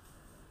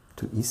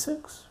 to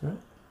E6, right?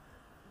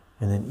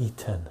 And then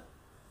E10,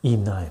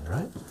 E9,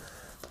 right?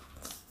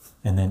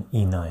 And then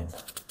E9.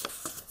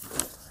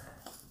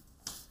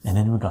 And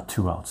then we got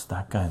two outs,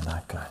 that guy and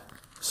that guy.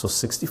 So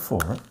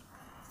 64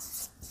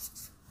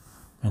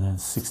 and then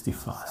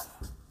 65.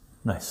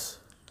 Nice.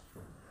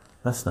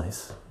 That's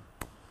nice,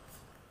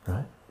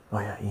 right? Oh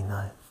yeah,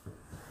 E9.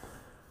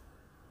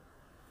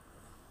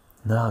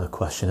 Now the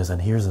question is,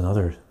 and here's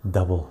another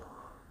double.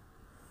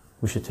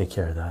 We should take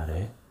care of that,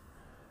 eh?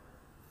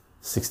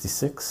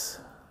 66.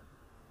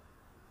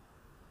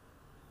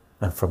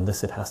 And from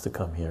this it has to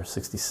come here.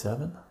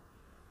 67.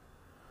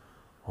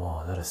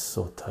 Oh, that is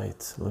so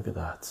tight. Look at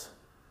that.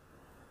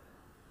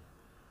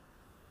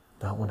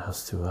 That one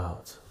has two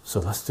out.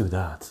 So let's do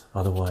that.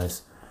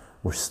 Otherwise,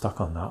 we're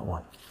stuck on that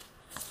one.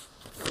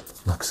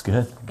 Looks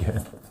good.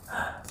 Good.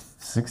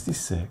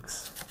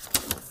 66.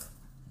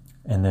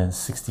 And then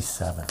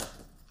 67.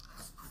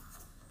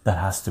 That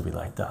has to be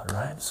like that,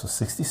 right? So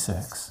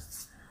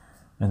 66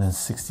 and then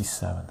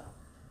 67.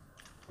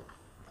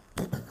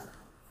 And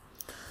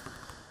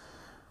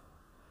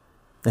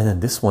then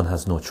this one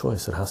has no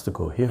choice, it has to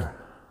go here.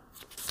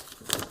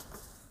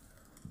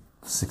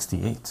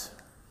 68.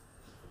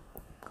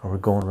 Are we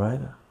going right?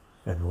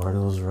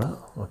 Eduardo's right.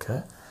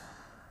 Okay.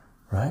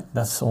 Right?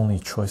 That's the only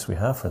choice we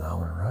have for that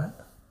one, right?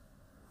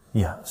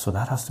 Yeah, so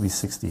that has to be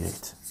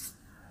 68.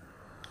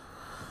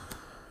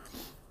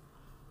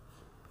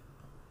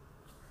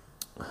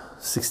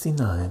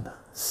 69,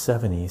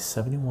 70,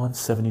 71,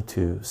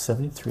 72,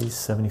 73,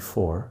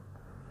 74,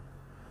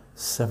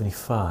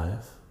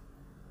 75.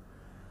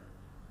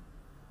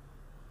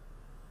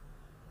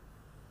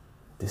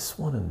 This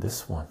one and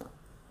this one.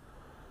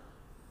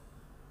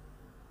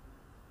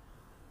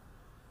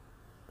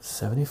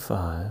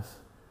 75.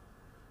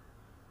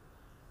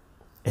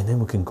 And then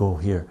we can go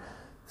here.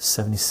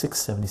 76,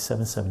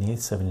 77, 78,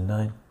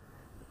 79,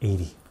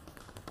 80.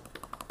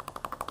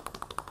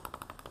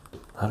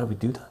 How do we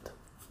do that?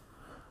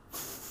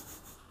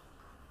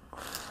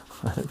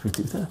 How did we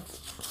do that?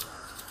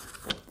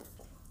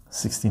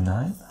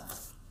 69,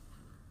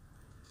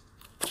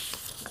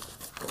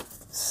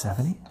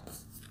 70,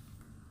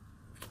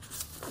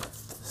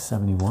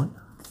 71,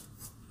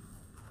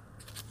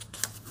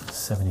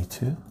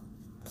 72,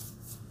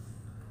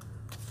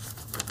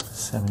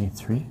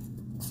 73,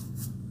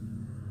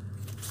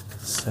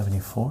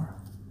 74,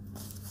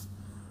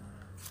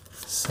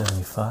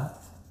 75.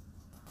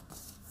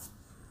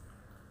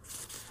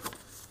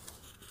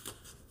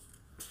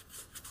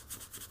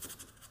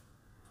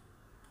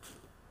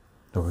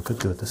 Or we could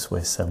do it this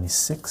way: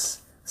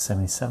 76,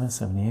 77,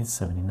 78,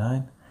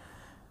 79,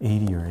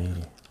 80 or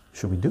 80.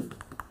 Should we do?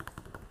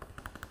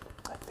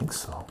 I think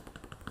so.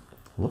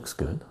 Looks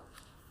good.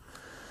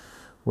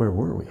 Where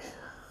were we?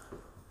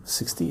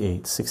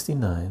 68,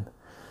 69,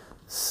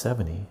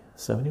 70,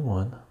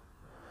 71,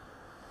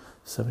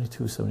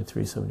 72,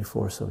 73,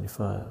 74,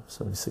 75,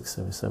 76,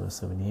 77,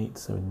 78,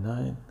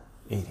 79,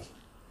 80.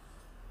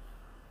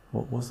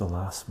 What was the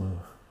last move?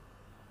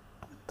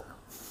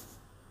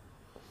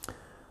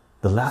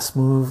 The last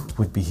move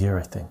would be here,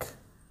 I think,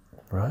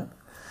 right?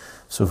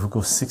 So if we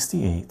go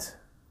 68,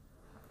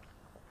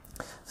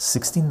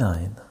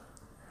 69,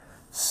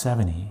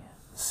 70,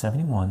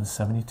 71,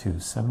 72,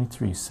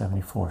 73,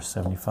 74,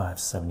 75,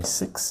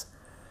 76,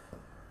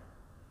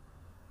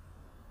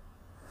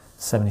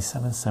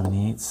 77,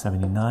 78,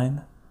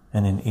 79,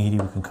 and then 80,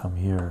 we can come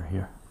here or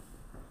here.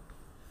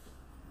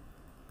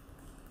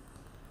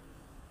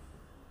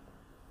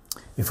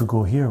 If we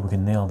go here, we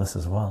can nail this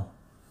as well.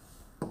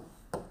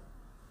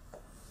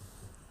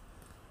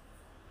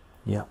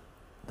 Yeah,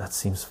 that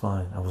seems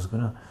fine. I was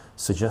gonna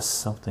suggest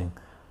something,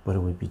 but it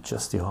would be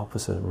just the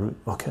opposite route.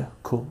 Okay,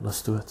 cool,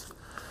 let's do it.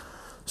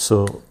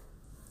 So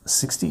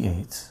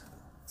 68,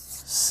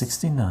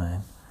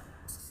 69,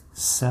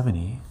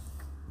 70,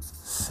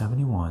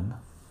 71,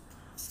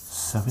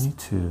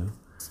 72,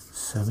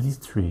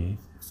 73,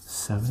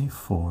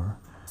 74,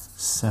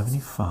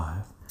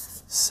 75,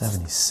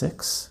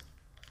 76,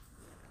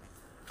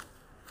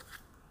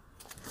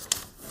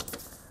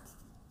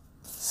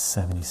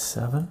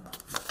 77,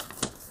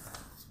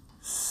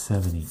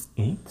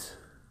 78,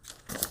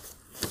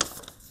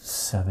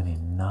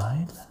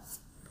 79,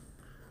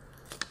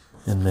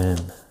 and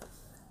then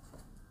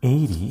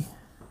 80,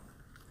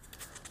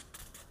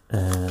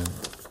 and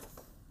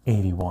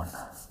 81.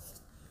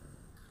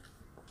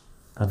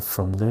 And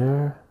from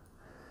there,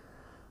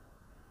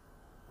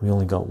 we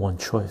only got one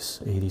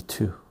choice,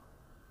 82.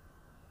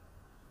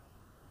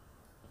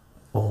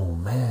 Oh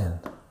man,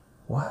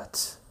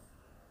 what?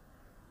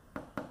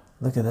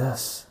 Look at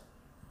this.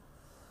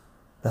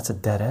 That's a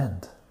dead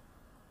end.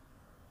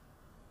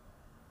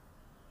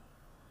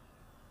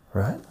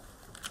 Right?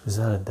 Is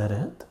that a dead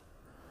end?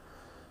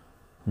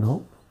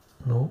 Nope,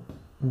 nope,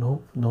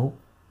 nope, nope,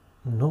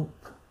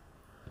 nope.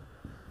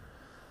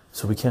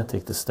 So we can't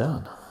take this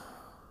down.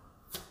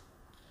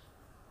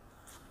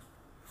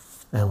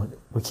 And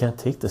we can't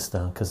take this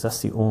down because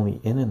that's the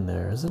only in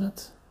there, isn't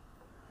it?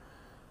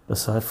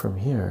 Aside from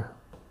here.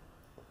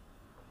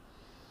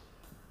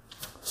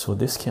 So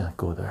this can't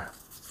go there.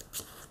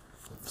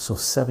 So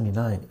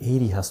 79,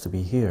 80 has to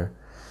be here.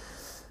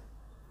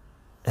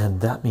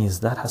 And that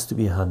means that has to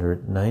be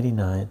 100,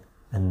 99,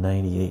 and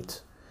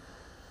 98.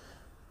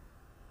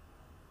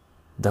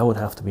 That would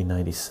have to be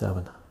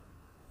 97.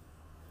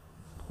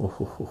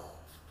 Ooh.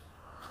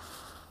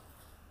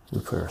 We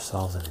put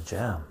ourselves in a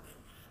jam.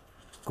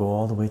 Go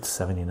all the way to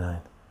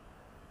 79.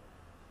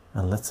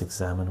 And let's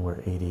examine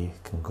where 80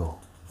 can go.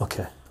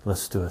 Okay,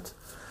 let's do it.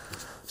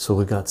 So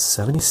we got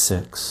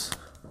 76,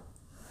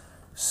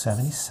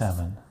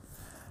 77,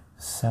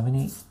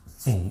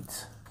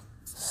 78,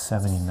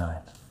 79.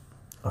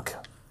 Okay.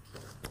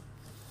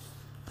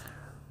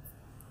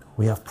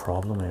 We have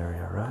problem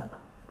area, right?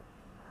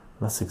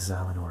 Let's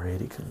examine where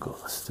 80 can go.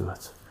 Let's do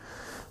it.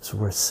 So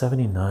we're at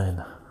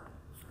 79.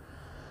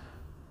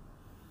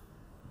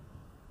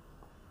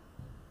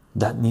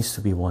 That needs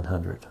to be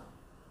 100.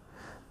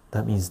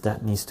 That means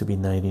that needs to be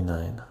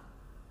 99.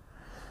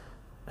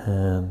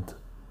 And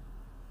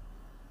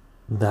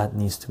that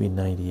needs to be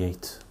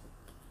 98.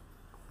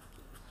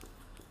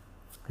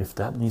 If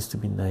that needs to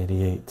be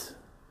 98,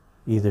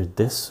 either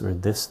this or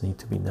this need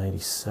to be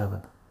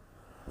 97.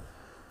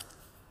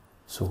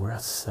 So we're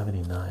at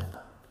 79.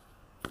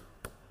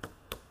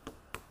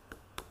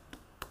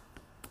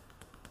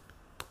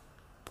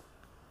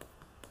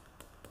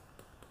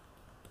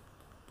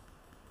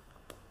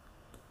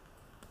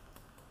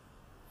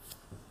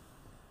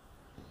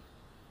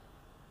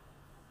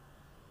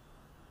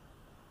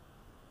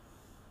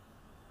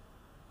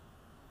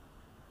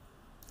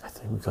 I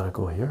think we gotta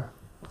go here.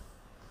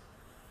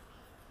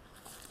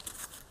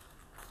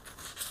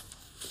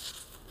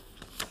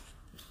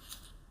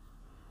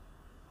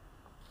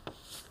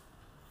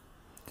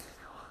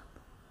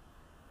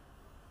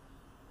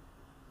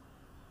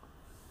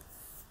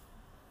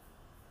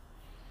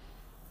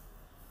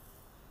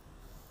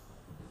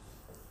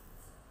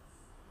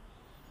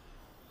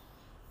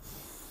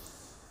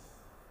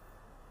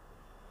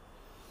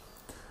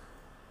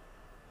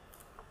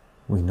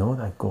 We know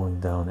that going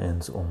down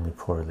ends only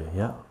poorly,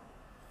 yeah.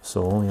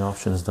 So only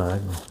option is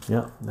diagonal,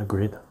 yeah,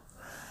 agreed.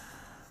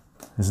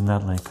 Isn't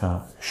that like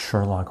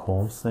Sherlock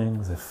Holmes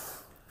things?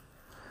 If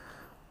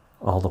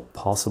all the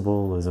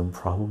possible is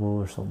improbable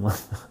or something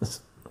like that.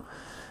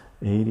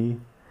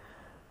 80.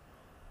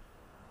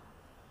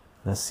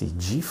 Let's see,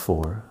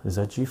 G4, is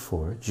that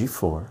G4?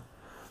 G4,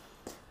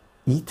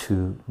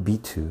 E2,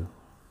 B2,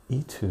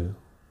 E2,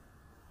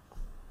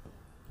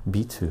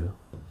 B2.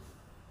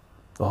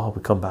 Oh,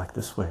 we come back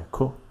this way,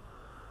 cool.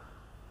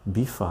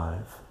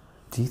 B5,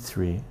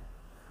 D3,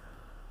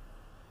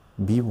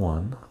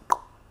 B1.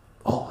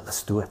 Oh,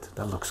 let's do it.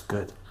 That looks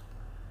good.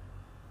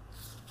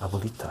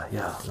 Abuelita,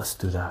 yeah, let's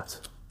do that.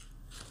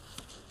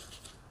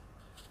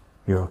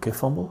 You're okay,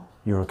 Fumble?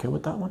 You're okay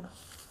with that one?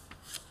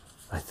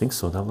 I think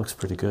so. That looks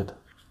pretty good.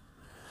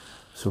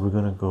 So we're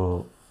gonna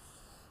go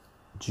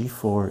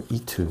G4,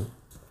 E2.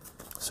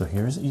 So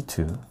here's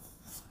E2,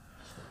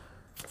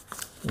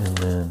 and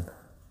then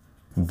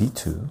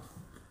B2,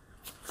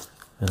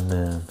 and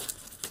then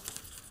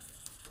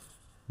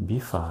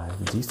B5,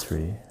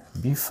 D3,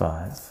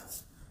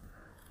 B5,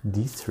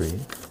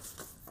 D3,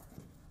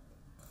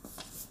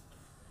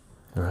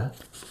 all right,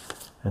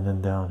 and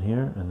then down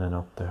here and then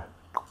up there.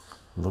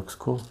 Looks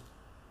cool.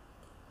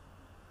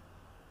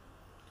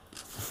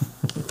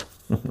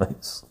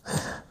 Nice.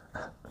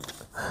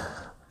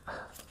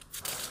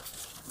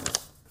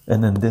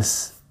 And then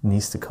this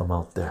needs to come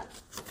out there,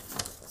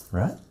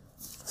 right?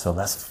 So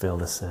let's fill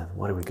this in.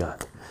 What do we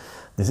got?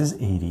 This is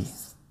 80,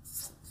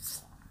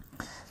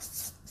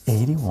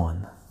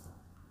 81,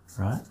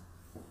 right?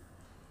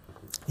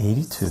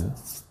 82,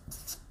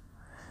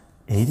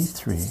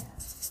 83,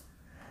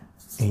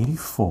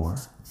 84,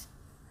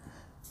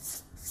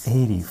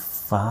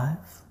 85,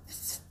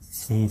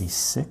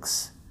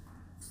 86,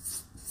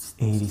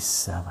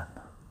 87.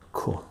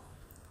 Cool.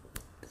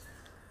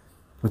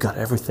 We got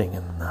everything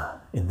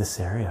in this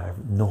area.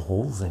 No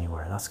holes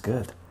anywhere. That's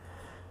good.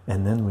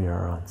 And then we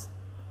are on,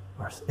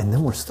 and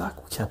then we're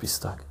stuck. We can't be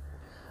stuck.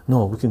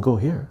 No, we can go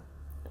here.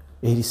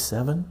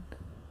 87,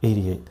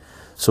 88.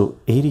 So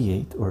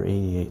 88 or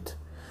 88.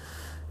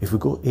 If we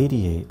go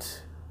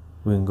 88,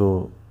 we can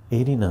go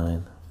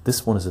 89.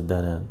 This one is a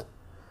dead end,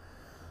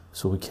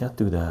 so we can't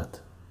do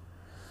that.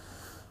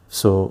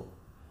 So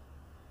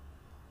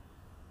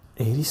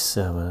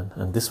 87,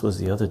 and this was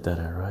the other dead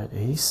end, right?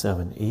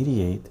 87,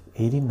 88,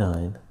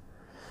 89,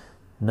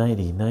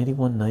 90,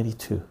 91,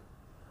 92,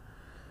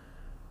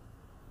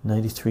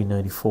 93,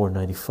 94,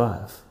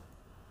 95.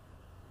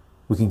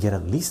 We can get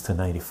at least to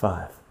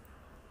 95.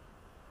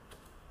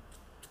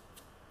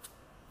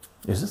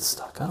 Is it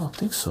stuck? I don't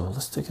think so.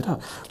 Let's take it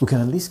out. We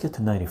can at least get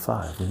to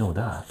 95. We know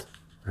that,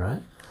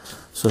 right?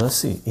 So let's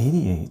see.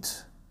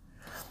 88.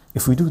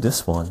 If we do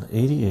this one,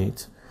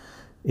 88,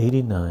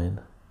 89,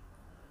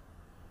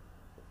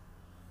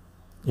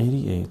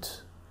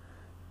 88,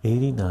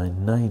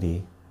 89,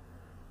 90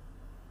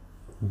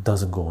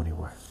 doesn't go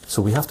anywhere.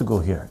 So we have to go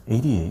here.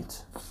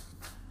 88.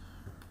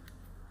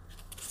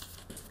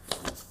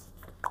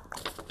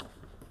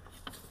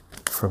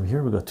 From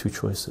here we got two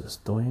choices.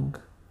 Doing,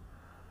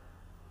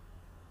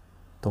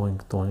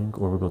 doing, doing,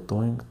 or we go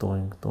doing,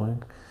 doing,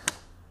 doing.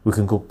 We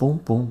can go boom,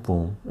 boom,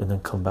 boom, and then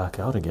come back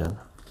out again.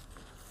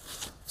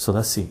 So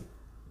let's see.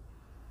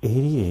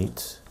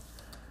 88,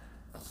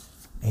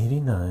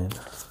 89,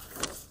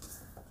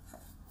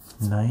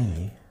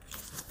 90,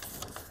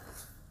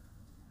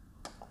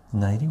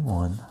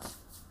 91,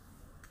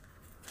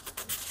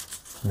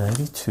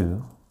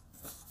 92,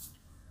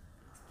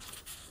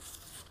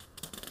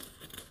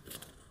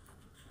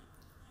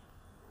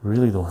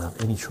 really don't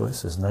have any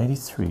choices.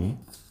 93,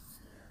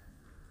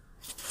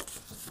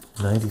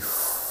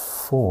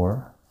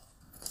 94,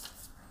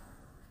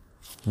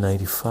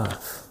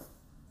 95.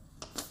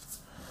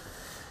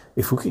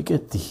 If we could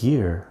get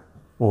here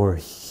or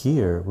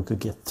here, we could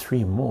get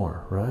 3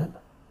 more, right?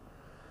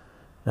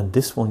 And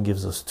this one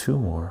gives us 2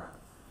 more.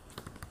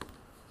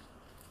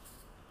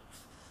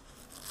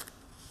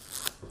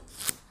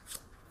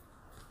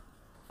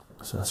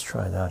 So let's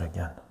try that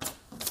again.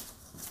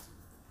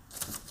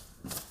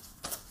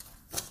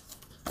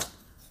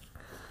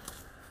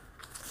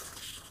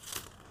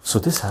 So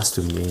this has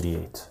to be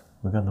 88.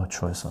 We got no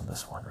choice on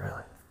this one,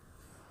 really.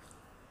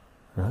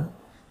 Right?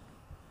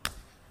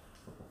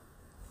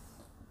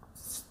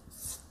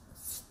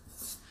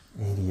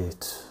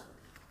 $88,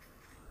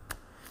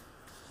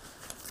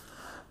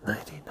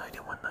 90,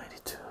 91,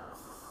 92.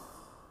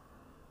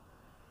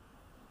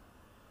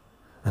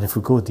 And if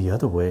we go the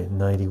other way,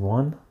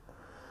 91,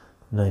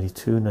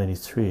 92,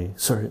 93,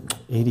 sorry,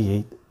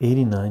 88,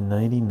 89,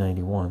 90,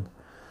 91,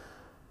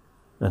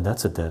 and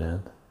that's a dead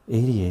end.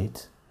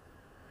 88,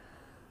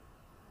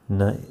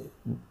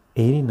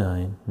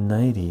 89,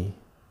 90,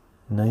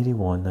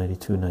 91,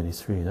 92,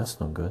 93, that's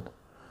no good.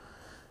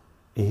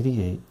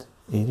 88,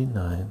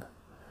 89,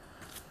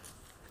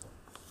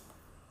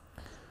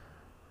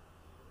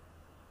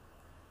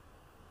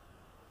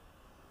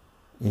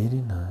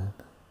 89,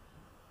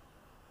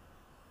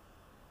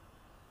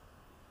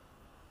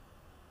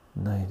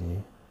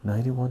 90,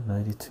 91,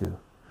 92,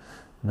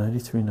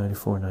 93,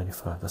 94,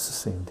 95. That's the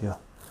same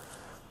deal.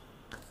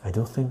 I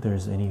don't think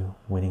there's any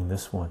winning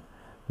this one.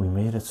 We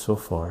made it so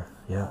far.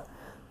 Yeah,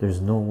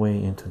 there's no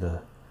way into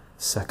the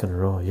second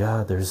row.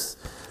 Yeah, there's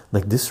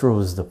like this row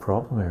is the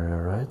problem area,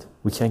 right?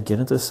 We can't get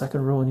into the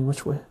second row any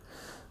which way.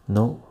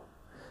 No,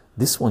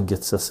 this one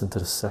gets us into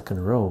the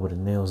second row, but it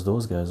nails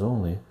those guys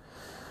only.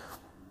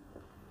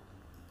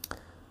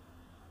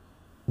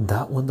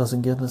 That one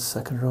doesn't get in the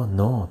second row.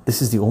 No,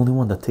 this is the only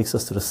one that takes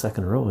us to the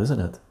second row, isn't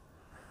it?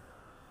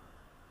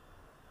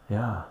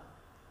 Yeah,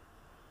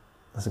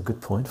 that's a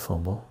good point,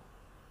 Fumble.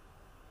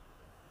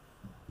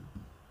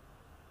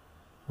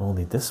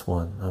 Only this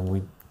one,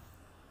 and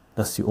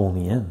that's the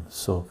only in,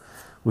 so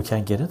we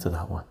can't get into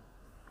that one.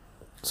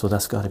 So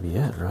that's got to be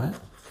it, right?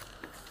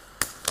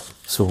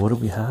 So what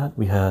did we had?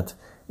 We had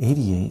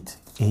 88,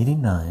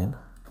 89,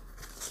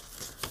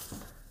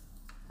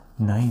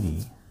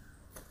 90,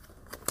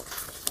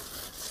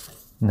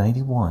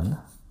 91,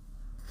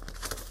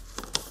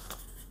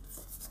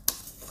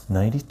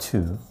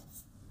 92,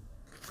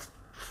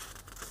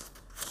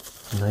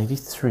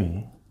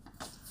 93,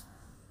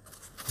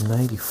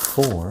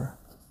 94,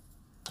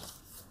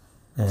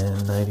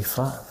 and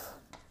 95.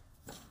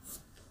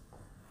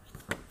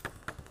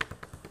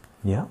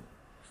 Yeah,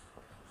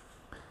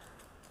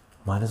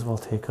 might as well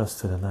take us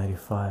to the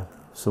 95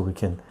 so we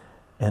can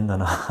end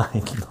on a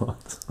high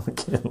note.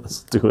 Okay,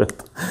 let's do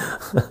it.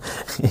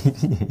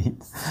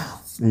 88,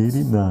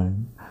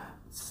 89,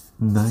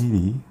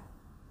 90,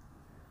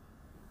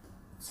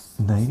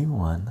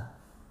 91,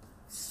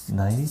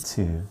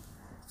 92,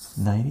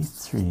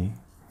 93,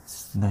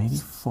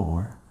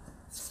 94,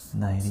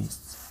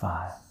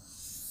 95,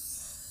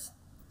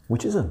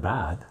 which isn't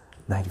bad.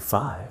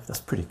 95, that's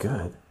pretty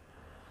good.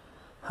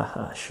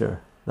 Haha,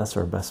 sure, that's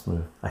our best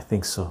move. I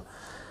think so.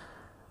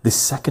 This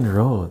second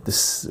row,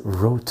 this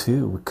row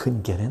 2, we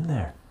couldn't get in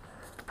there.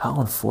 How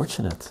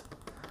unfortunate,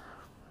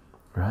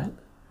 right?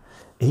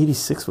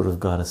 86 would have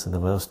got us in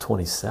there, but that was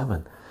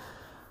 27.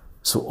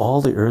 So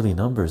all the early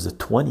numbers, the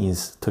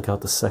 20s took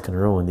out the second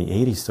row and the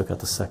 80s took out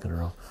the second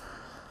row.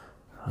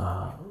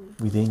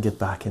 We didn't get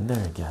back in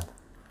there again.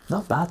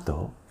 Not bad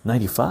though.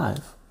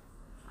 95.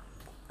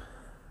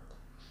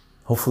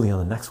 Hopefully on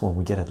the next one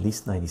we get at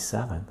least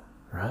 97,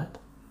 right?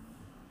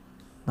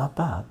 Not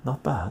bad,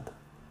 not bad.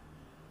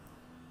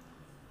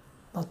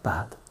 Not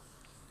bad.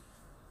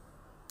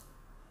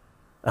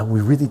 And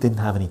we really didn't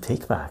have any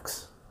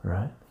takebacks,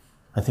 right?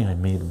 I think I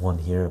made one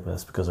here, but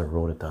that's because I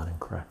wrote it down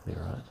incorrectly,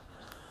 right?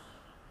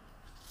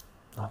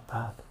 Not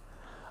bad.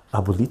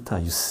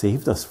 Abuelita, you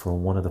saved us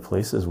from one of the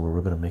places where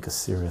we're going to make a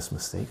serious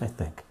mistake, I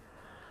think,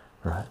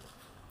 right?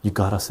 You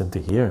got us into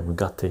here and we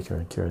got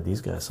taken care of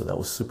these guys, so that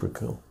was super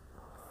cool.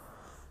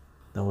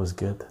 That was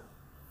good.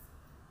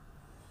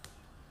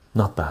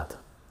 Not bad.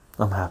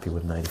 I'm happy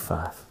with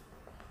 95.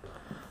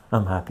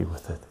 I'm happy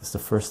with it. It's the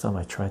first time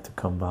I tried to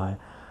come by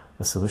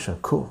a solution.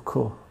 Cool,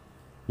 cool.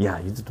 Yeah,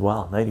 you did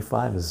well.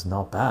 95 is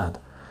not bad.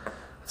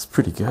 It's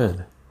pretty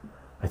good.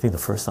 I think the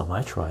first time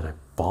I tried, I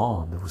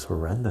bombed. It was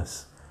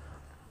horrendous.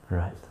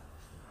 Right?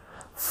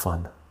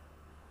 Fun.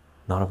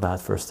 Not a bad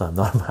first time.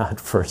 Not a bad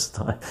first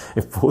time.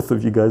 If both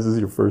of you guys is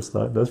your first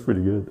time, that's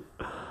pretty good.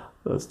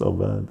 That's not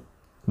bad.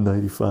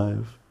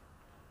 95.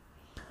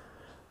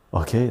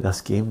 Okay,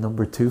 that's game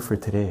number 2 for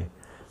today.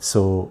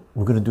 So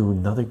we're gonna do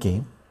another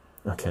game.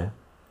 Okay.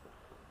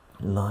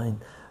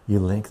 Line you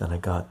linked and I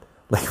got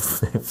like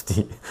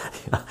 50.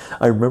 Yeah,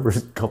 I remember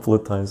a couple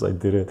of times I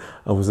did it.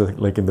 I was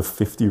like in the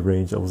 50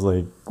 range. I was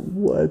like,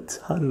 what?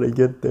 How did I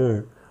get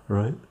there?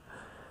 Right?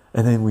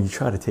 And then when you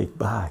try to take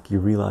back, you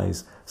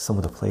realize some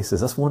of the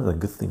places. That's one of the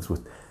good things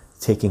with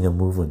taking a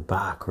movement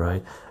back,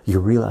 right? You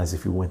realize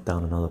if you went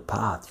down another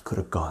path, you could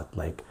have gone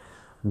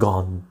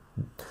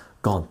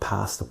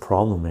past the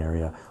problem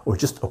area, or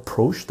just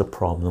approached the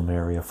problem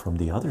area from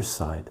the other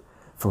side,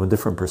 from a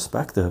different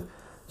perspective.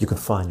 You can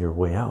find your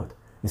way out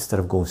instead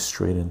of going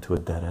straight into a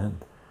dead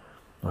end.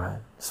 All right,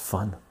 it's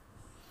fun.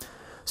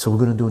 So we're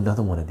going to do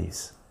another one of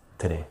these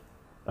today,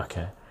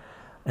 okay?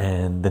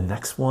 And the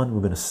next one we're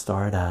going to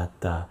start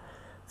at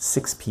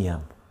 6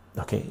 p.m.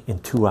 okay, in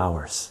 2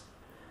 hours.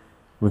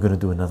 We're going to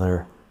do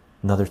another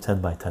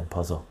 10 by 10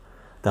 puzzle.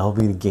 That'll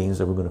be the games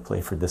that we're going to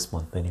play for this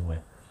month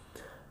anyway.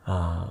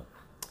 And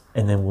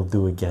then we'll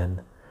do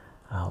again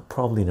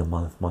probably in a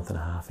month and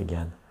a half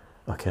again,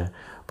 okay?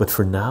 But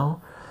for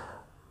now,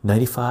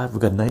 95, we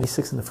got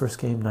 96 in the first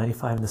game,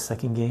 95 in the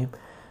second game.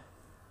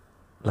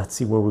 Let's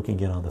see where we can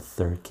get on the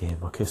third game.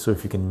 Okay, so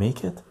if you can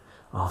make it,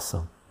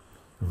 awesome.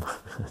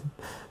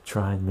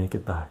 Try and make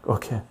it back.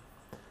 Okay,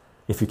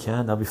 if you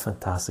can, that'll be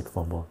fantastic,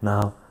 Fumble.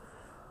 Now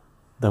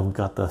that we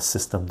got the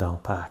system down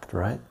packed,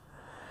 right?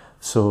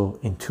 So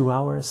in 2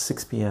 hours,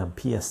 6 p.m.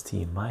 PST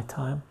my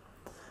time,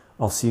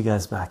 I'll see you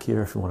guys back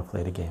here if you want to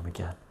play the game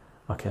again.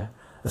 Okay,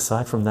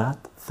 aside from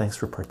that, thanks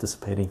for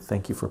participating.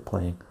 Thank you for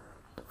playing.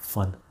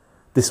 Fun.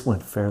 This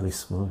went fairly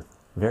smooth,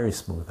 very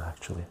smooth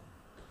actually.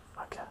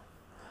 Okay,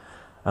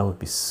 I would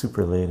be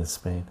super late in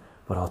Spain,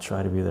 but I'll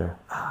try to be there.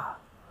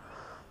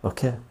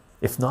 Okay,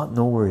 if not,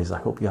 no worries. I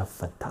hope you have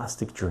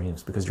fantastic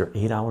dreams because you're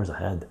 8 hours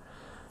ahead,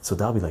 so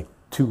that'll be like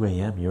 2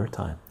 a.m. your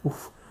time.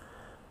 Oof.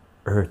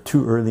 Or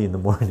too early in the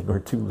morning or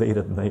too late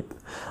at night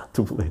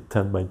to play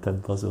 10 by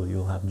 10 puzzle.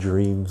 You'll have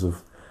dreams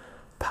of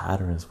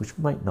patterns, which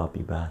might not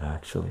be bad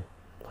actually.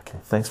 Okay,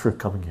 thanks for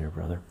coming here,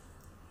 brother.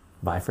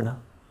 Bye for now.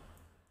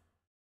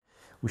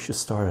 We should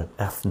start at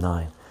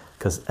F9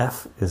 because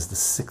F is the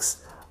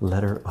 6th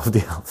letter of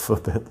the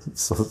alphabet,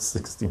 so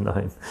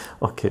 69.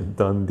 Okay,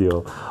 done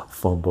deal.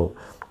 Fumble.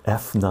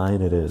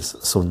 F9 it is.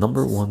 So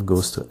number 1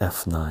 goes to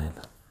F9.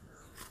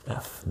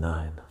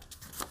 F9.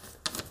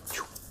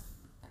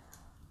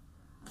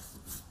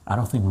 I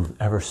don't think we've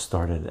ever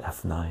started at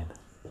F9.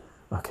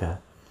 Okay,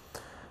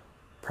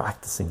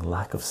 practicing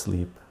lack of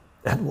sleep.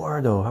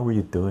 Eduardo, how are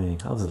you doing?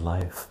 How's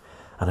life?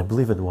 And I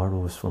believe Eduardo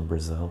was from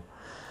Brazil.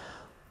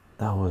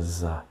 That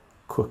was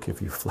quick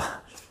if you flash.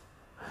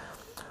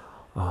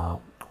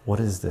 What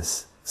is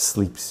this?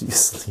 Sleep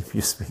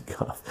you speak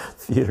of.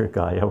 Theater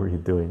guy, how are you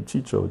doing?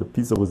 Chycho, the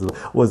pizza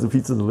was the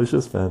pizza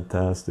delicious?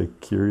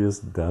 Fantastic. Curious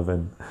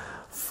Devin,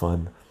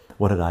 fun.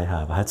 What did I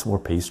have? I had some more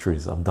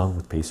pastries. I'm done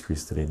with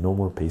pastries today. No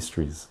more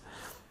pastries,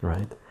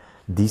 right?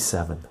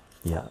 D7,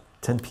 yeah,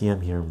 10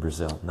 p.m. here in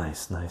Brazil.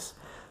 Nice, nice.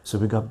 So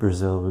we got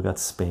Brazil, we got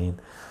Spain,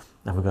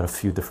 and we got a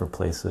few different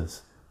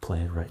places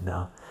playing right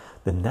now.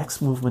 The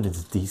next movement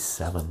is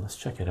D7. Let's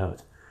check it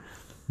out.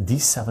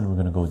 D7, we're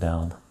going to go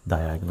down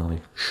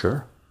diagonally.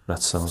 Sure,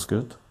 that sounds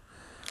good.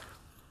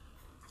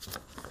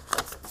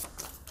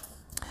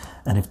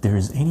 And if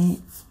there's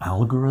any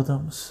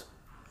algorithms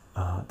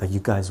that you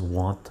guys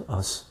want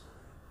us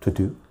to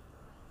do,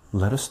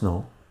 let us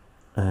know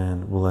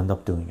and we'll end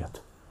up doing it,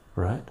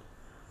 right?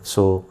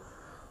 So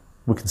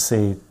we can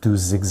say do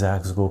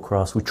zigzags, go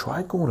across. We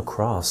tried going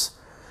across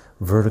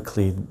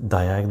vertically,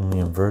 diagonally,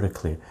 and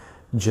vertically.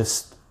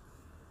 Just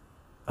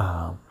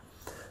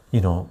you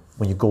know,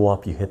 when you go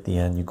up, you hit the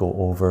end, you go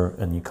over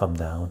and you come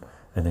down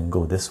and then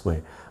go this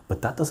way.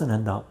 But that doesn't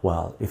end up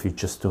well if you're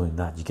just doing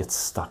that. You get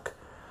stuck.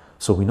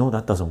 So we know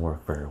that doesn't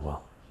work very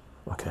well.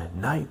 Okay,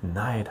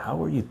 night,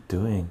 how are you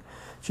doing?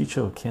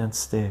 Chycho can't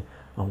stay.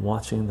 I'm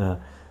watching the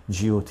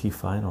GOT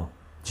final.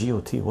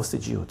 GOT, what's the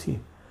GOT?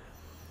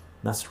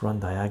 Let's run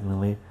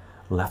diagonally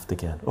left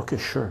again. Okay,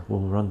 sure,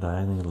 we'll run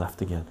diagonally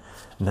left again.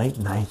 Night.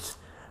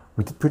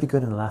 We did pretty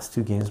good in the last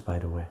 2 games, by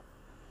the way.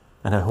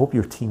 And I hope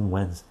your team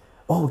wins.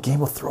 Oh,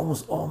 Game of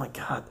Thrones. Oh my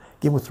God,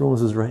 Game of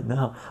Thrones is right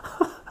now.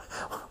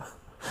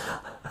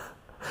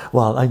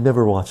 Well, I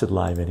never watch it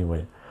live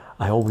anyway.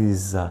 I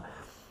always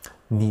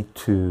need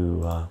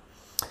to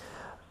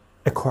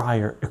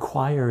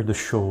acquire the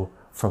show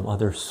from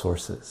other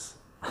sources.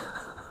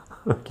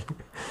 Okay.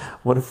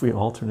 What if we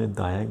alternate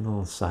diagonal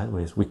and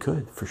sideways? We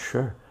could, for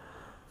sure.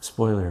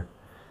 Spoiler: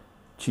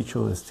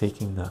 Chycho is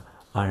taking the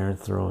Iron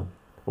Throne.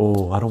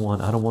 Oh, I don't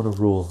want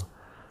to rule.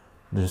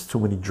 There's too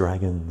many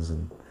dragons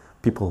and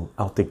people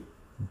out to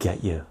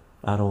get you.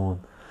 I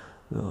don't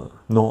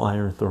no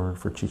Iron Throne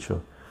for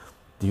Chycho.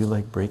 Do you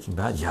like Breaking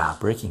Bad? Yeah,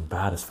 Breaking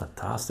Bad is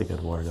fantastic,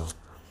 Eduardo.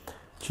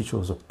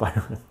 Chycho is a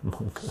pirate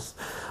monkus.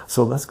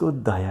 So let's go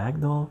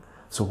diagonal.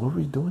 So what are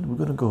we doing? We're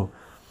gonna go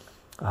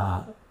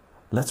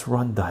let's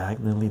run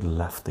diagonally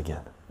left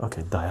again.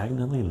 Okay,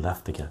 diagonally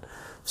left again.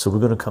 So we're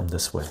gonna come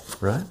this way,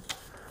 right?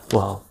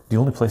 Well, the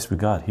only place we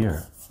got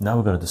here. Now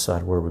we're gonna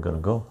decide where we're gonna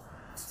go.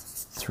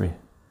 3.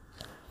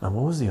 And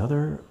what was the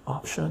other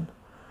option?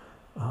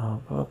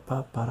 What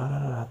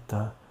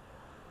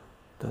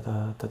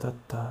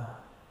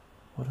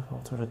if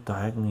alternate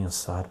diagonally and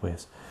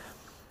sideways?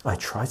 I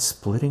tried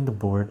splitting the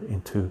board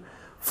into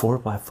 4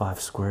 by 5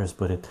 squares,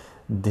 but it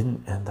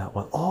didn't end that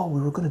well. Oh, we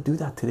were going to do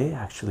that today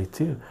actually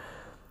too.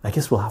 I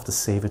guess we'll have to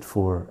save it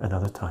for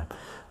another time.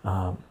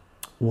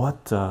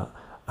 What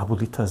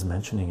Abuelita is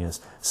mentioning is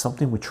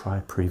something we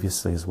tried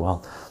previously as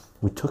well.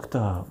 We took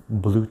the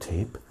blue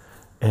tape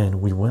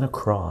and we went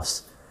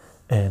across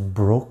and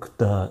broke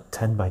the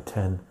 10 by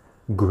 10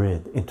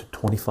 grid into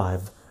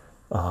 25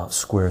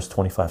 squares,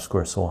 25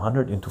 squares, so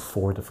 100 into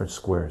 4 different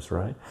squares,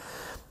 right?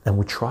 And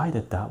we tried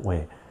it that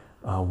way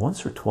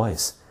once or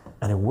twice,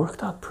 and it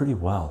worked out pretty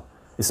well.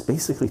 It's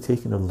basically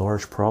taking a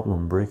large problem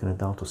and breaking it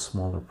down to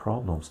smaller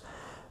problems.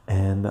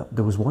 And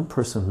there was one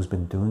person who's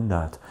been doing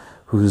that,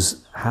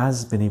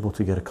 has been able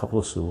to get a couple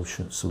of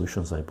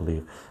solutions, I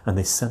believe, and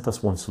they sent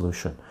us one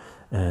solution.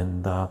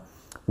 And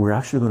we're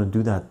actually going to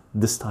do that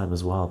this time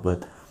as well,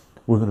 but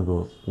we're going to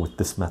go with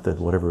this method,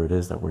 whatever it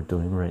is that we're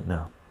doing right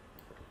now.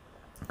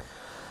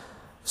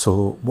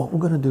 So what we're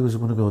going to do is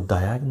we're going to go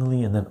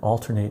diagonally and then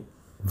alternate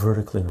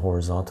vertically and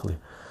horizontally.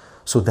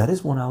 So that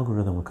is one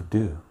algorithm we could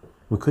do.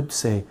 We could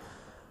say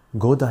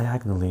go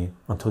diagonally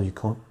until you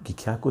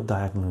can't go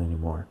diagonally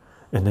anymore,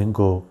 and then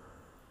go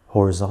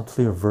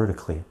horizontally or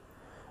vertically,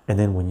 and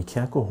then when you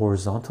can't go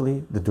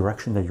horizontally, the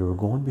direction that you were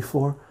going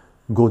before,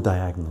 go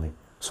diagonally.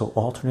 So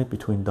alternate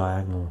between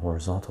diagonal and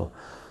horizontal.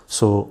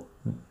 So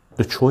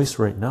the choice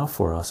right now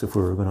for us, if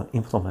we were going to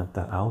implement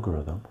that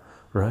algorithm,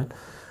 right,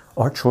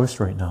 our choice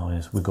right now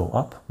is we go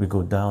up, we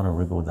go down, or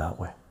we go that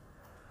way.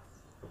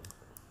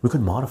 We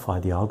could modify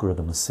the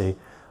algorithm and say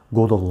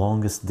go the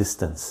longest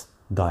distance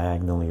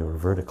diagonally or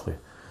vertically.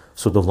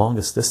 So the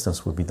longest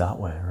distance would be that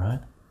way, right?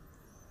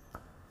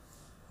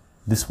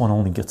 This one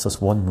only gets us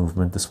one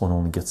movement, this one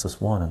only gets us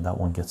one, and that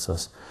one gets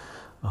us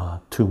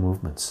 2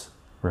 movements,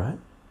 right?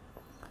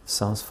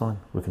 Sounds fun.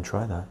 We can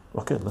try that.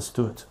 Okay, let's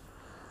do it.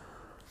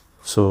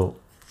 So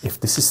if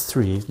this is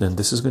 3, then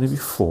this is going to be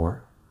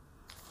 4,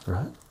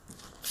 right?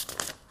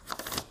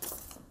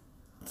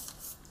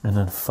 And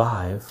then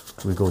 5,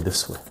 we go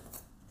this way,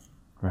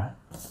 right?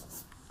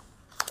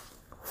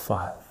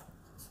 5.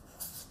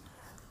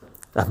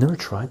 I've never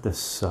tried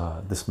this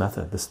this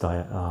method, this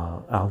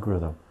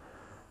algorithm.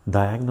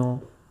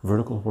 Diagonal,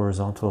 vertical,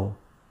 horizontal,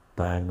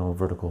 diagonal,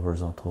 vertical,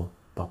 horizontal,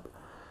 up.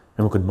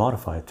 And we could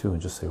modify it too and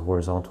just say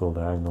horizontal,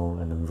 diagonal,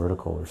 and then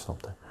vertical or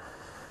something.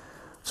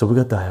 So we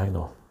got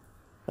diagonal.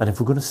 And if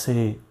we're going to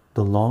say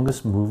the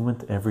longest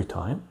movement every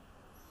time,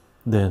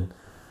 then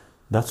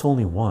that's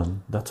only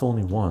 1, that's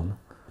only 1.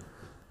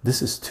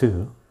 This is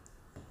 2,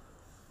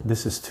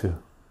 this is 2.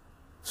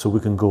 So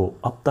we can go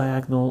up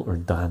diagonal or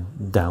down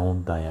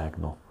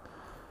diagonal.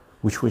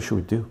 Which way should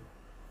we do?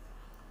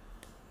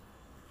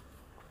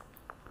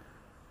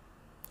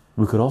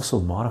 We could also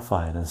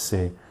modify it and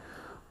say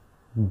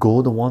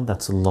go the one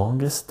that's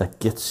longest, that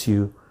gets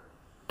you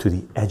to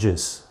the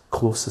edges,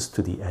 closest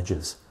to the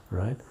edges,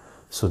 right?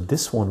 So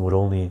this one would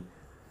only,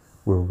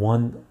 we're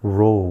 1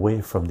 row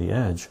away from the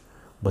edge,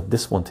 but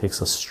this one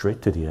takes us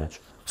straight to the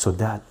edge. So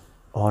that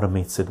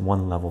automates it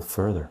 1 level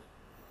further.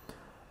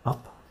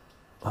 Up,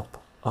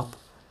 up, up,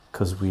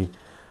 because we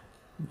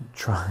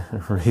try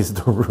and raise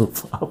the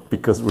roof up,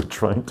 because we're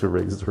trying to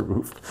raise the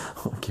roof.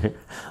 Okay,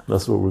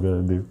 that's what we're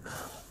going to do.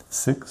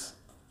 6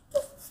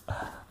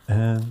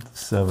 and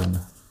 7.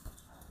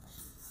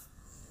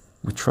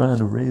 We're trying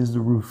to raise the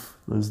roof.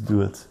 Let's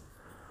do it.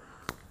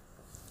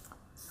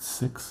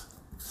 6,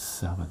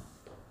 7.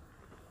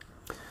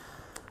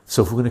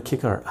 So if we're going to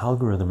kick our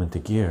algorithm into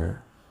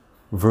gear,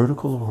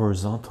 vertical or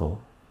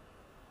horizontal,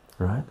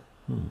 right?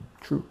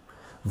 True.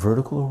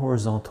 Vertical or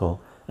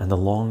horizontal, and the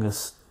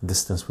longest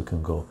distance we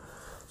can go.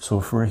 So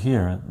if we're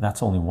here,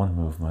 that's only 1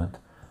 movement.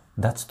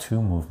 That's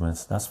 2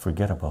 movements. That's,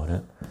 forget about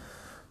it.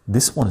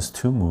 This one is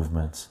 2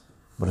 movements,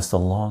 but it's the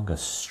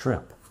longest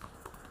strip.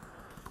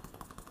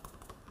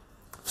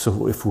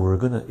 So if we're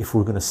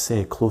gonna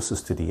say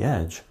closest to the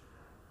edge,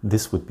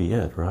 this would be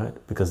it, right?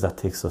 Because that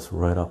takes us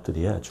right up to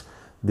the edge.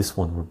 this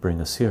one would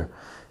bring us here.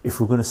 If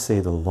we're going to say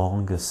the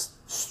longest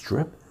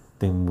strip,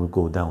 then we'll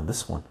go down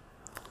this one.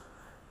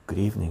 Good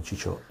evening,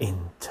 Chycho.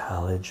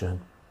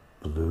 Intelligent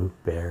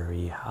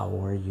Blueberry, how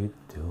are you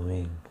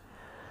doing?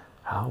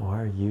 How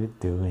are you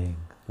doing?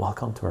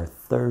 Welcome to our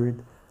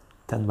third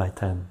 10 by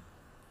 10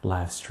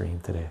 live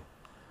stream today.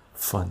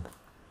 Fun.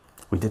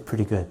 We did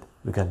pretty good.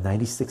 We got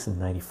 96 and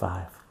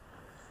 95.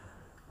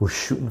 We're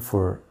shooting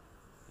for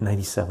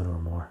 97 or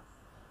more,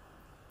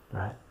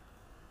 right?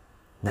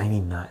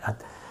 99,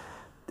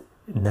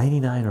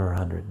 99 or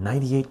 100.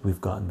 98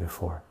 we've gotten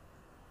before.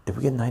 Did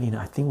we get 99?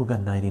 I think we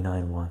got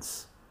 99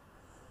 once.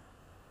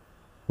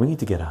 We need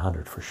to get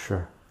 100 for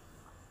sure.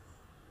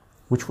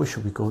 Which way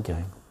should we go,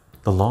 gang?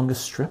 The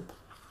longest strip?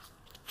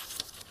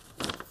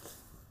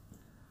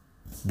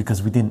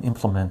 Because we didn't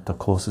implement the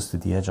closest to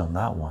the edge on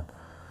that one.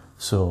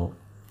 So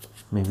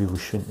maybe we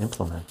shouldn't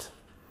implement.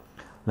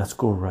 Let's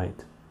go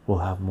right. We'll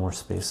have more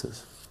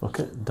spaces.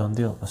 Okay, done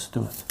deal. Let's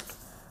do it.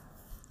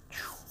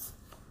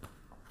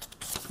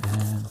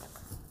 And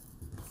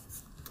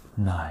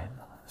 9.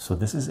 So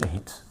this is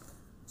 8.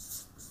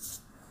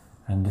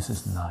 And this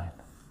is 9.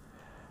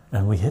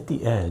 And we hit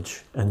the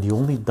edge, and the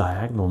only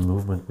diagonal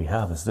movement we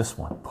have is this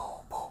one.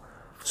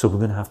 So we're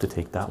going to have to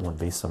take that one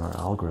based on our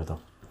algorithm.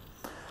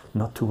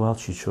 Not too well,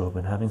 Chycho. I've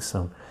been having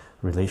some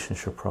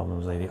relationship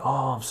problems lately.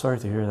 Oh, I'm sorry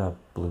to hear that,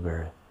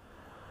 Blueberry.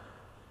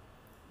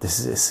 It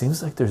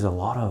seems like there's a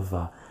lot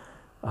of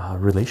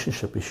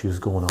relationship issues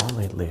going on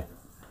lately.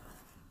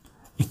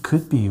 It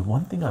could be,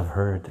 one thing I've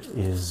heard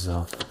is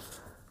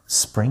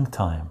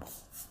springtime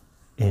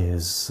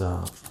is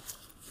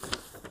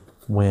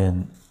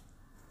when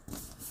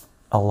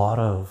a lot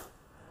of,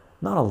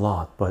 not a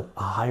lot, but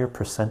a higher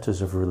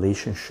percentage of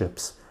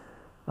relationships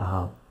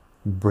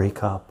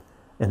break up,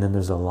 and then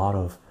there's a lot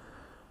of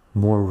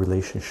more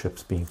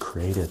relationships being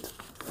created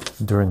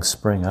during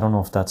spring. I don't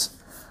know if that's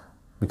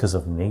because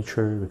of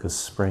nature, because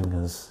spring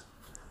is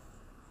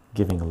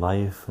giving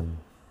life and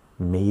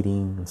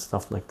mating and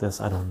stuff like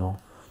this. I don't know.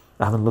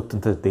 I haven't looked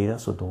into the data,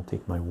 so don't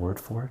take my word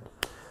for it.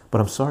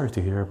 But I'm sorry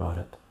to hear about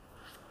it.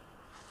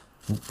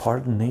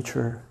 Part of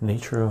nature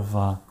of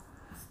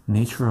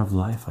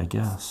life, I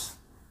guess.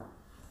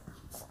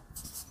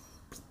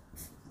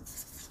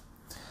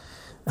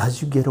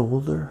 As you get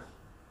older,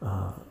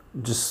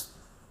 just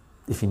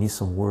if you need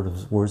some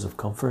words of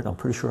comfort, I'm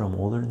pretty sure I'm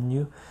older than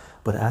you,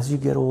 but as you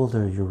get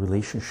older, your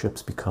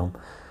relationships become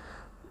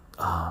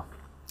I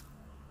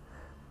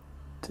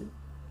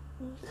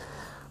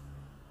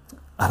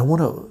don't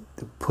want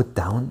to put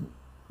down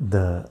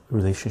the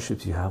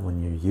relationships you have when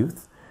you're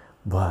youth,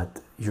 but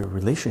your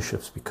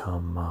relationships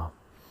become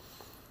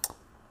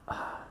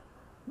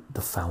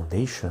the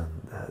foundation.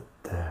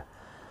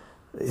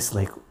 It's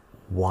like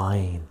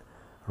wine,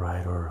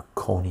 right, or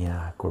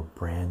cognac or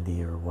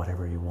brandy or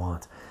whatever you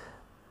want.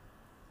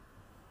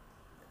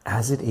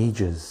 As it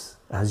ages,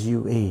 as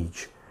you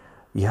age,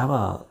 you have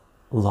a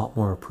lot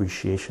more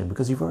appreciation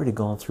because you've already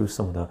gone through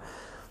some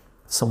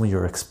of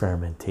your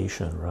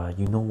experimentation, right?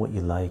 You know what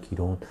you like, you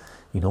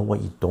know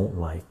what you don't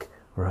like,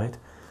 right?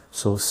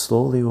 So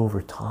slowly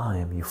over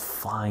time, you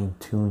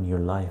fine-tune your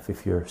life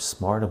if you're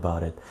smart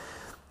about it,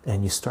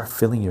 and you start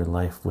filling your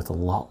life with a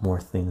lot more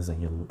things that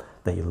you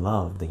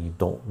love than you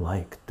don't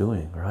like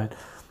doing, right?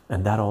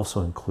 And that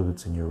also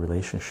includes in your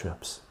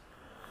relationships.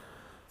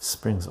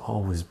 Spring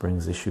always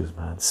brings issues,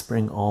 man.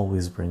 Spring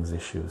always brings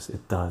issues.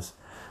 It does.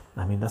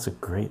 I mean, that's a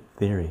great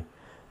theory.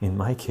 In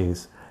my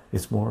case,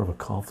 it's more of a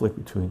conflict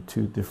between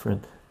two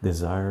different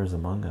desires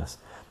among us.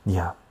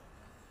 Yeah.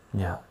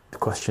 The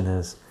question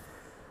is,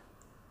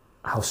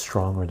 how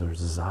strong are those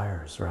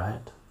desires,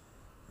 right?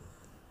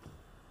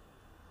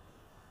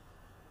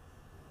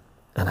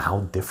 And how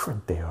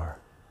different they are.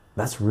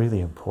 That's really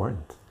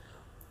important.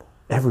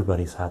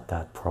 Everybody's had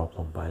that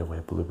problem, by the way,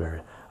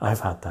 Blueberry. I've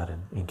had that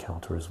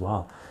encounter as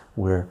well,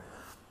 where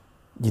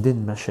you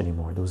didn't mesh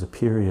anymore. There was a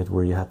period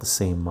where you had the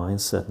same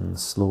mindset, and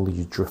slowly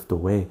you drift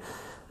away,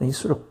 and you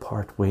sort of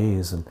part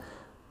ways, and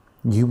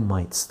you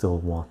might still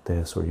want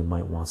this, or you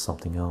might want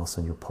something else,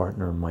 and your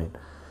partner might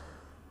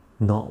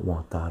not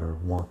want that or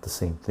want the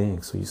same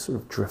thing. So you sort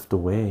of drift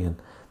away, and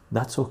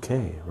that's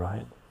okay,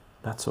 right?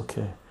 That's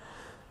okay.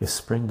 If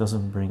spring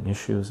doesn't bring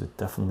issues, it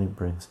definitely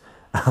brings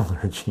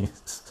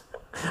allergies.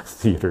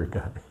 Theater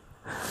guy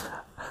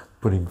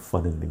putting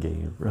fun in the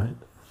game, right?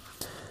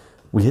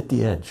 We hit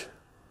the edge,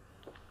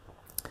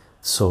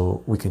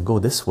 so we can go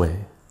this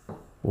way.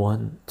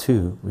 1,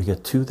 2, we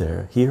get 2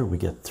 there. Here we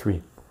get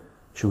 3.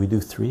 Should we do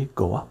 3?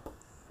 Go up.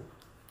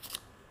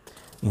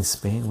 In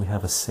Spain, we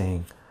have a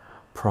saying,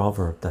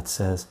 proverb that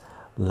says,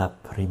 "La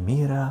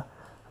primera,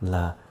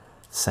 la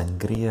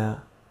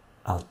sangría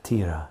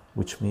altera,"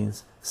 which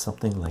means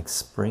something like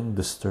spring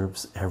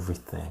disturbs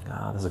everything.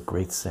 That's a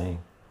great saying.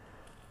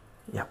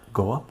 Yep,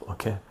 go up.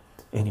 Okay.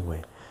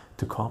 Anyway,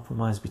 to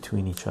compromise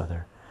between each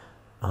other,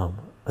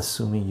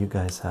 assuming you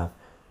guys have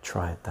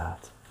tried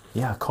that.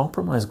 Yeah,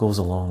 compromise goes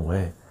a long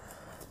way.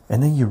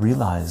 And then you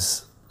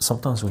realize,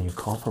 sometimes when you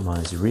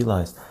compromise, you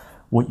realize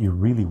what you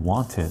really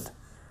wanted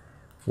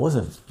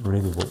wasn't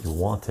really what you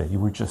wanted. You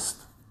were just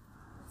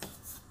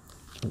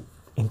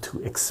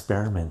into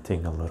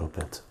experimenting a little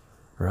bit,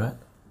 right?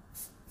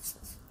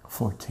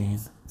 14,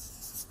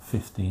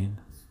 15,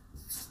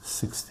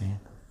 16.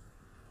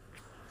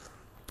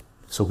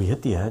 So we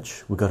hit the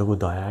edge, we got to go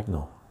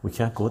diagonal. We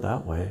can't go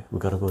that way, we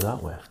got to go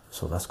that way.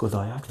 So let's go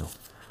diagonal.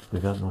 We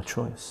got no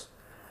choice.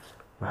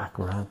 Back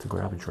around to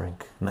grab a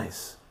drink.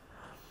 Nice.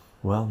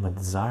 Well, my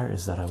desire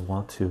is that I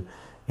want to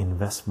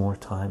invest more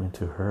time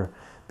into her,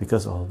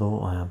 because although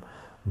I am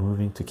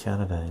moving to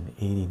Canada in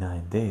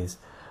 89 days,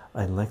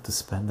 I'd like to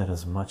spend it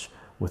as much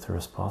with her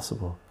as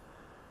possible.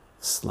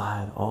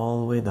 Slide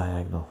all the way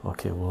diagonal.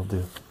 Okay, we'll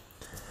do.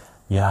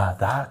 Yeah,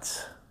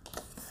 that's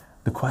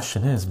the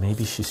question. Is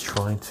maybe she's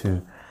trying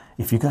to,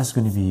 if you guys are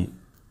going to be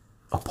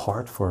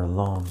apart for a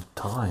long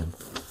time,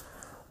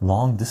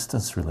 long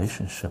distance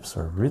relationships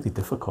are really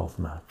difficult,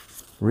 man.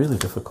 Really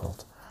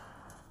difficult.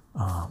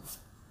 I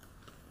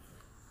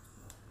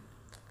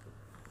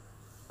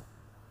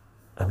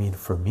mean,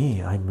 for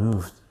me, I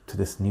moved to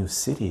this new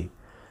city,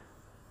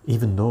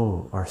 even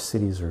though our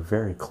cities are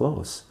very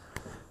close,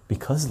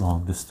 because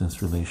long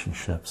distance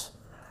relationships,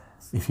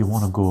 if you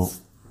want to go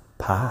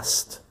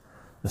past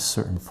a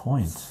certain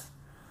point,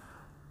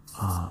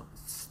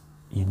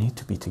 you need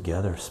to be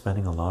together,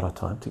 spending a lot of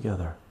time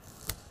together,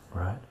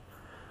 right?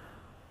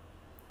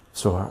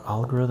 So our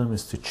algorithm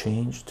is to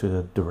change to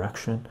the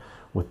direction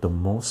with the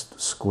most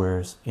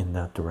squares in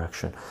that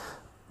direction.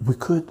 We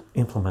could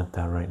implement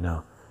that right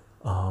now.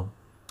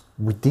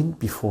 We didn't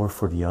before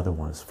for the other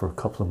ones. For a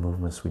couple of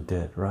movements we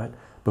did, right?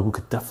 But we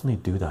could definitely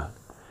do that.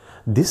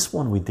 This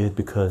one we did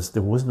because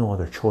there was no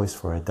other choice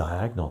for a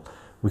diagonal.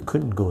 We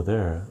couldn't go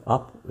there.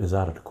 Up is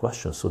out of the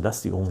question, so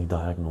that's the only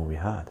diagonal we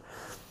had.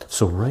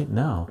 So right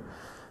now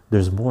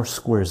there's more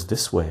squares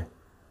this way,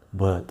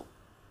 but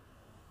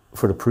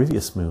for the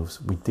previous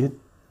moves we did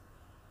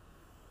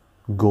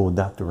go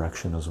that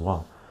direction as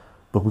well.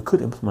 But we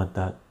could implement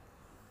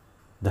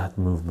that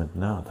movement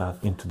now,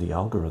 that into the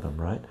algorithm,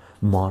 right?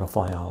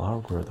 Modify our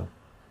algorithm.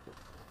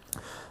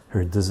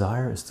 Her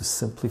desire is to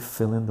simply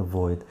fill in the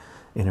void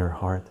in her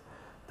heart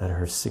that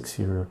her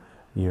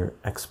 6-year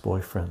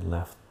ex-boyfriend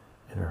left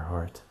in her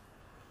heart.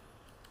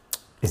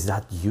 Is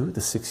that you,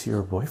 the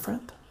 6-year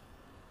boyfriend?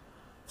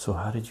 So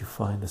how did you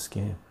find this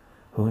game?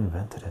 Who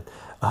invented it?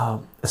 A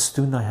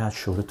student I had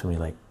showed it to me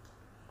like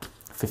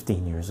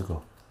 15 years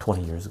ago,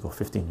 20 years ago,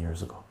 15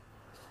 years ago.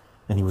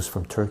 And he was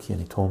from Turkey,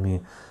 and he told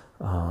me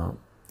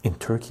in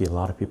Turkey a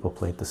lot of people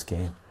played this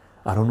game.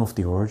 I don't know if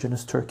the origin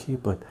is Turkey,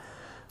 but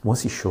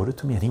once he showed it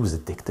to me, and he was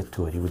addicted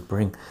to it. He would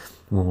bring,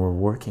 when we were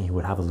working, he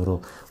would have a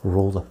little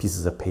roll of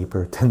pieces of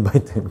paper, 10 by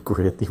 10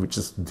 grid, he would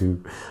just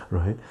do,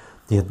 right?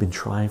 He had been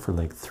trying for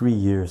like 3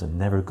 years and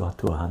never got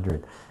to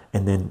 100.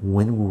 And then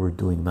when we were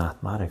doing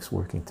mathematics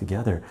working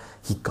together,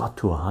 he got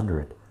to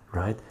 100,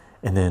 right?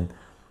 And then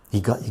he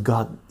got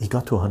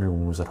to 100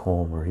 when he was at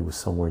home, or he was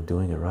somewhere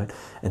doing it, right?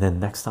 And then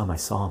next time I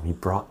saw him, he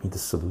brought me the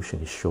solution.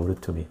 He showed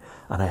it to me,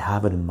 and I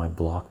have it in my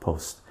blog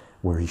post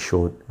where he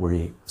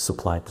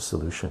supplied the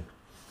solution.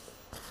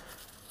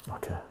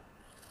 Okay,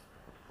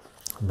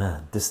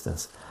 man,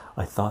 distance.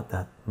 I thought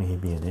that may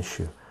be an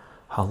issue.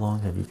 How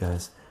long have you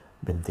guys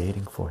been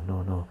dating for?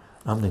 No,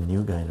 I'm the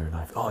new guy in her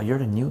life. Oh, you're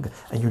the new guy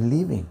and you're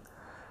leaving.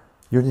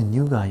 You're the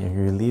new guy and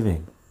you're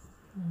leaving.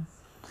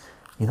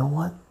 You know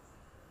what?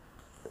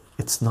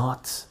 It's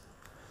not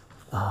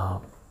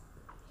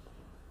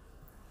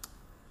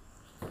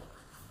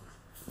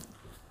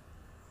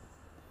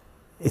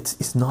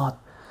it's not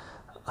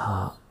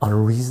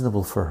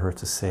unreasonable for her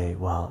to say,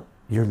 well,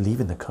 you're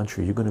leaving the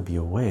country, you're going to be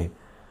away,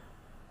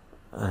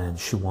 and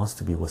she wants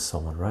to be with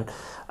someone, right?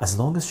 As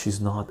long as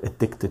she's not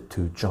addicted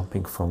to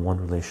jumping from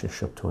one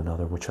relationship to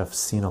another, which I've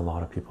seen a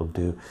lot of people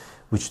do,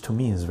 which to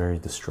me is very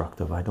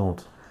destructive.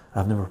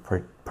 I've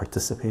never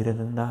participated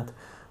in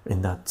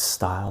that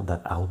style,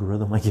 that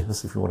algorithm, I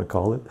guess, if you want to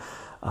call it.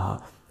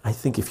 I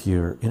think if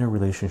you're in a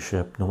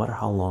relationship, no matter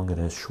how long it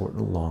is, short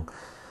or long,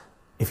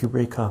 if you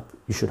break up,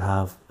 you should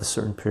have a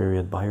certain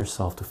period by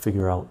yourself to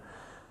figure out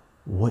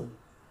what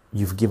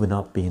you've given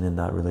up being in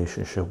that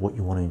relationship, what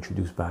you want to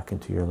introduce back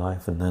into your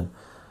life, and then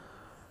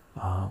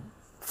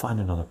find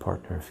another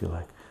partner if you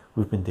like.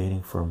 We've been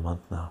dating for a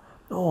month now.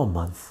 Oh, a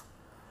month.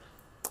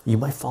 You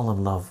might fall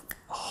in love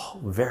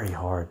very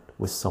hard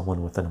with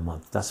someone within a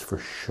month, that's for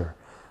sure.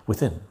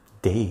 Within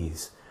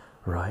days,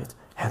 right?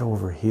 Head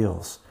over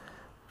heels.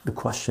 The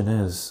question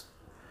is,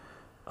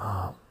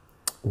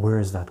 where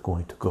is that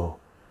going to go?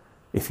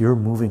 If you're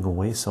moving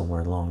away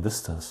somewhere long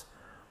distance,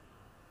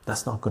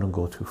 that's not going to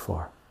go too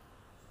far,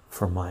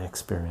 from my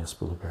experience,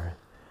 Blueberry.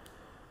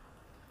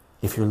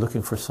 If you're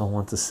looking for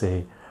someone to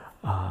say,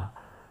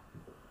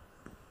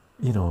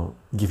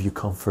 give you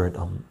comfort,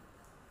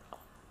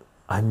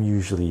 I'm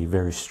usually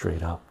very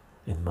straight up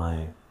in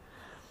my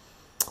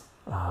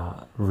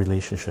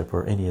relationship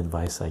or any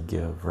advice I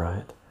give,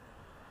 right?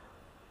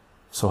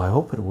 So I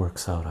hope it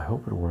works out.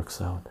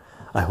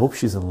 I hope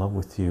she's in love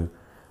with you.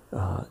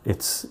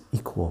 It's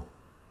equal,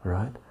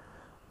 right?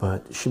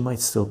 But she might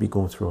still be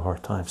going through a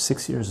hard time.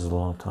 6 years is a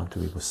long time to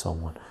be with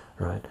someone,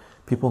 right?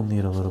 People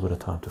need a little bit of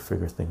time to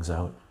figure things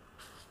out,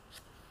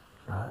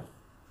 right?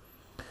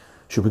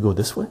 Should we go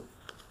this way?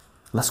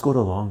 Let's go to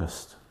the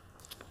longest.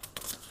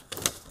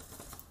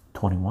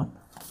 21,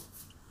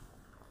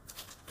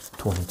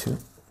 22,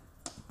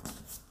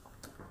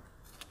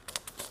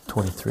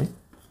 23.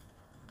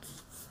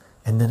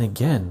 And then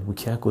again, we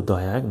can't go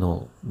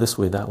diagonal this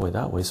way, that way,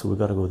 that way, so we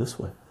got to go this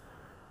way.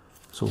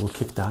 So we'll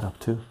kick that up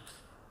too.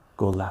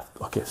 Go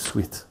left. Okay,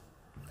 sweet.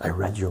 I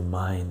read your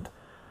mind.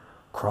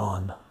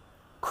 Cron.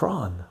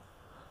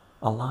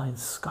 Align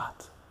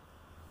Scott.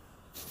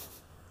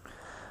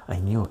 I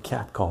knew a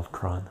cat called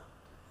Cron.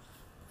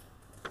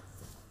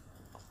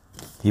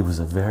 He was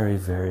a very,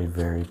 very,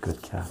 very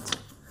good cat.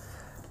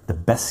 The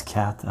best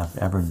cat I've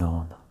ever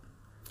known.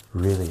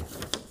 Really.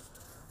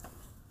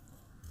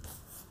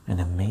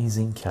 An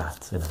amazing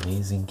cat. An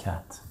amazing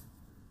cat.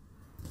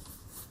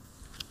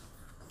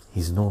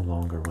 He's no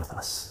longer with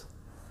us.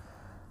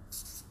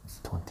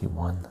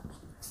 21,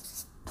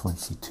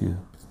 22,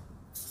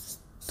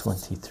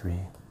 23,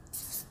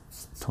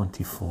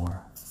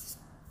 24,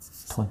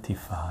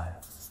 25,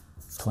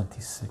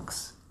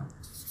 26,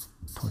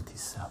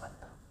 27.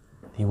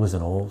 He was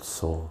an old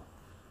soul.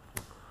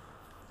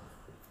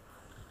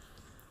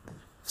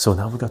 So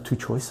now we've got two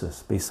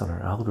choices based on our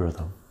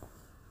algorithm.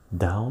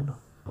 Down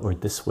or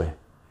this way.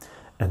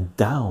 And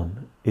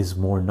down is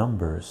more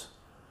numbers.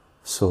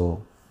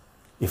 So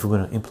if we're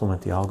going to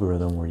implement the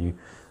algorithm where you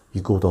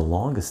go the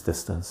longest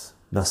distance,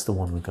 that's the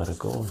one we got to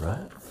go,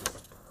 right?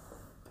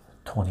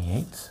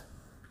 28,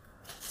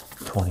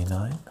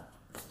 29,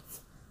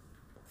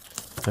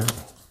 30.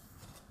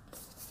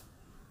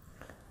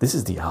 This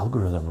is the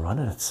algorithm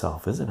running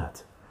itself, isn't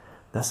it?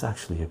 That's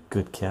actually a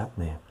good cat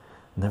name.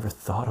 Never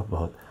thought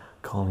about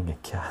calling a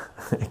cat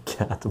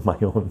my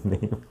own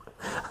name.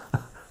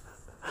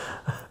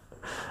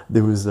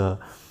 There was a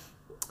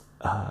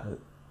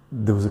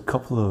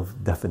couple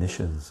of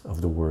definitions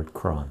of the word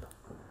cron.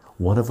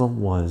 One of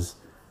them was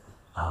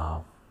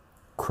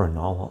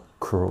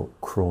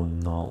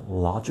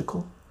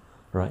chronological,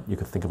 right? You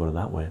could think about it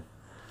that way.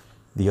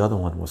 The other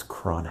one was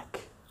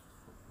chronic.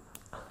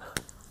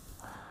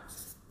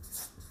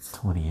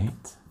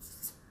 28,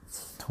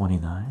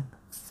 29,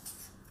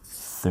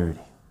 30.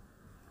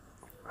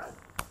 Right.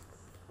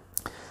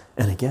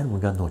 And again, we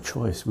got no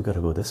choice. We got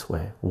to go this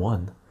way.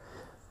 One.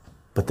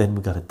 But then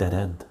we got a dead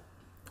end.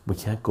 We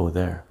can't go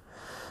there.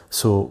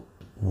 So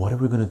what are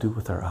we going to do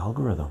with our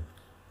algorithm?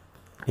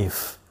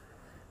 If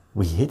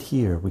we hit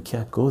here, we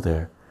can't go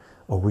there.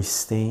 Are we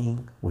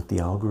staying with the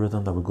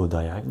algorithm that we go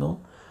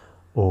diagonal?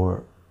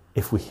 Or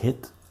if we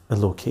hit a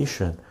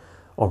location,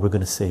 are we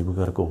going to say we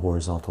got to go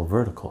horizontal,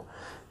 vertical?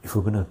 If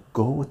we're going to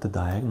go with the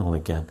diagonal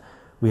again,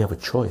 we have a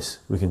choice.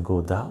 We can go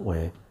that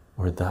way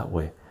or that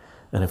way.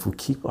 And if we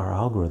keep our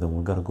algorithm,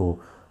 we've got to go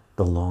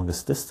the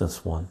longest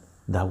distance one.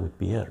 That would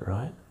be it,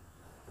 right?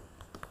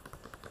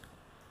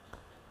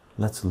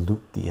 Let's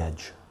loop the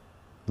edge.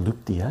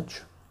 Loop the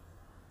edge.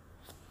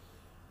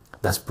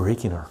 That's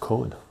breaking our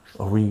code.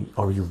 Are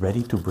you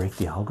ready to break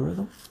the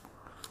algorithm?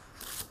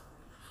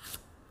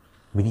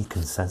 We need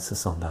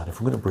consensus on that. If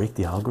we're going to break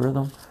the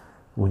algorithm,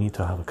 we need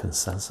to have a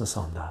consensus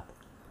on that,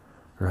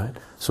 right?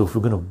 So if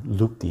we're going to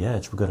loop the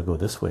edge, we've got to go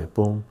this way.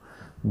 Boom,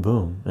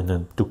 boom, and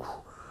then doof,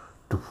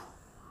 doof,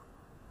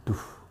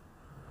 doof.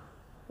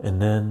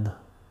 And then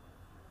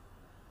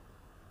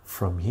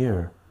from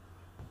here,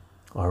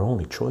 our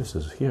only choice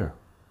is here,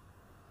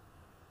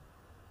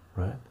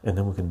 right? And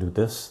then we can do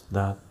this,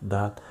 that,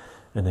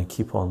 and then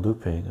keep on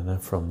looping. And then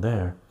from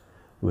there,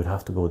 we would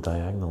have to go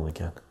diagonal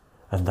again.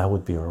 And that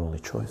would be our only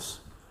choice.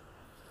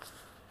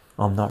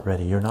 I'm not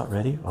ready. You're not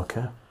ready?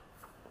 Okay.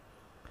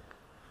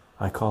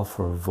 I call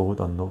for a vote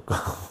on no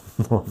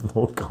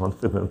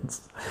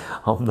confidence.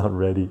 I'm not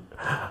ready.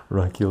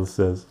 Rakil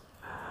says.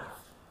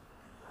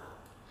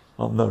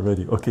 I'm not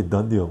ready. Okay,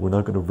 done deal. We're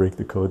not going to break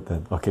the code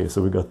then. Okay,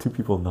 so we got two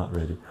people not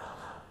ready.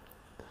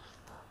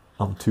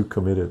 I'm too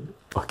committed.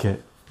 Okay,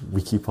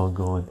 we keep on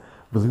going.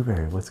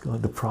 Blueberry, what's going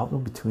on? The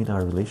problem between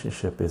our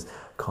relationship is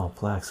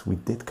complex. We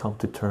did come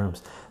to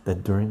terms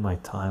that during my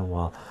time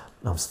while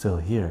I'm still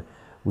here,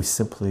 we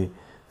simply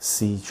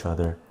see each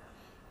other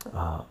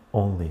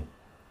only.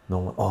 No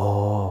one.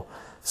 Oh,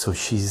 so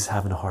she's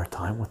having a hard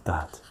time with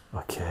that.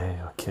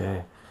 Okay,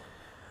 okay.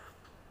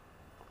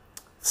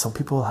 Some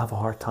people have a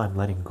hard time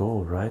letting go,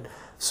 right?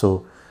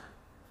 So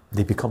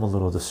they become a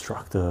little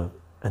destructive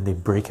and they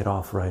break it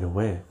off right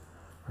away,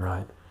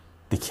 right?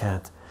 They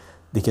can't.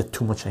 They get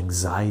too much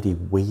anxiety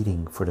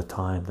waiting for the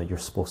time that you're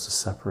supposed to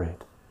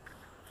separate.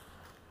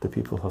 The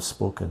people have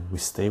spoken. We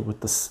stay with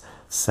the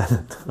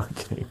Senate.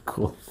 Okay,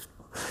 cool.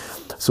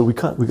 So we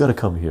got to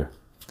come here.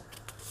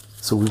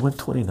 So we went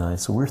 29.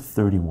 So we're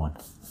 31,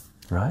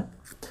 right?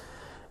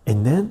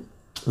 And then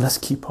let's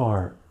keep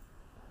our.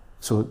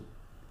 So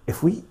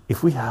if we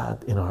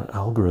had in our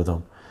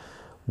algorithm,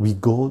 we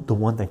go the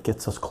one that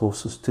gets us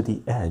closest to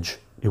the edge,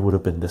 it would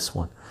have been this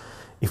one.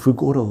 If we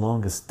go the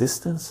longest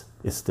distance,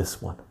 it's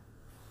this one.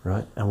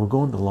 Right, and we're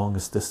going the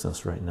longest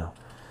distance right now.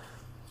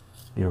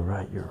 You're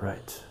right, you're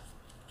right.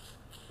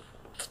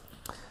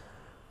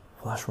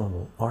 Flash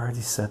Rumble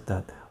already said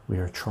that we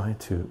are trying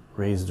to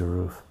raise the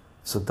roof.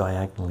 So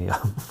diagonally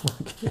up.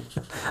 Okay.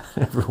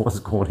 Everyone's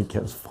going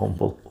against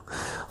fumble.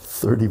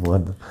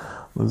 31.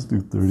 Let's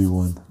do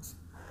 31.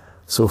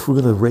 So if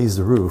we're going to raise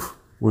the roof,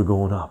 we're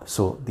going up.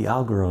 So the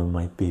algorithm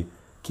might be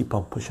keep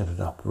on pushing it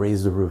up.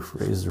 Raise the roof,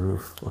 raise the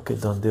roof. Okay,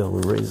 done deal.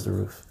 We raise the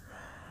roof.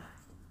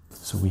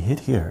 So we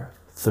hit here,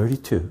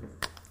 32,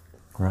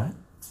 right?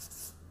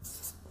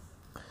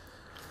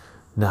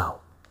 Now,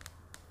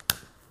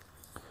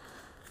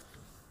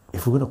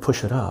 if we're going to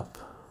push it up,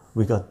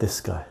 we got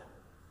this guy.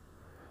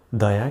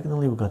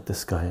 Diagonally, we got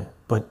this guy,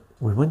 but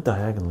we went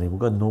diagonally, we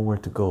got nowhere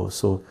to go.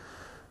 So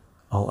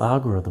our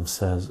algorithm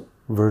says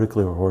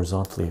vertically or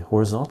horizontally.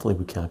 Horizontally,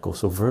 we can't go.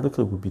 So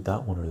vertically would be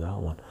that one or that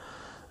one.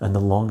 And the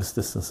longest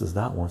distance is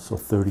that one. So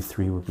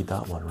 33 would be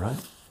that one, right?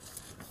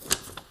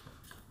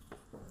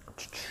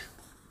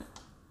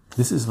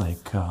 This is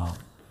like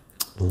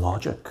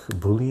logic,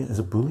 Boolean. Is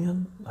it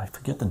Boolean? I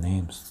forget the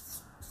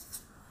names.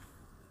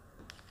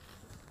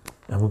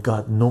 And we've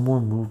got no more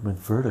movement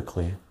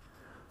vertically.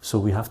 So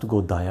we have to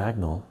go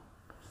diagonal.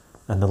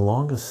 And the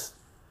longest,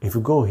 if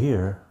we go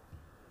here,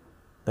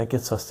 that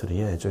gets us to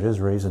the edge. It is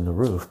raising the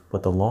roof,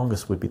 but the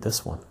longest would be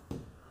this one.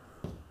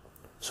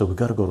 So we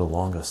got to go to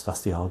longest.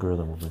 That's the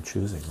algorithm we've been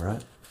choosing,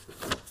 right?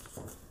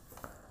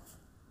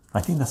 I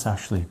think that's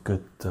actually a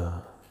good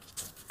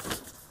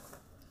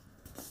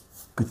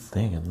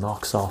thing. It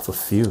knocks off a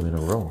few in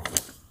a row.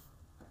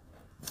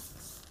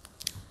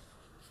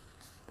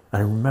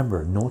 And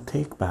remember, no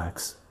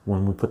takebacks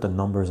when we put the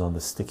numbers on the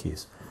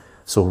stickies.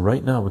 So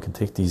right now we can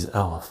take these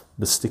off,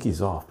 the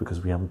stickies off,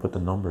 because we haven't put the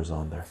numbers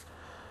on there.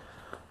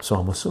 So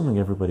I'm assuming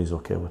everybody's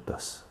okay with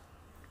this.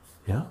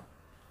 Yeah?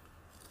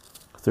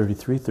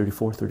 33,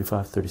 34,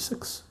 35,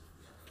 36.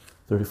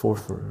 34,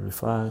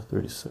 35,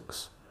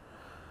 36.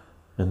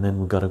 And then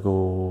we got to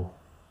go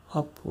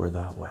up or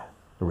that way.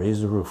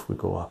 Raise the roof, we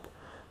go up.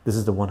 This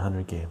is the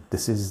 100 game.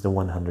 This is the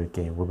 100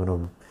 game. We're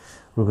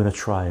gonna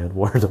try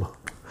Eduardo.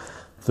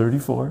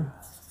 34,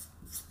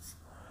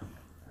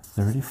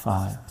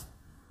 35,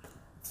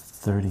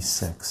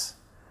 36.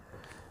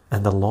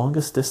 And the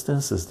longest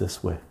distance is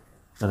this way.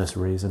 And it's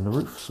raising the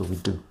roof, so we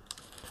do.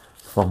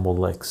 Fumble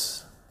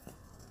likes.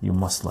 You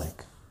must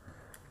like.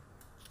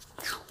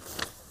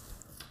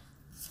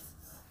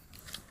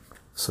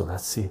 So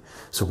let's see.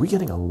 So we're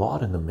getting a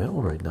lot in the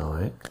middle right now,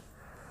 right?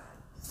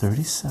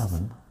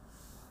 37,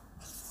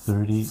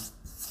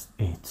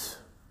 38.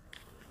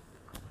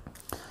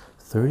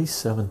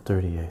 37,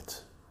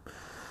 38.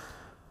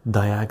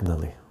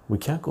 Diagonally. We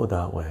can't go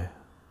that way.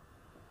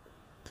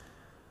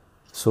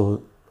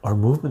 So our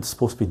movement's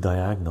supposed to be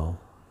diagonal.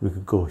 We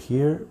could go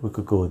here, we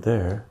could go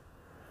there,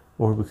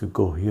 or we could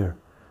go here.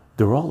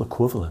 They're all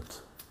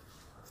equivalent.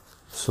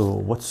 So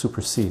what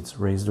supersedes?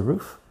 Raise the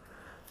roof?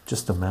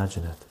 Just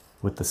imagine it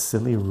with the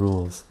silly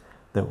rules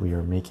that we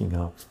are making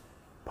up.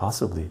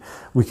 Possibly.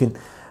 We can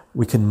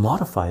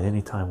modify it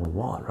anytime we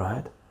want,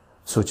 right?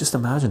 So just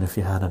imagine if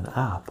you had an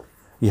app,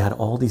 you had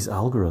all these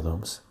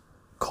algorithms,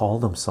 call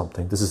them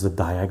something. This is the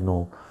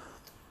diagonal.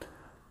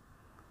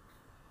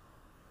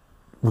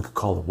 We could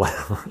call it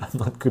whatever. I'm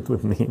not good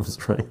with names,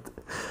 right?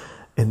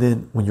 And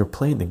then when you're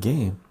playing the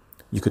game,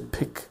 you could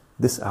pick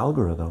this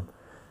algorithm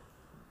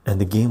and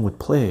the game would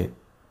play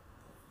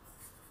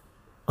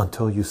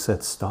until you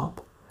said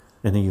stop,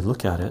 and then you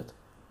look at it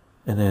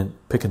and then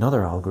pick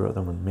another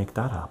algorithm and make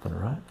that happen,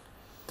 right?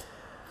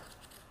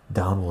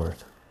 Downward,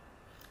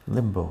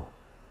 limbo,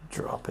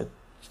 drop it,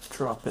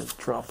 drop it,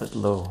 drop it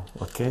low.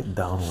 Okay,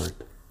 downward,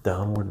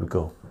 downward we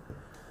go.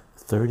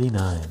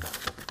 39.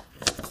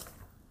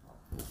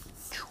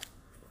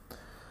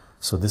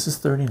 So this is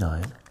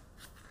 39.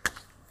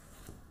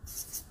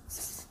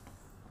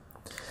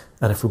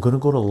 And if we're going to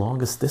go to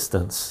longest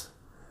distance,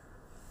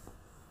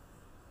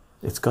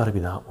 it's got to be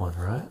that one,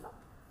 right?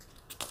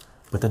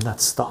 But then that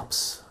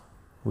stops.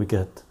 We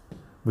can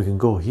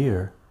go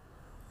here,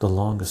 the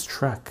longest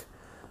trek,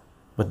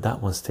 but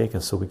that one's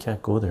taken, so we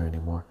can't go there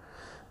anymore.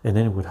 And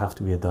then it would have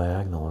to be a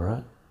diagonal,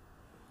 right?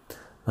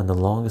 And the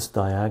longest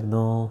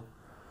diagonal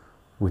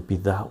would be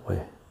that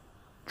way.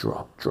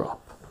 Drop, drop.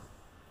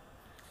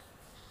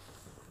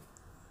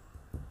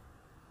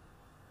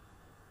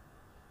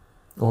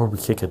 Or we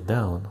kick it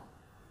down.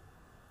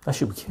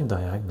 Actually, we came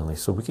diagonally,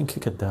 so we can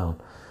kick it down.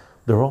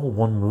 They're all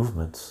one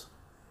movements.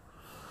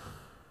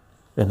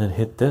 And then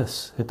hit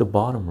this, hit the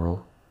bottom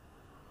row,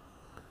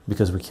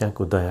 because we can't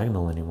go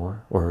diagonal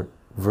anymore or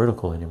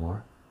vertical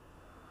anymore.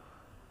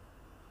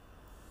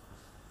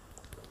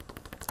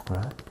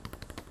 Right?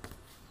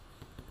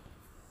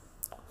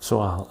 So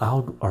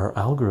our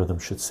algorithm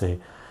should say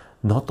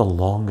not the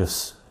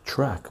longest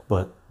track,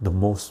 but the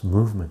most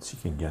movements you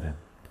can get in.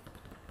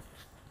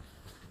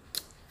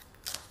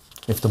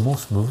 If the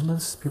most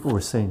movements, people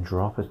were saying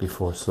drop it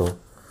before, so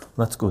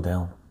let's go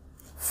down.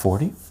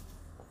 40.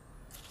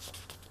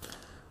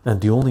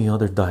 And the only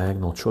other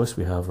diagonal choice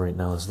we have right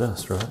now is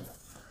this, right?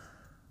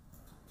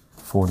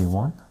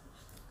 41.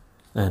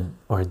 And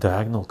our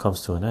diagonal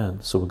comes to an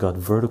end, so we got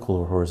vertical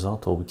or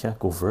horizontal. We can't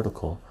go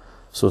vertical,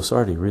 so it's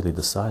already really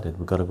decided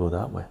we got to go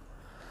that way,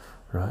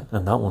 right?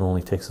 And that one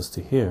only takes us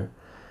to here,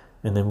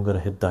 and then we're going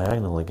to hit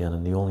diagonal again,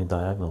 and the only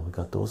diagonal we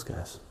got those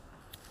guys.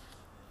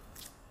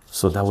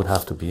 So that would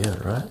have to be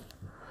it, right?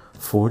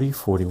 40,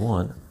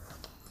 41,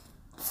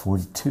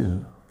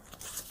 42,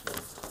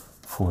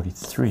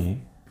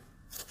 43,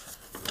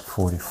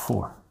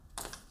 44,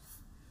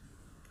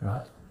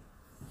 right?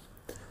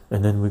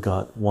 And then we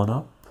got one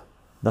up,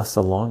 that's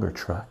the longer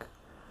track,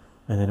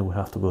 and then we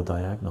have to go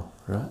diagonal,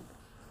 right?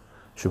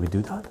 Should we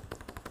do that?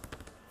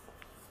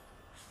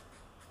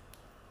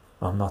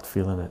 I'm not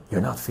feeling it.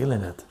 You're not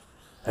feeling it,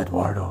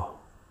 Eduardo.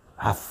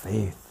 Have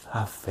faith,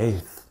 have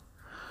faith,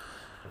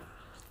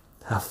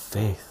 have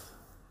faith.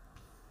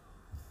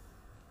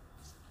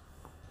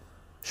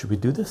 Should we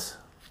do this?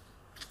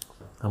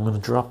 I'm going to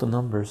drop the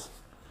numbers.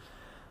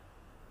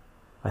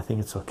 I think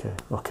it's okay.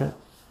 Okay,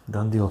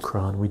 done deal,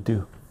 Kron. We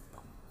do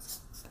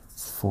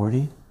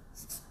 40,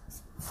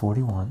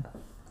 41,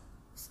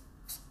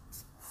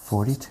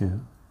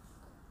 42,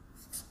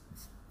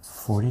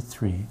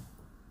 43,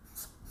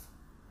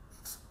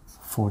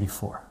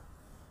 44,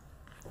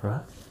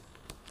 right?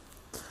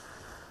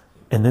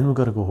 And then we've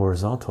got to go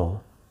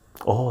horizontal.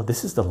 Oh,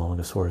 this is the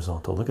longest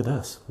horizontal. Look at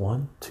this.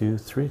 1, 2,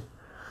 3.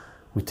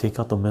 We take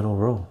out the middle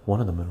row, one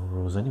of the middle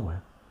rows anyway.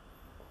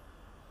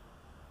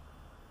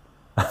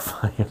 I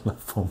find your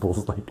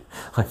fumbles like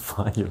I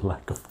find your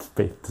lack of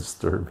faith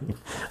disturbing.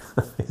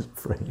 His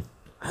brain.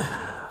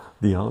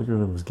 The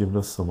algorithm is giving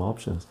us some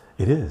options.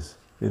 It is.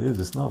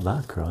 It's not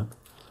that crud.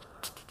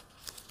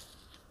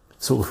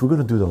 So if we're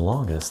going to do the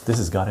longest, this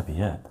has got to be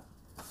it,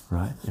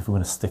 right? If we're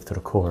going to stick to the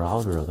core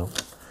algorithm,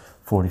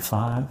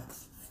 45,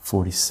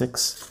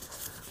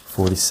 46,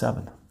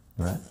 47,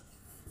 right?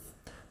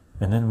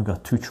 And then we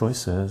got two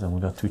choices, and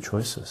we got two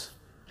choices.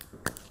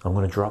 I'm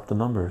going to drop the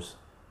numbers.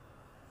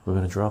 We're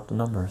going to drop the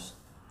numbers.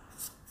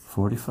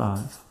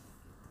 45,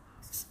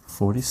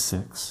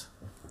 46,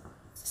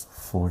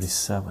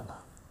 47.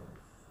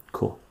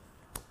 Cool.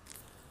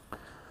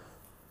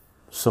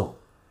 So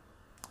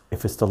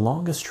if it's the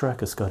longest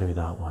trek, it's got to be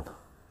that one.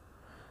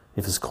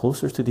 If it's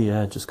closer to the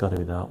edge, it's got to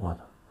be that one.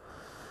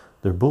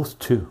 They're both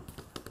 2.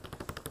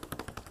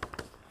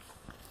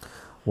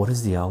 What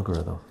is the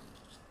algorithm?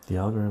 The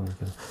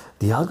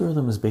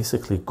algorithm is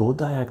basically go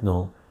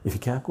diagonal. If you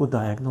can't go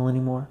diagonal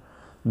anymore,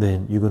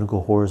 then you're going to go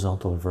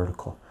horizontal or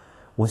vertical.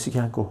 Once you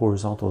can't go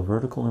horizontal or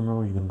vertical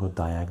anymore, you're going to go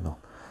diagonal,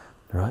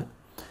 right?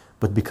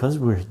 But because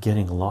we're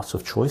getting lots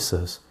of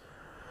choices,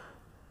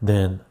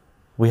 then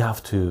we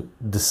have to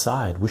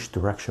decide which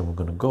direction we're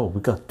going to go.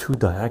 We got 2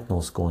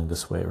 diagonals going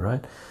this way,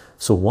 right?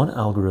 So one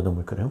algorithm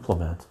we could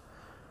implement,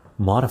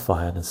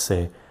 modify it and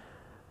say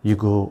you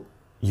go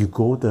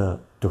the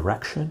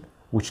direction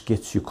which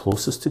gets you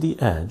closest to the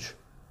edge,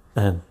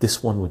 and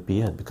this one would be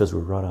it because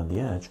we're right on the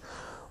edge,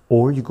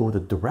 or you go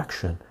the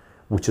direction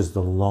which is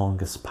the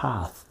longest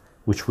path,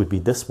 which would be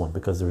this one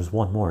because there's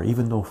one more,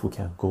 even though if we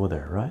can't go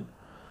there, right?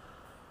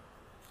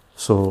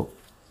 So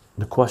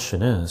the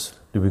question is,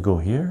 do we go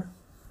here,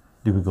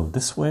 do we go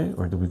this way,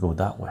 or do we go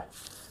that way?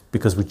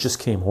 Because we just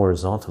came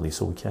horizontally,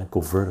 so we can't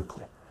go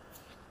vertically.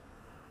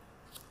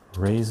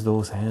 Raise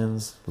those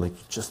hands like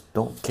you just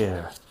don't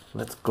care.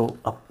 Let's go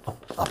up,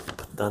 up,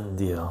 up. Done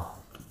deal.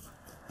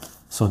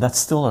 So that's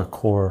still our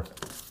core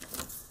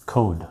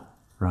code,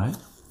 right?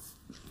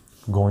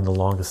 Going the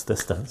longest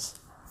distance.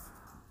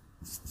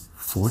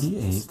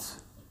 48,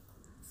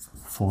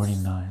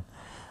 49.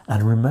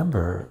 And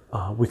remember,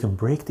 we can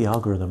break the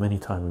algorithm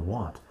anytime we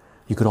want.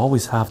 You could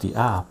always have the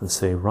app and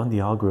say run the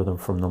algorithm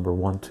from number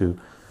 1 to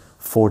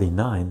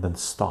 49, then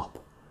stop,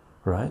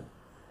 right?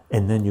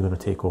 And then you're going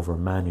to take over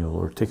manual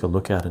or take a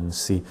look at it and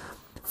see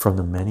from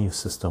the menu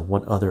system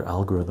what other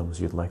algorithms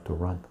you'd like to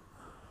run,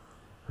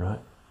 right?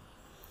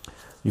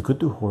 You could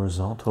do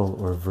horizontal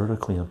or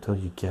vertically until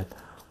you get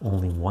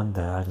only one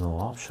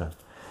diagonal option.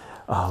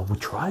 We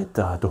tried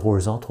the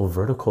horizontal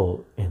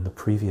vertical in the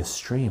previous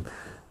stream,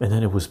 and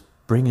then it was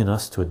bringing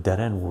us to a dead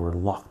end where we're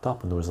locked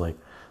up and there was like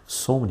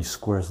so many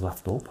squares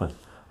left open,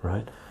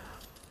 right?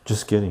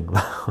 Just getting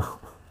loud.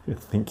 You're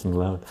thinking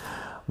loud.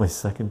 My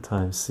second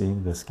time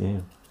seeing this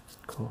game.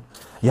 Cool.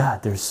 Yeah,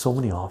 there's so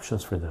many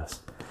options for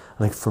this.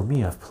 Like for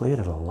me, I've played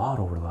it a lot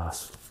over the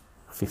last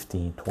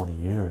 15, 20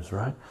 years,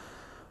 right?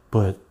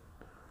 But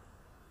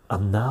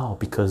I'm now,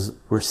 because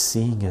we're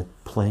seeing it,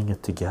 playing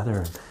it together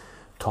and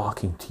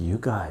talking to you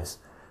guys,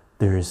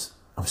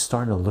 I'm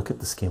starting to look at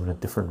this game in a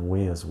different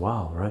way as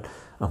well, right?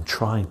 I'm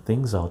trying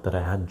things out that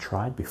I hadn't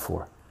tried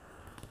before,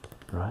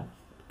 right?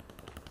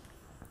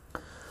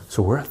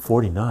 So we're at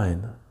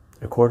 49.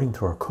 According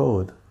to our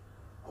code,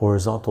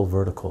 horizontal,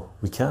 vertical.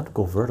 We can't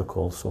go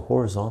vertical, so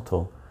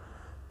horizontal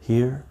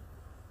here,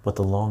 but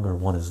the longer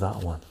one is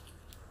that one.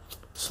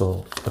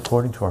 So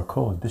according to our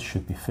code, this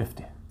should be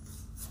 50.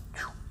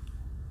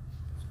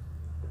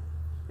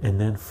 And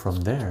then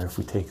from there, if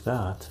we take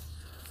that,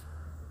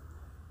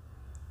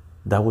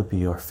 that would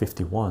be our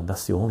 51.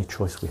 That's the only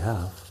choice we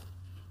have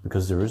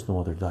because there is no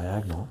other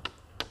diagonal,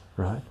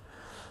 right?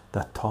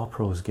 That top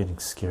row is getting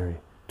scary.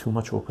 Too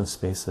much open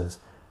spaces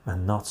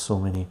and not so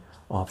many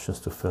options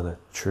to fill it.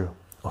 True.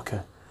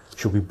 Okay.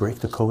 Should we break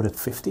the code at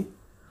 50?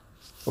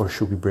 Or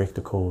should we break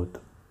the code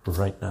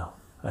right now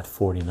at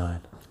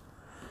 49.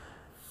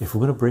 If we're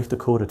going to break the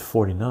code at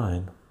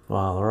 49,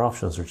 well, our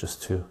options are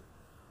just two,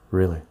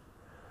 really.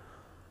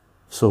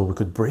 So we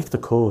could break the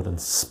code and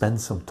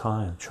spend some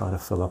time trying to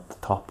fill up the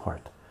top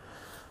part.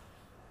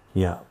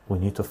 Yeah, we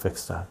need to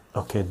fix that.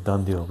 Okay,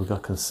 done deal. We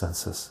got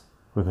consensus.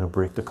 We're going to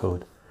break the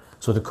code.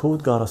 So the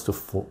code got us to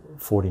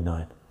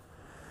 49.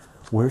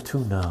 Where to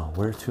now?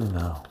 Where to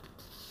now?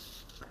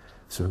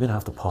 So we're going to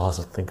have to pause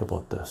and think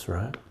about this,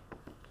 right?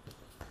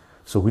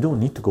 So we don't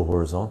need to go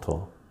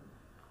horizontal.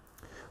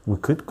 We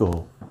could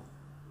go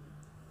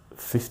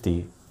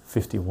 50,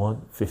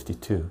 51,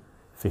 52,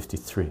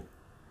 53.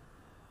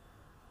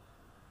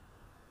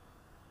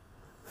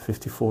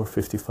 54,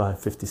 55,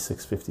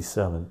 56,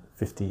 57,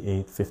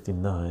 58,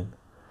 59,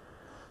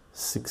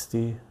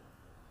 60,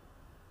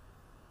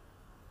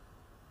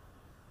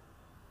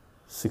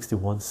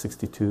 61,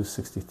 62,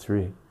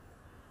 63,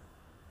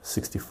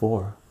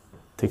 64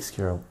 takes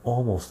care of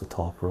almost the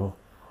top row.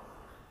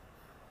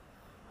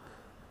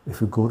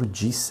 If we go to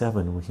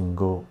G7, we can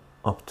go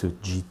up to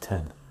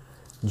G10.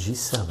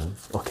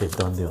 G7, okay,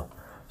 done deal.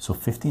 So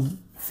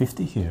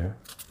 50 here,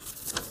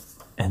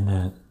 and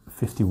then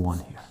 51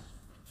 here.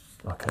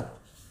 Okay,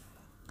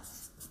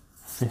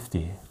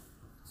 50,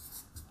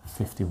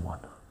 51,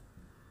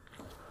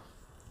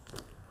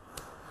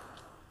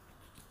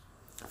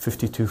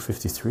 52,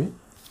 53.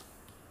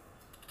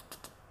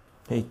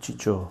 Hey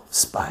Chycho,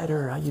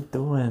 Spider, how you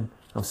doing?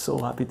 I'm so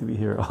happy to be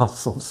here.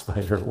 Awesome,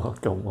 Spider,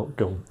 welcome,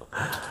 welcome.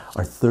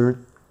 Our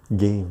third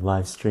game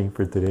live stream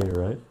for today,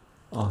 right?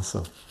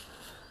 Awesome,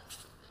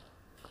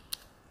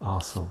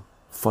 awesome,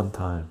 fun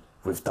time.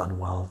 We've done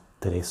well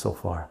today so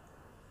far.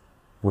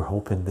 We're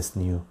hoping this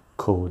new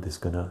code is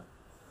gonna,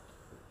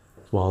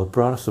 well, it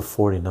brought us to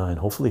 49.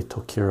 Hopefully it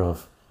took care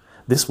of,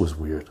 this was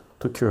weird,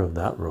 took care of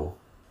that row.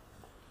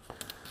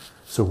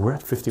 So we're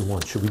at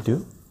 51. Should we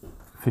do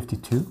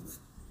 52,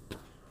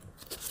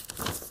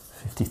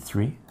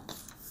 53?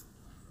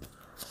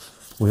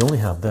 We only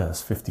have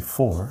this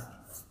 54.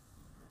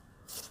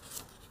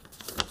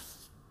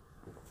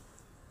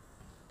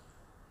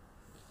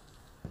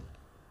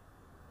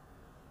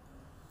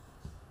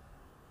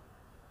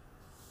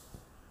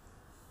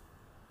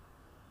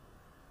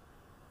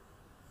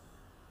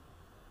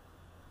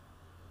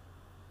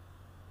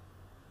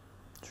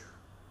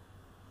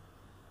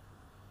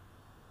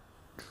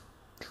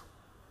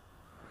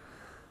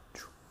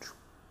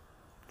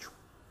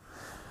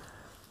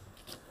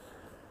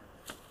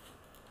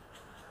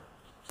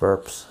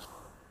 Burps,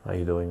 how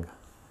you doing?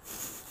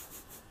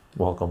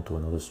 Welcome to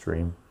another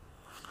stream.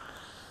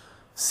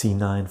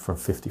 C9 from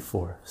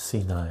 54.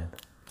 C9.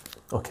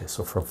 Okay,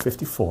 so from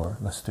 54,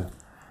 let's do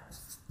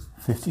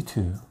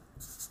 52,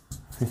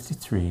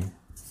 53,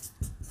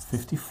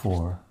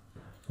 54.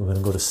 We're going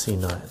to go to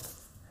C9.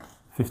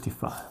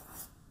 55.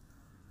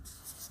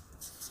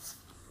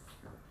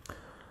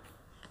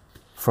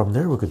 From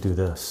there, we could do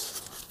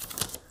this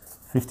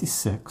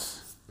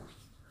 56,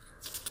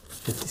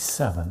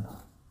 57.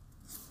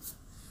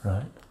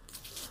 Right,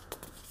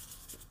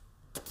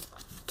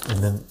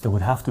 and then it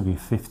would have to be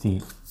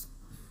 58.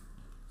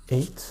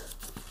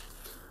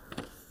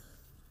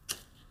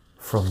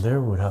 From there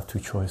we would have two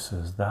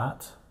choices,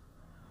 that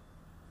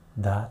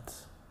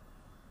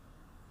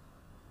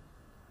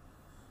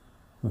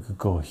we could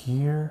go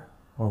here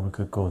or we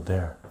could go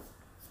there.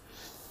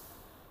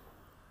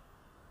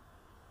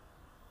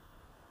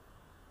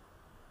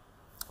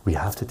 We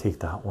have to take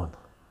that one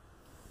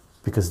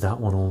because that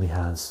one only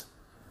has,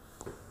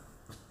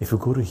 if we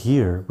go to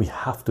here, we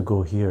have to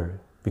go here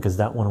because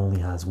that one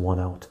only has one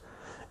out.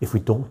 If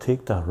we don't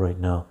take that right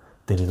now,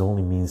 then it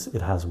only means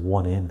it has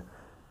one in,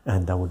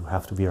 and that would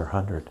have to be our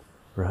 100,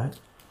 right?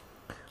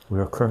 We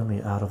are currently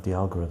out of the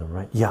algorithm,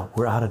 right? Yeah,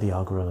 we're out of the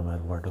algorithm,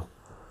 Eduardo.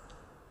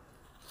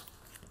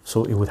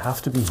 So it would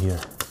have to be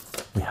here.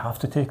 We have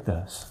to take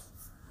this.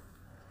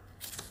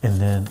 And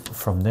then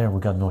from there,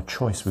 we got no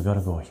choice. We got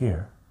to go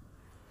here.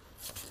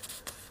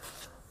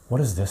 What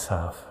does this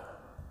have?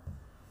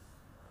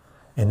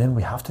 And then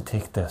we have to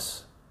take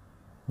this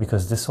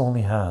because this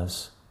only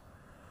has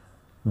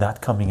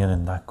that coming in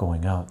and that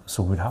going out.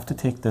 So we'd have to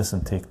take this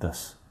and take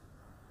this,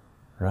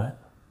 right?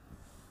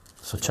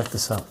 So check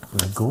this out.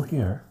 We go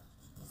here,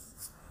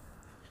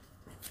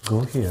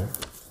 go here,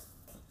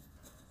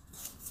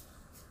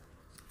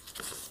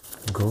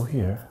 go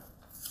here,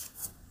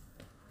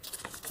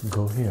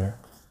 go here,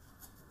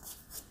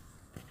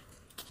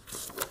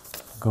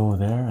 go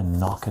there and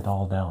knock it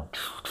all down.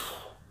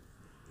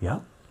 Yeah,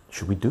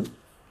 should we do?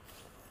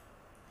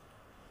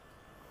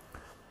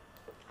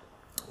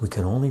 We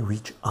can only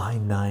reach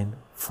I9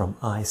 from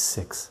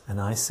I6, and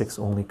I6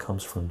 only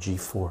comes from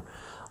G4.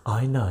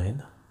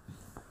 I9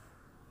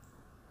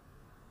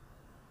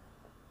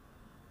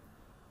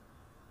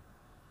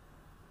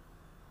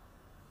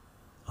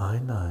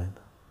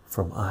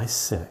 from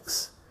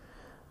I6,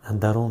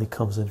 and that only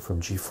comes in from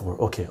G4.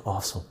 Okay,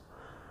 awesome.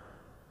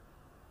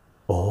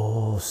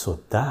 Oh, so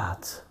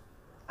that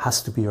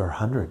has to be our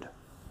 100,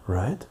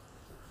 right?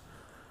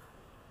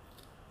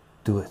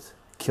 Do it.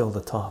 Kill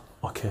the top.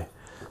 Okay.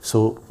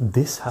 So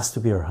this has to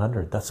be our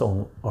 100. That's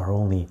our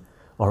only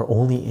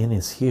in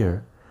is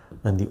here,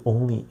 and the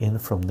only in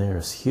from there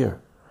is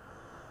here.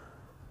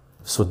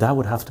 So that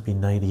would have to be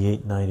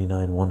 98,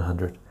 99,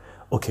 100.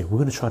 Okay, we're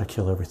going to try to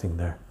kill everything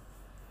there.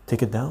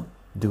 Take it down,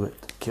 do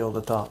it. Kill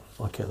the top.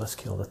 Okay, let's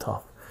kill the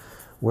top.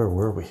 Where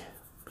were we?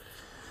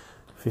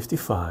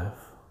 55.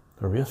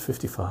 Are we at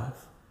 55?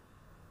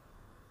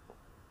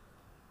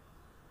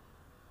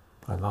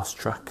 I lost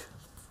track.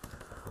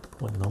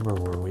 What number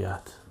were we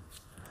at?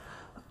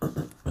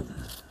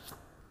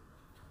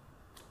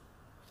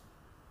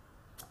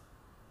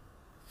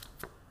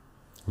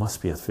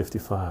 Must be at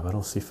 55. I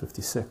don't see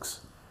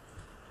 56.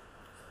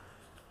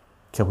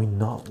 Can we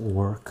not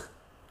work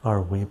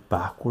our way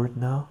backward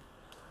now?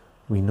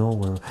 We know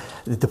where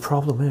the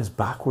problem is.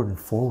 Backward and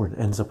forward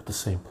ends up at the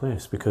same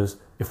place, because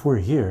if we're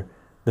here,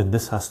 then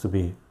this has to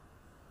be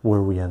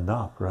where we end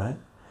up, right?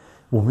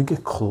 When we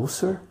get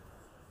closer,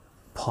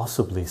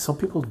 possibly some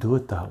people do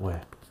it that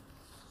way,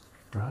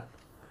 right?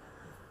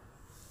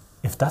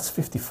 If that's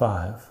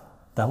 55,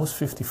 that was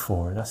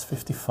 54, that's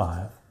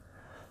 55,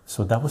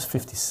 so that was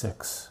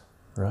 56,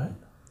 right?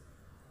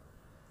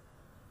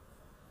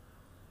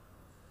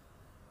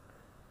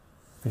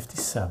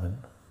 57,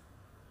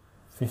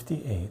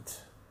 58,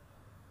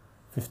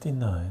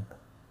 59,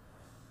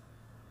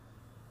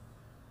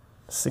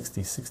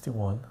 60,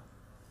 61,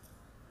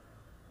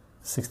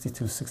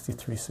 62,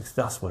 63, 60.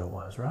 That's what it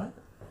was, right?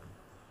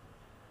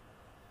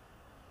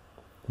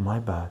 My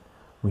bad.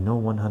 We know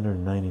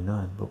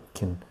 199, but we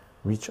can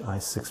reach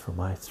I6 from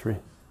I3.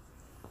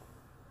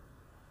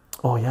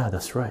 Oh yeah,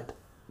 that's right.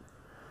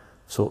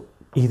 So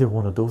either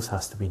one of those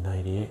has to be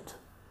 98.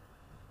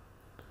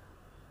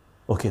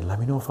 Okay, let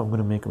me know if I'm going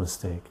to make a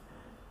mistake.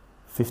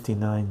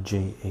 59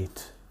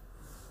 J8.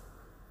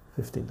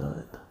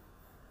 59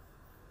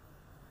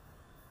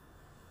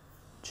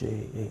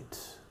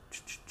 J8.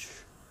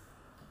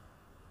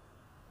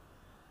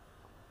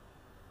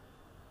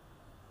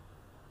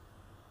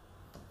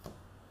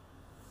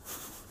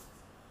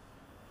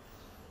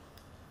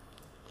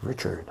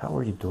 Richard, how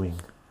are you doing?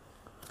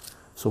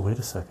 So wait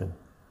a second.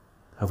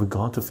 Have we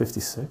gone to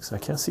 56? I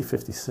can't see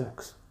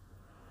 56.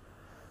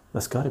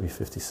 That's got to be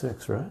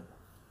 56, right?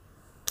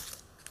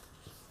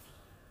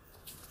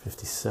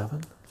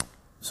 57.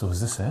 So is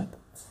this it?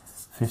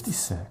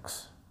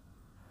 56.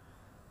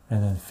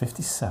 And then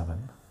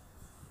 57.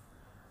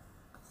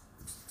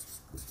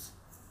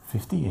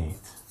 58.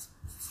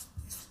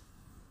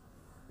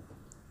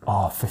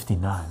 Oh,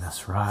 59.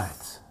 That's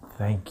right.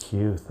 Thank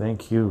you.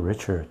 Thank you,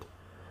 Richard.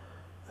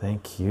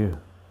 Thank you.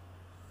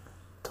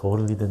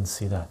 Totally didn't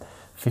see that.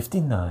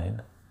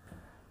 59,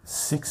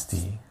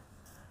 60,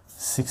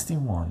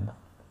 61,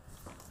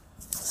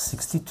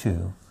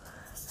 62,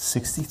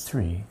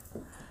 63,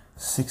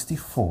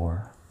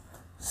 64,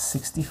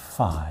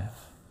 65.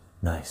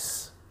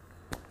 Nice.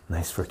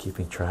 Nice for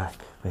keeping track.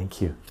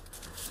 Thank you.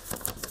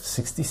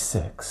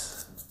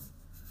 66,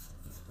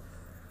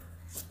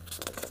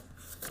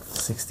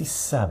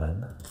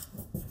 67.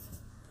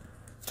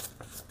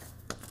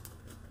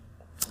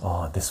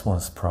 Oh, this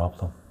one's a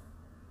problem.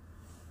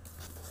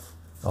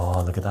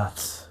 Oh, look at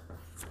that.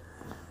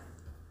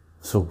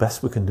 So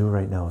best we can do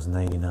right now is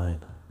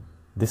 99.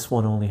 This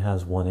one only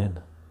has one in,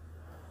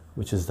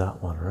 which is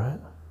that one, right?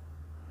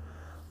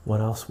 What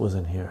else was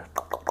in here?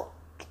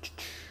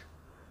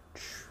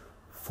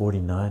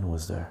 49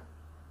 was there.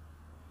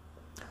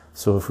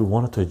 So if we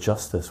wanted to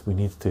adjust this, we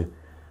need to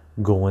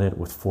go in it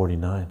with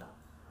 49.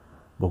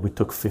 But we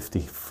took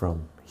 50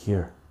 from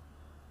here,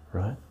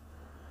 right?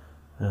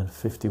 And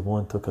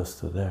 51 took us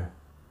to there.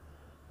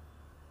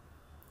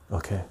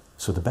 Okay,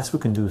 so the best we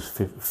can do is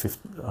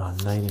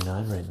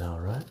 99 right now,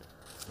 right?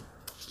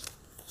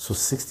 So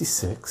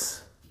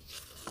 66,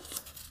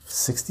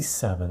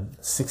 67,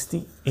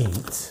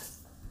 68.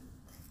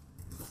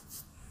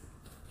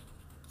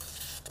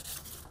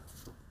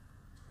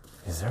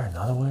 Is there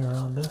another way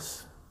around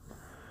this?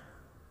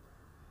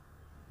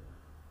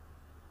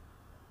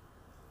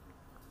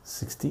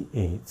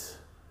 68.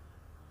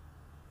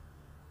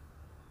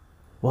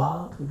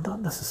 Well,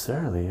 not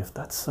necessarily. If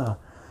that's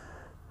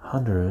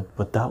 100,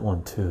 but that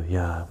one too.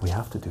 Yeah, we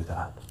have to do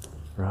that,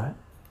 right?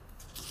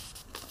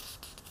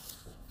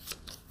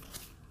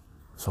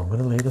 So I'm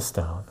going to lay this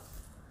down.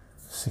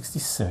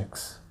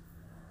 66.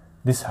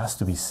 This has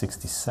to be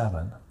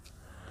 67,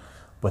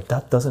 but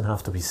that doesn't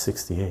have to be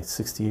 68.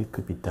 68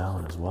 could be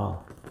down as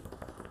well.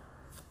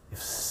 If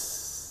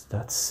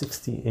that's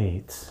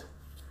 68,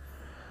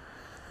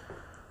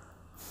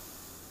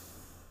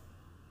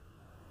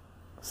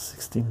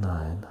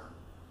 69,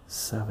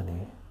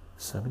 70,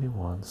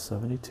 71,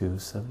 72,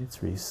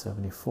 73,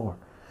 74.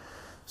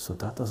 So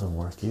that doesn't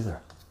work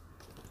either.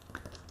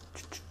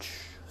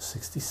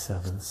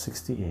 67,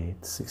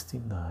 68,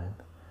 69,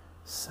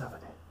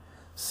 70,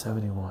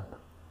 71,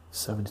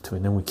 72.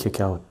 And then we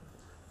kick out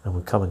and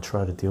we come and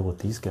try to deal with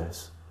these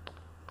guys.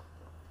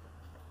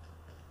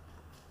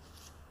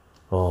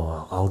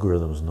 Oh,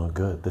 algorithm is no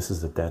good. This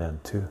is the dead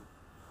end too.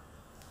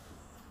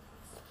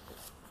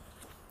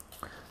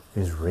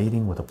 Is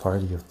raiding with a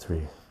party of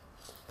 3.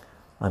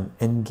 I'm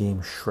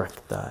in-game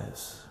Shrek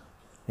dies.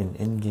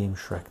 In-game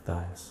Shrek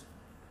dies.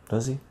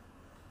 Does he?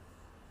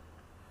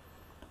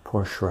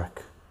 Poor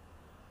Shrek.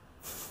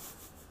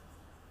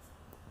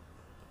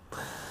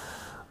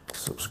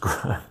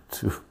 Subscribe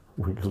to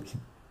Wiggly.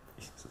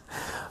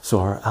 So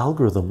our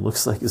algorithm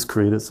looks like it's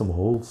created some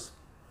holes.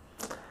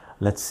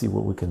 Let's see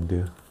what we can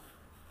do.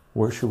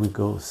 Where should we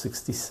go?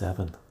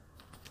 67.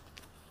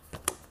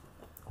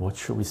 What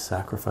should we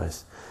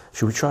sacrifice?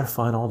 Should we try to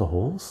find all the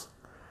holes?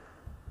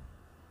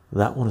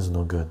 That one is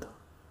no good.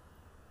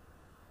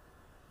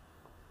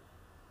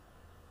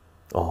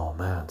 Oh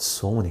man,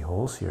 so many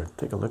holes here.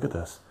 Take a look at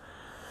this.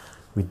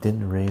 We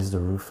didn't raise the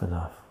roof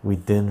enough. We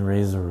didn't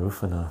raise the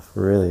roof enough.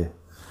 Really,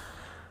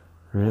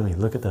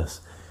 look at this.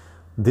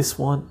 This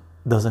one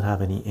doesn't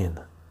have any in.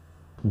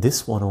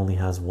 This one only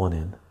has one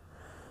in.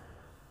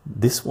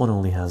 This one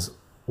only has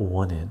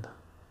one in.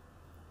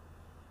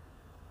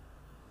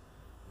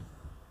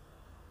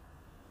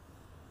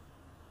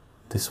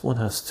 This one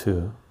has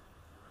two.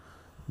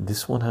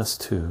 This one has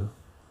two.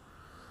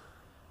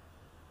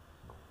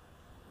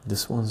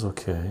 This one's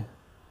okay.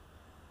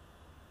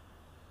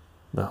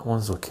 That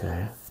one's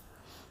okay.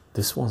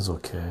 This one's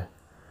okay.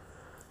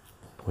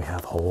 We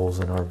have holes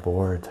in our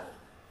board.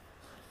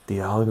 The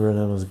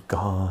algorithm is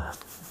gone.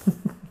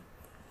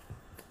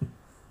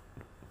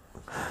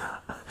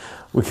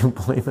 We can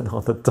blame it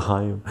on the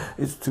time.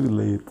 It's too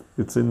late.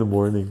 It's in the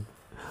morning.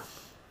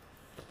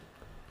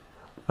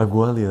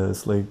 Agualia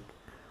is like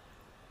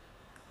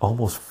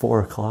almost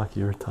 4 o'clock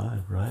your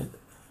time, right?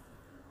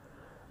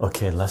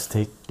 Okay, let's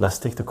take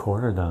the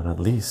quarter down at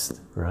least,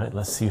 right?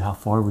 Let's see how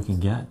far we can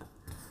get.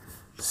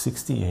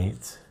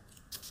 68,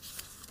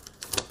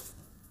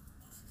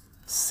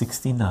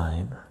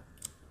 69,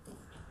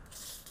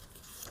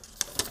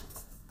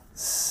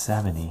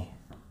 70.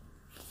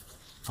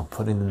 I'm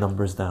putting the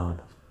numbers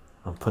down.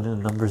 I'm putting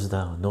the numbers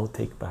down. No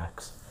take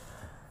backs.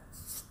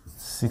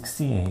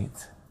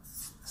 68,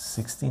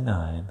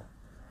 69,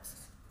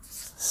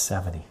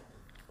 70.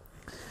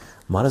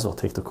 Might as well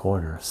take the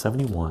corner.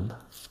 71,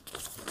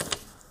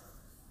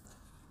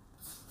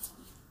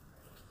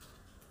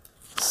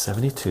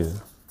 72,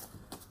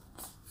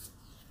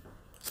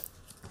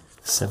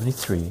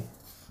 73,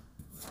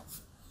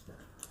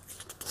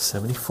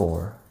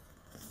 74,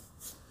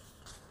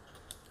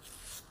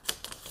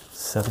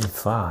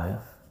 75, 'd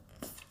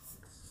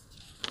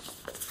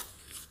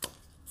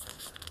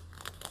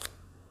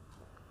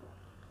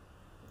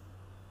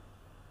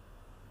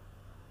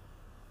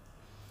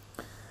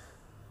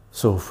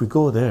So if we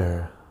go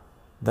there,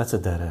 that's a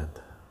dead end.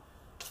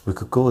 We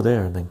could go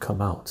there and then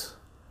come out.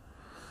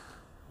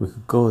 We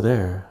could go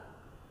there,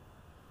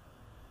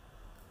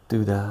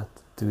 do that,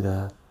 do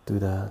that, do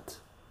that,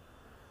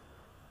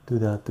 do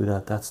that, do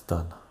that. That's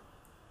done.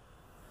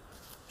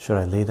 Should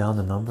I lay down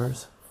the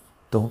numbers?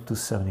 Don't do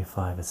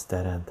 75, it's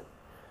dead end.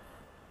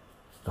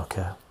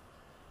 Okay.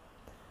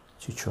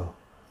 Chycho,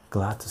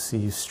 glad to see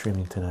you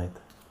streaming tonight.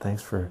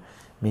 Thanks for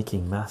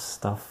making math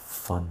stuff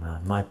fun,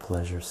 man. My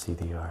pleasure,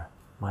 CDR.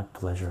 My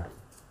pleasure.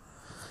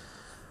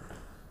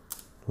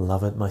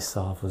 Love it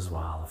myself as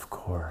well, of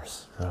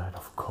course, right?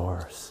 Of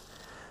course.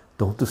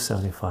 Don't do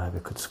 75,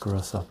 it could screw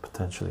us up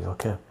potentially.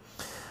 Okay.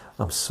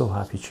 I'm so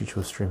happy Chycho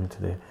was streaming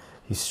today.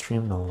 He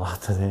streamed a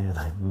lot today and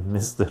I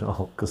missed it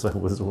all because I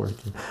was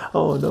working.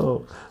 Oh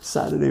no,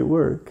 Saturday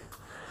work.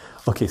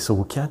 Okay, so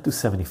we can't do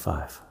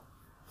 75.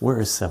 Where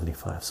is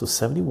 75? So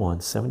 71,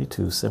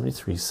 72,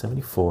 73,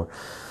 74,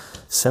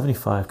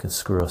 75 can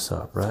screw us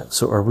up, right?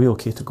 So are we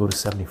okay to go to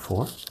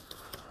 74?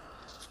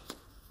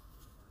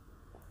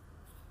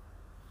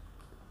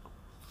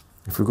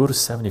 If we go to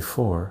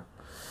 74,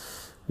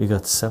 we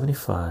got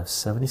 75,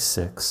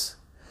 76,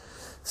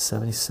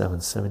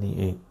 77,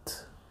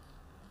 78.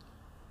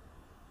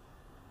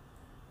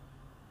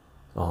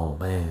 Oh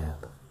man.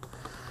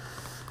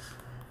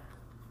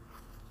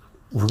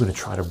 We're going to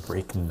try to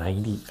break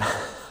 90.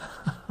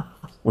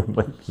 We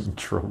might be in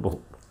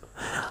trouble.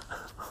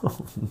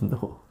 Oh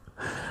no.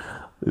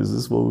 Is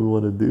this what we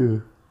want to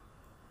do?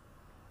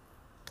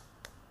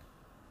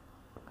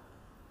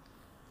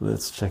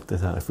 Let's check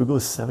this out. If we go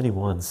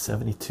 71,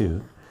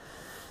 72,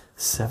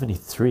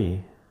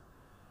 73,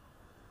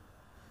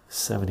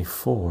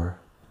 74,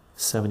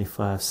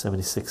 75,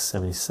 76,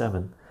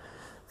 77,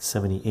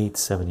 78,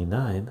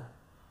 79,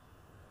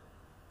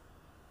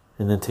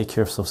 and then take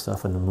care of some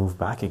stuff and then move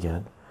back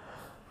again,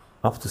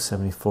 up to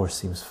 74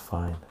 seems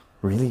fine.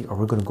 Really? Are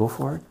we going to go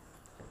for it?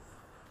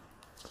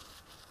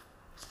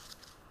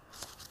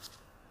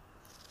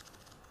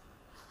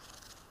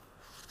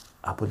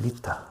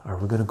 Abuelita, are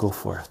we going to go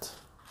for it?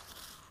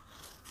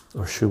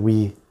 Or should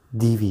we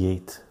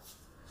deviate?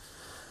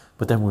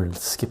 But then we're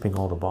skipping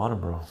all the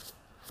bottom row.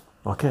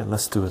 Okay,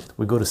 let's do it.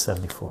 We go to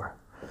 74.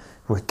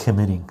 We're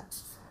committing.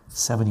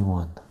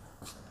 71,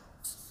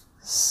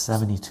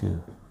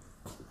 72,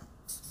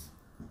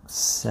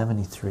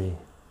 73.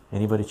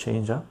 Anybody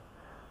change up?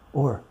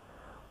 Or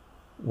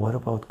what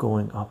about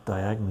going up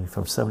diagonally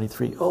from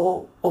 73?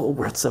 Oh,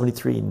 we're at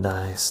 73.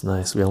 Nice,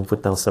 nice. We haven't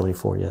put down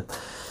 74 yet.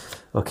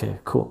 Okay,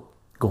 cool.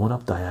 Going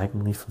up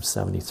diagonally from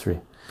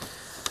 73.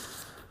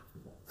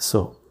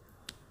 So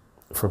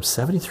from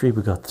 73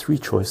 we got three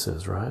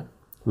choices, right?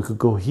 We could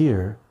go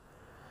here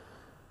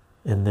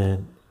and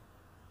then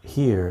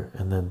here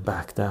and then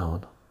back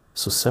down.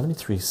 So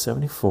 73,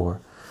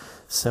 74,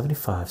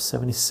 75,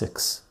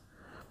 76,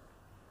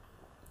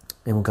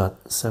 and we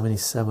got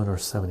 77 or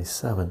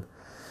 77,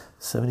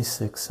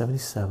 76,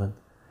 77,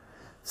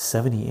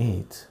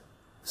 78,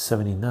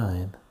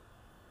 79,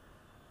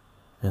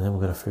 and then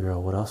we're going to figure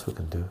out what else we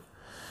can do.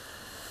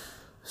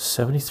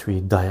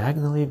 73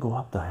 diagonally, go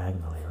up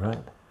diagonally,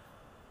 right?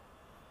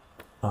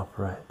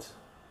 Upright,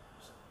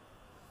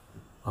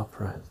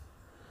 upright.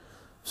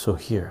 So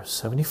here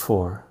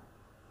 74,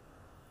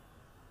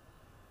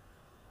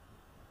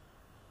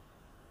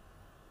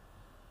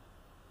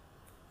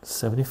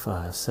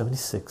 75,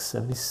 76,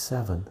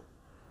 77,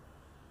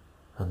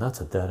 and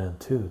that's a dead end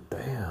too.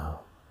 Damn.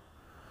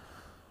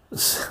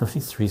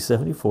 73,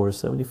 74,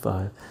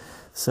 75,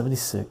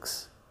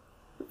 76,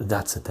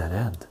 that's a dead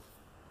end.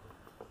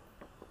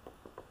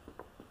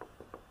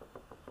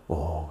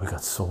 Oh, we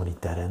got so many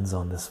dead ends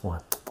on this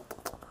one.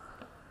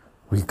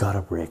 We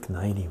gotta break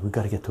 90. We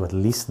gotta get to at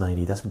least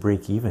 90. That's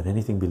break even.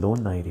 Anything below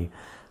 90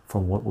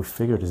 from what we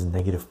figured is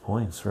negative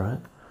points, right?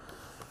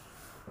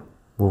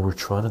 What we're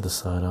trying to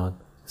decide on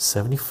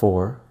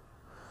 74,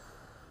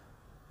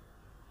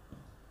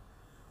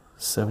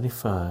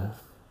 75,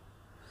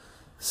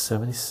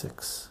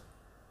 76,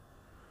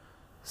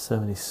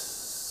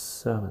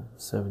 77,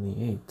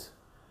 78,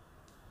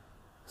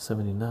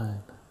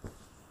 79.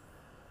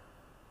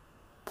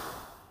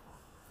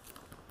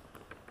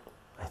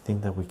 I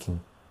think that we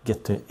can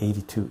get to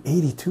 82.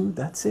 82,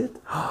 that's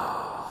it.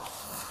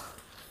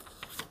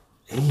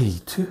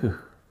 82.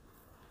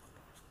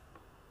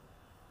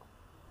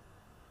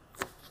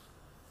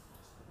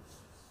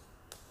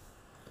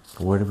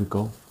 Where do we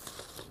go?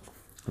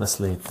 Let's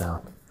lay it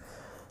down.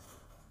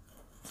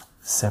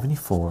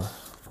 74.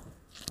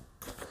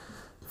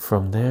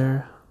 From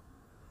there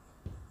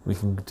we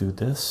can do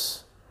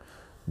this,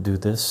 do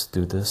this,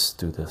 do this,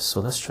 do this. So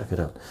let's check it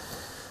out.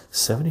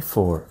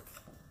 74,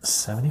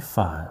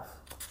 75,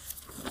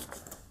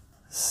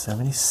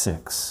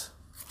 76,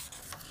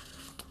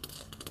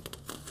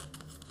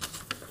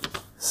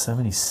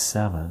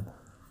 77.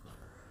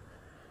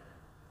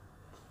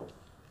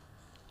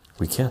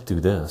 We can't do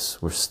this,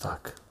 we're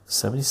stuck.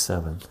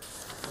 77,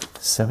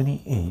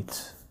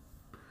 78,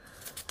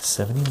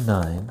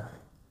 79.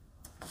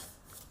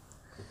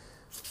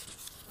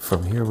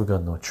 From here we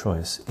got no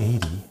choice.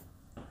 80,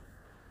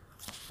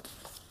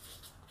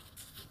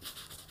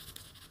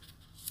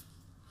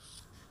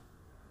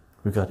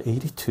 we got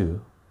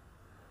 82,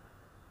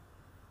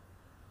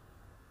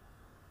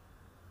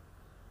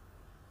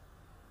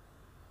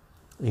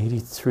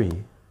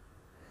 83,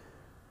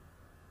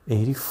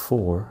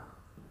 84,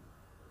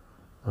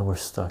 and we're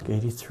stuck.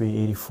 83,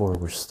 84,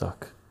 we're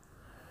stuck.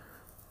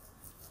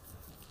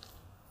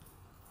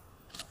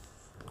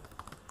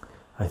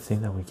 I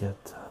think that we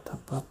get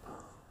up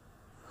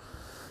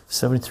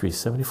 73,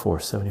 74,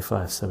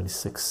 75,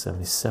 76,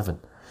 77,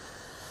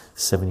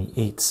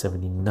 78,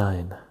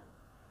 79,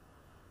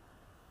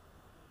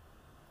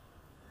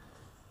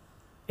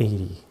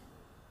 80.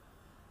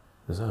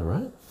 Is that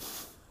right?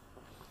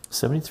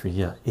 73,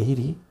 yeah.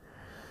 80,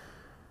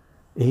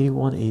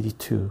 81,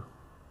 82.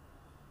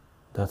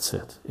 That's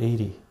it.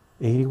 80,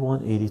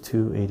 81,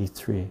 82,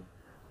 83.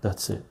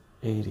 That's it.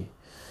 80,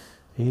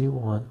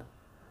 81.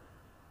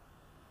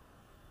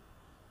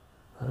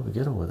 How did we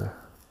get over there?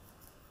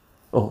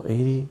 Oh,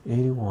 80,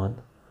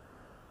 81.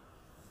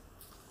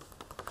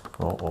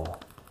 Uh-oh.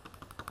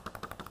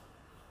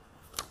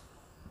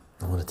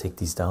 I'm going to take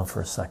these down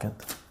for a second.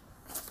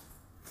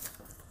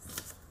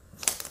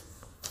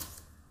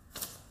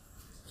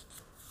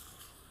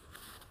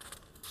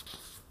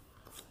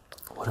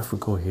 What if we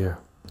go here?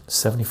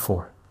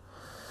 74,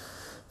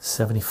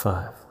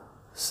 75,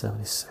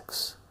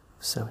 76,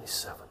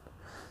 77,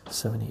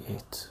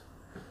 78,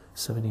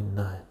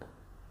 79,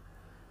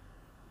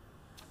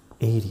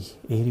 80,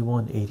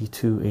 81,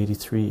 82,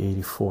 83,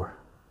 84.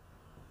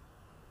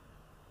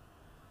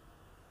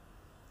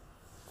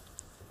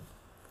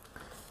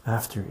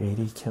 After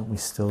 80, can't we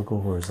still go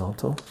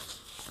horizontal?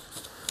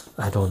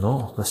 I don't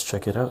know. Let's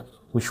check it out.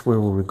 Which way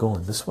were we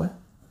going? This way?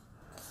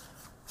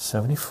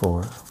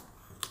 74,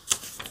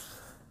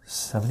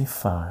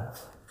 75,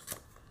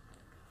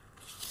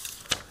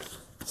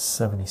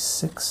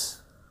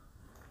 76,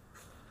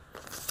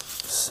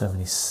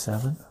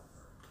 77,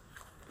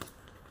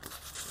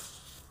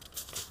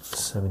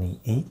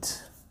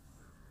 78,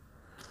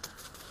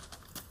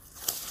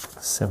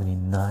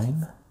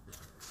 79,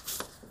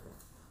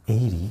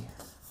 80,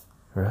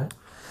 right?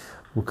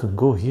 We can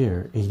go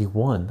here,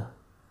 81,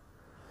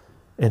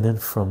 and then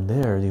from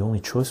there the only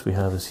choice we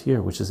have is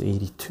here, which is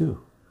 82,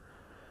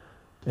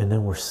 and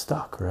then we're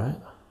stuck,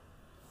 right?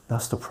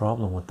 That's the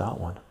problem with that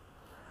one.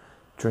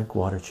 Drink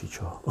water,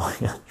 Chycho. Oh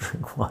yeah,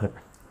 drink water.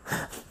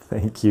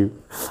 Thank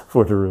you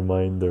for the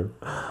reminder.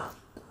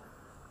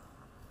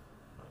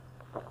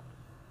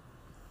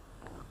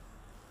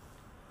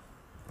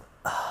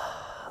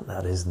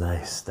 That is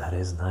nice. That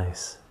is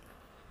nice.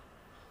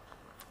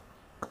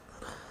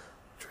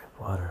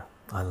 water.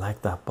 I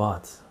like that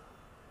bot.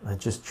 I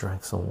just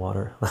drank some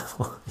water.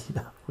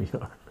 Yeah, we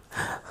are.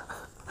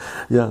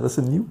 Yeah, that's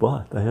a new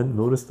bot. I hadn't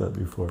noticed that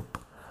before.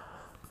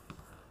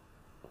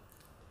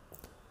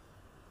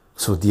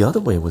 So the other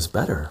way was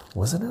better,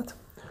 wasn't it?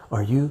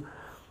 Are you,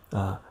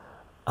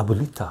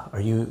 Abuelita,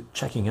 are you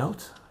checking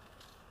out?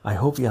 I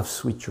hope you have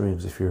sweet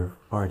dreams if you're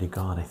already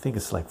gone. I think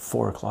it's like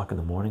 4 o'clock in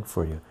the morning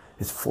for you.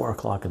 It's 4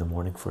 o'clock in the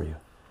morning for you.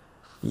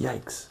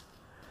 Yikes.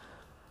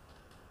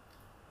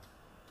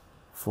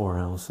 4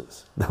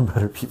 ounces. That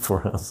better be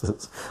 4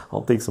 ounces.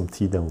 I'll take some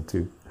tea down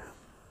too.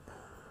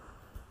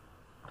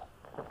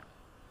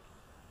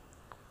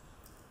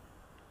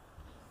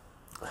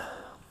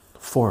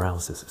 Four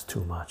ounces is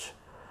too much.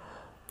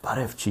 But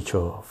if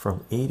Chycho,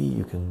 from 80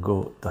 you can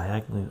go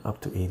diagonally up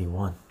to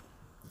 81.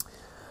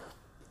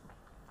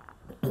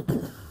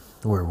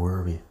 Where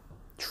were we?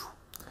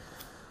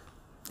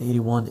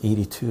 81,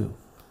 82,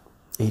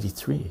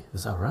 83.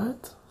 Is that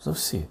right?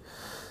 Let's see.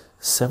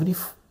 70,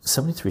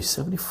 73,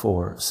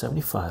 74,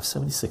 75,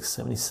 76,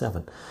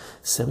 77,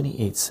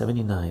 78,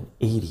 79,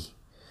 80,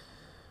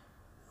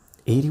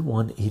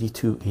 81,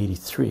 82,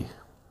 83.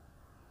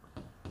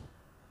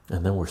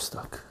 And then we're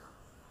stuck.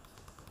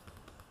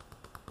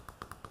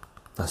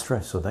 That's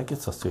right. So that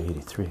gets us to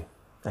 83.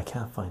 I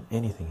can't find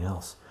anything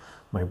else.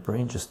 My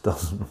brain just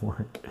doesn't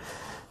work.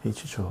 Hey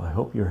Chycho, I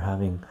hope you're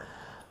having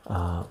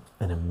an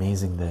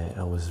amazing day.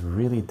 I was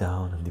really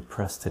down and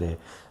depressed today,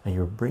 and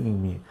you're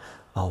bringing me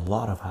a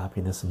lot of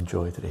happiness and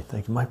joy today.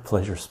 Thank you. My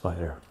pleasure,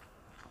 Spider.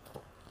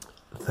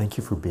 Thank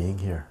you for being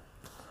here.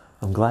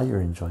 I'm glad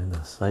you're enjoying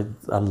this. I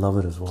love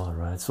it as well,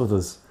 right? So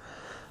does,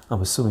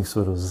 I'm assuming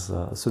so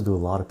do a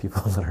lot of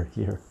people that are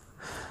here.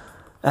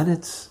 And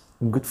it's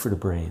good for the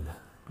brain.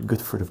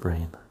 Good for the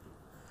brain.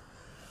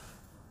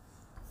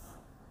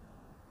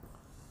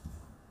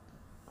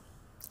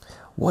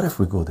 What if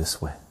we go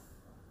this way?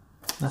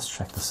 Let's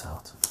check this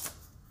out.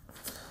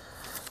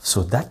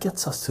 So that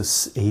gets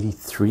us to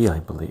 83, I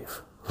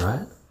believe,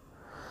 right?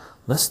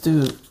 Let's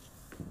take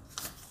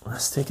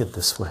it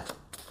this way.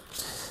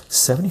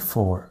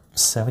 74,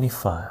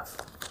 75,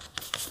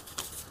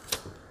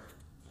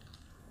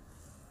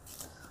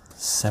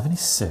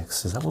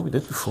 76. Is that what we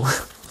did before?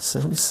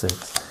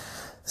 76,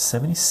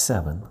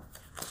 77,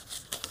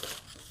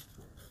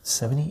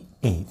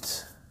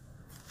 78,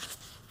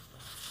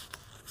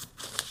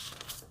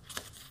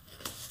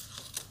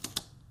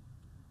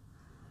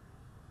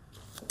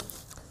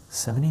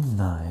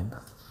 79,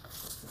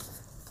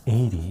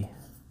 80,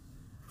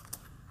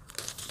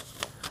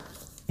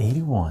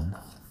 81,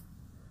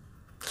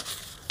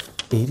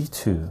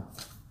 82,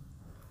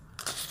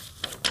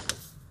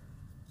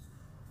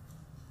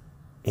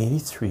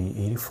 83,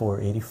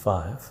 84,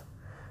 85,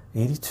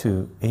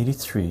 82,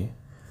 83,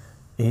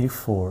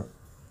 84,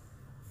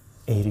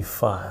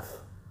 85.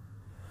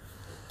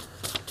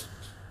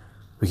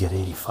 We get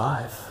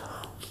 85.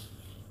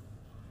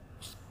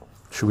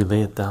 Should we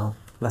lay it down?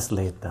 Let's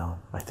lay it down.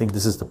 I think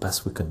this is the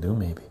best we can do,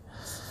 maybe.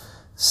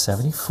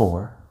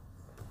 74,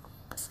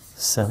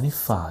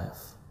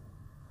 75.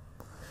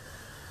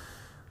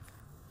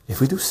 If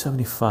we do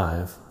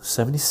 75,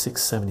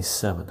 76,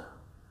 77.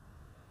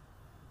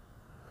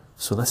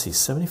 So let's see,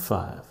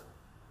 75,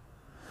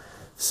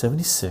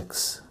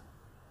 76,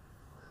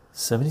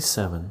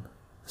 77,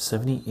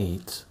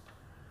 78.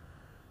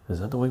 Is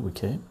that the way we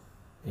came?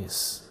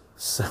 Yes.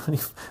 70.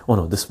 Oh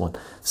no, this one.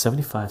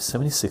 75,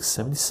 76,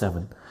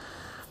 77,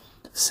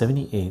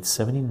 78,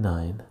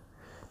 79,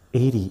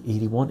 80,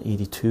 81,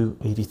 82,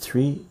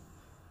 83,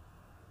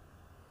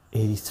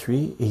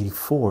 83,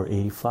 84,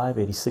 85,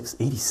 86,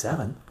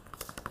 87.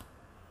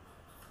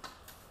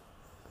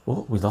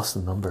 Oh, we lost the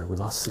number. We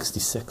lost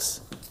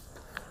 66.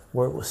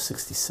 Where was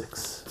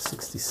 66?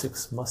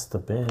 66 must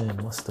have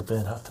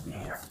have to be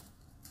here.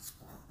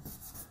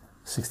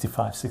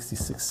 65,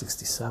 66,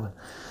 67.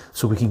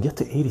 So we can get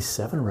to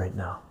 87 right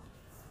now.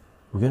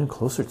 We're getting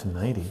closer to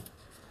 90.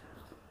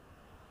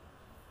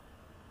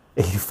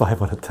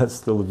 85 on a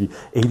test still would be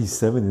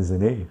 87 is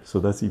an A,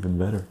 so that's even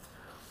better.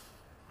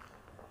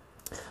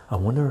 I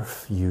wonder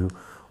if you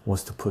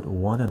was to put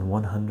 1 and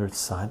 100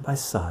 side by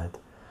side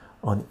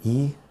on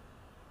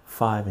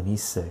E5 and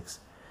E6,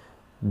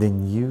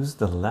 then use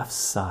the left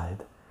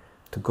side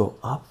to go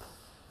up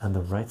and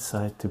the right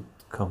side to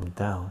come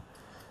down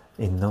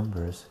in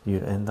numbers,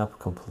 you'd end up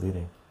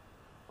completing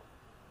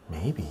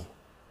maybe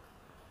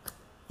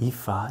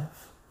E5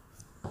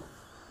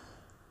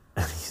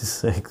 and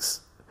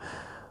E6.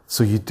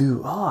 So you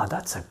do,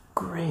 that's a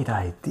great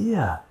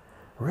idea,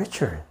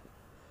 Richard.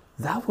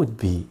 That would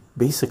be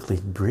basically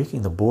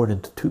breaking the board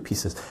into two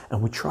pieces.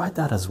 And we tried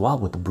that as well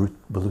with the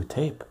blue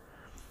tape.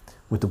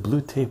 With the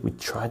blue tape, we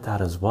tried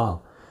that as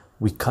well.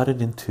 We cut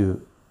it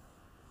into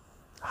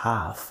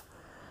half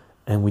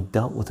and we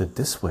dealt with it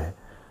this way.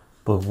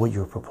 But what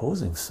you're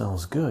proposing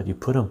sounds good. You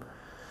put them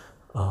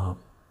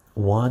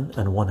 1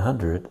 and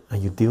 100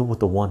 and you deal with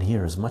the 1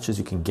 here as much as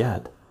you can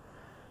get,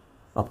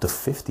 up to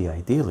 50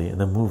 ideally, and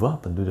then move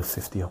up and do the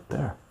 50 up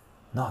there.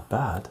 Not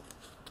bad.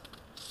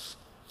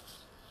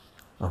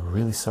 I'm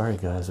really sorry,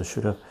 guys. I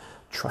should have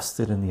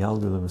trusted in the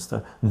algorithm and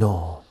stuff.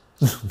 No,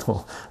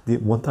 no. The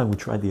one time we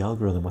tried the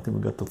algorithm, I think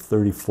we got to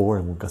 34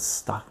 and we got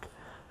stuck,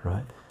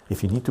 right?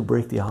 If you need to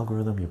break the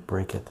algorithm, you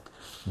break it.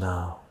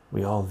 Now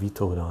we all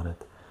vetoed on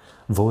it,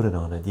 voted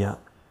on it. Yeah,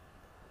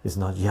 it's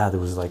not. Yeah, there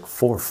was like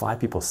 4 or 5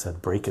 people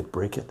said break it,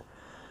 break it.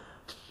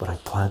 But I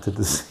planted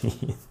the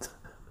seed.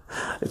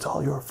 It's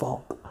all your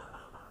fault.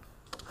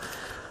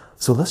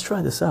 So let's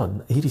try this out.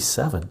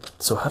 87.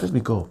 So how did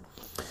we go?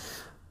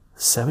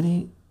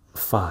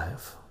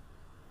 75.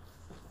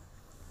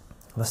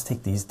 Let's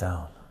take these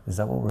down. Is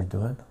that what we're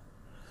doing?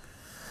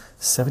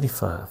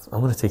 75.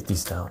 I'm going to take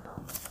these down.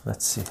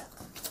 Let's see.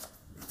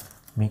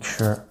 Make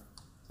sure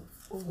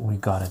we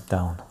got it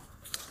down.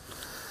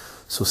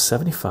 So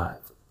 75,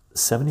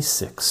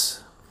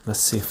 76. Let's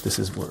see if this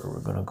is where we're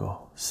going to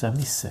go.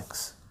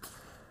 76,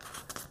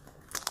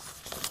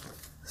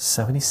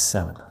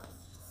 77.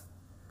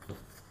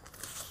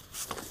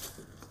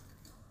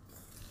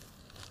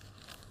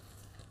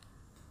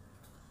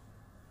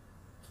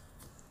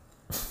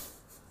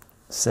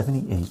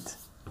 78,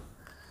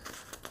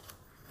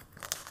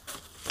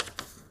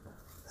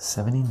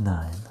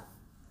 79.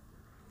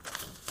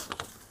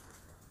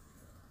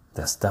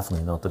 That's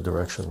definitely not the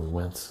direction we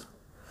went.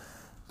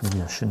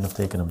 Maybe I shouldn't have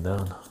taken them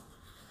down.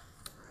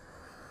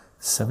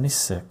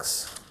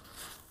 76,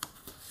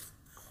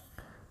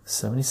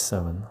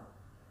 77,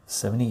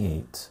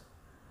 78.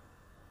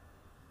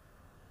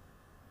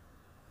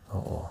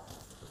 Uh-oh,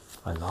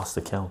 I lost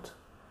the count.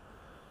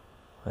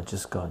 I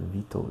just got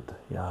vetoed.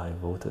 Yeah, I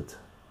voted.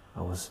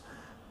 I was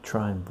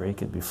trying to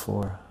break it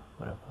before,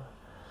 whatever.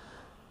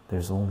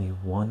 There's only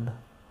one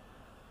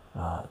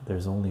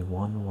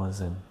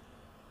was in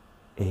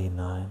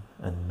A9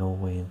 and no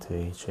way into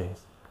H8.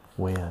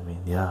 Way, I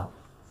mean, yeah.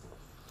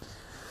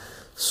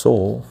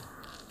 So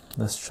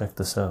let's check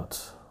this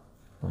out.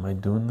 Am I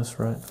doing this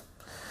right?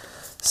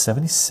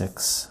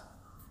 76.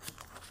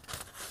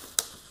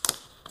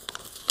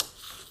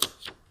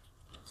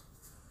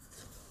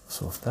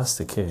 So if that's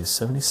the case,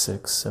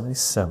 76,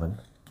 77.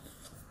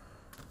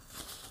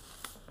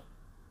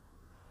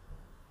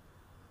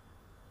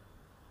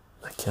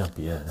 That can't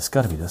be it. It's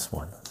got to be this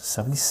one.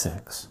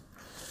 76,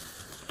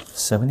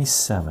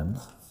 77.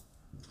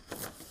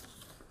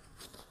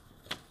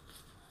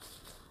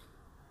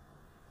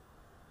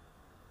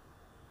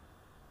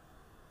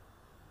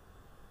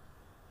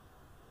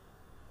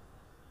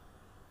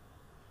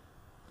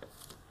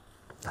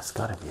 That's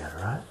got to be it,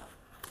 right?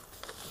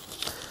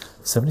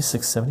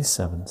 76,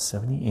 77,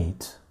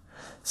 78,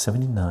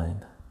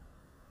 79.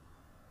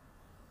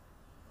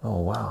 Oh,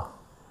 wow.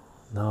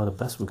 Now the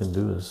best we can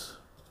do is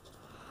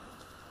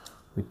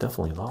we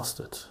definitely lost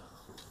it.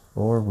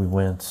 Or we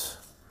went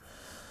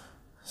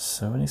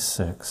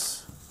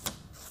 76,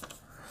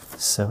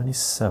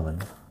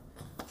 77,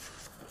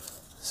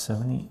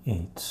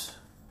 78.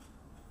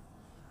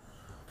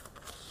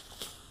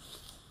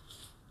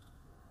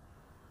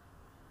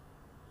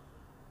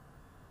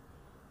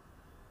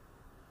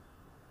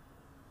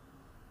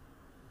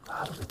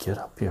 How did we get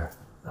up here?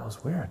 That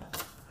was weird.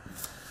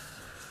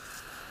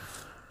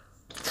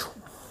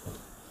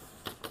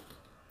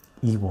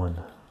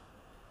 E1.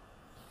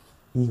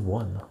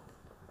 E1.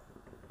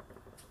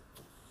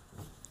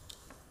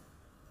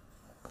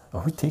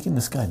 Are we taking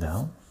this guy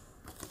down?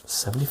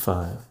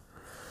 75,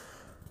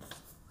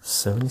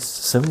 70,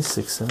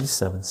 76,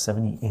 77,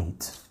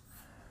 78.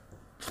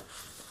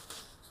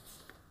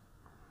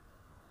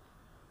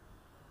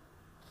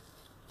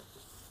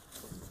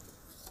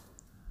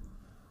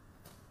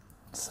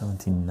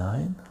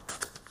 79.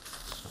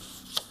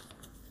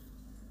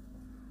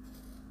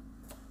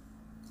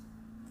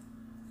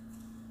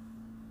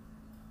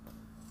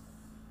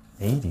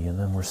 80, and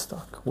then we're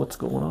stuck. What's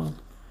going on?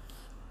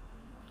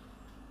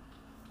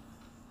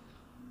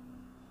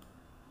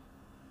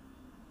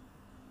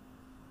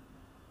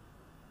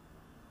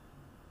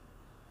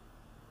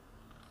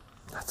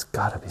 That's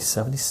gotta be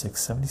 76,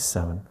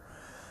 77,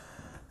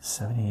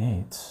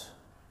 78.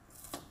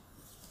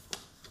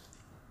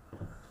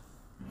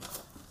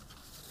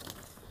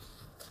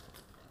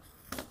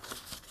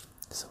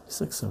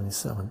 76,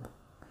 77,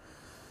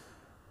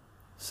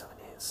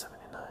 78,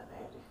 79,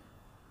 80.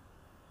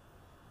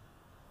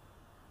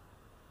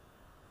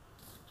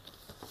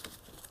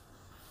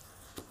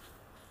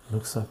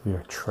 Looks like we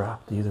are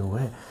trapped either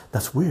way.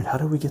 That's weird. How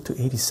did we get to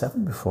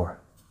 87 before?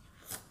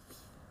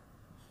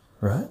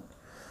 Right?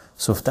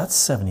 So if that's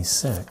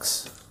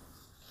 76,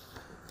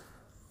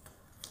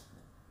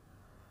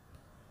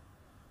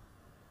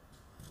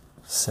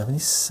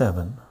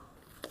 '77,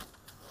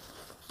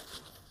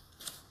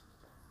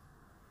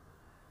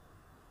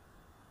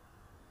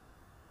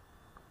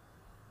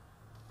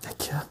 that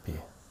can't be.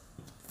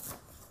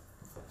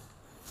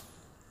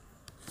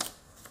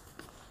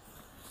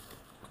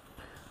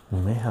 We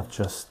may have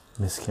just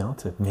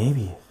miscounted.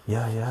 Maybe.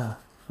 Yeah.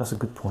 That's a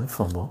good point,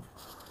 Fumble.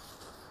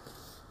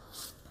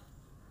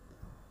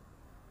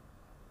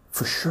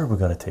 For sure, we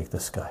got to take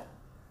this guy,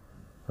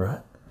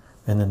 right?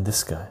 And then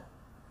this guy.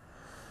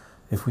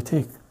 If we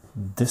take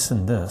this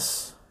and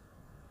this,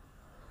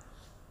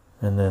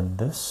 and then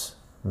this,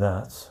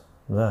 that,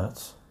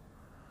 that,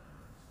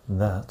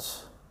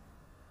 that,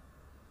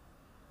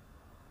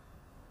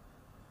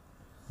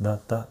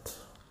 that,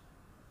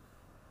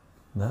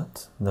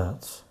 that,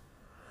 that,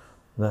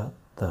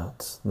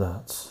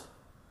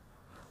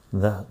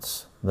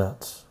 that,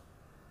 that,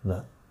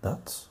 that,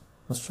 that.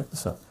 Let's check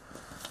this out.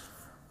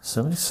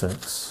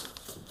 76,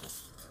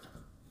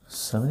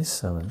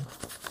 77,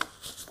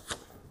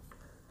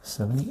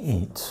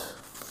 78,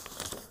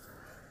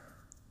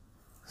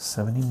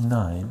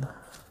 79,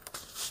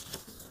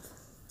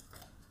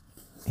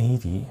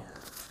 80,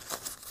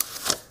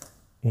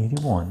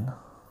 81,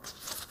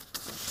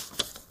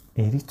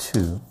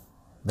 82.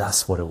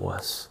 That's what it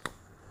was.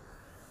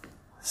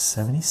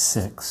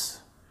 76,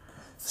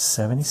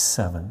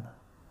 77,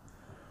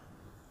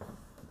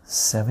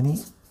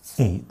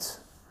 78,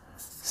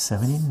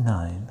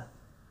 79,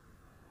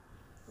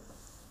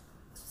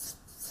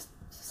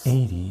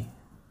 80,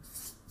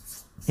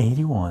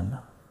 81,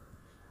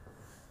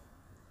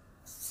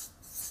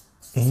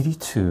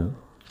 82,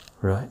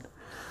 right?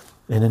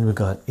 And then we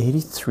got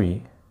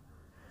 83,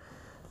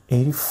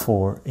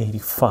 84,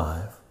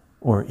 85,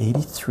 or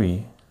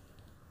 83,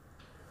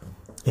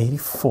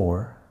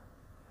 84,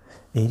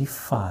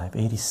 85,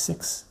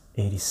 86,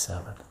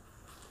 87.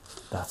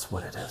 That's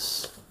what it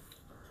is.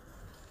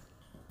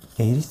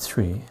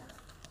 83,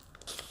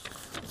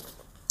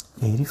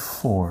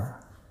 84,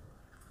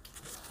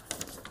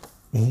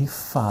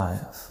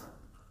 85,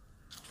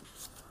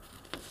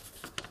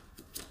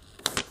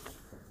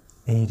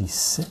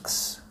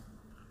 86,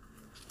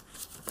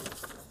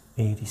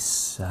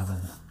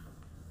 87.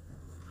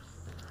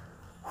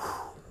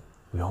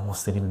 We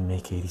almost didn't even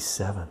make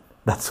 87.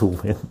 That's a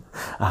win.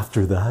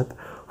 After that,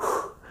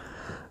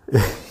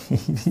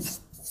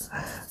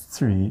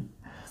 83,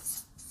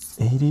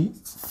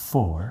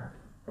 84,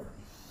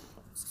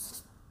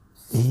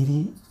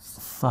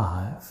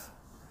 85,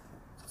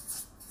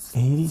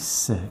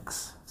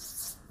 86,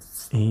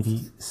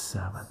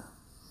 87.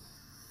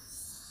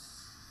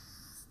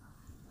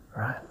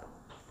 Right?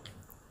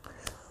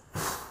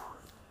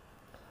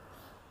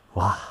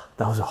 Wow,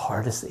 that was the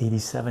hardest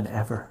 87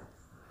 ever.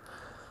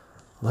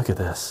 Look at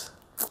this.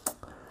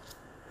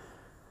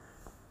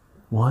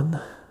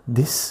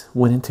 This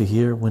went into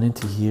here, went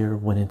into here,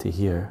 went into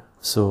here.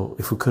 So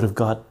if we could have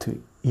got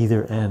to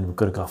either end, we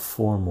could have got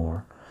 4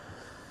 more.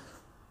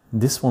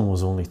 This one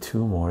was only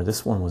 2 more.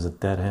 This one was a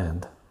dead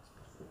end.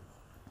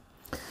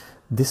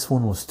 This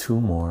one was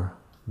 2 more.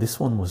 This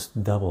one was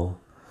double.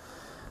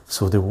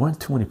 So there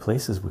weren't too many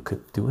places we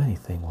could do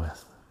anything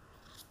with.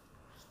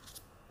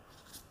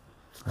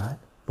 Right?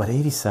 But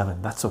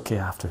 87, that's okay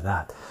after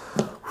that.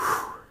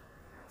 Whew.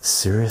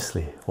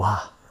 Seriously,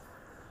 wow.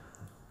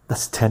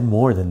 That's 10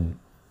 more than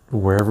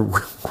wherever we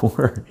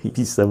were,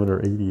 87 or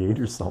 88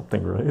 or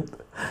something, right?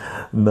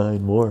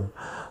 9 more.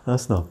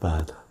 That's not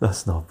bad.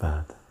 That's not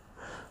bad.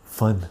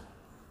 Fun.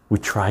 We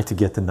tried to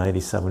get to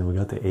 97, we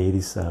got to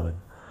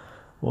 87.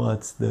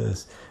 What's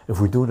this?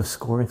 If we're doing a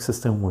scoring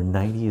system where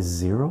 90 is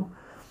 0,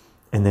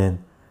 and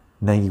then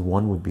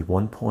 91 would be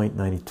 1 point,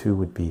 92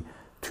 would be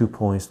 2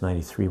 points,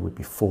 93 would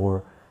be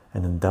 4,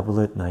 and then double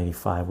it,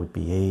 95 would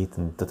be 8,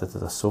 and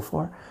so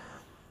far.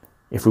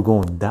 If we're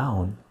going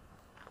down,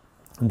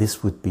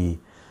 this would be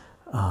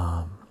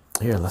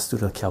here, let's do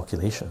the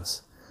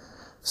calculations.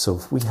 So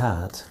if we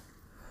had,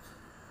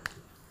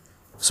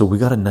 so we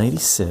got a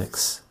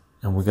 96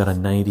 and we got a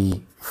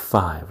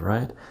 95,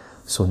 right?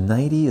 So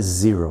 90 is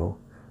 0,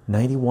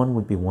 91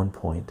 would be 1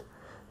 point,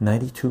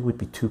 92 would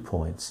be 2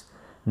 points,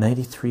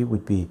 93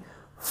 would be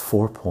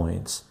 4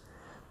 points,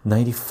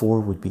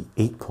 94 would be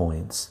 8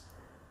 points,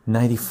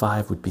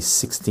 95 would be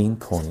 16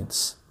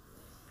 points,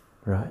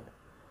 right?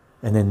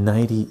 And then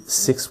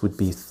 96 would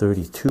be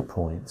 32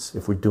 points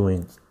if we're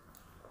doing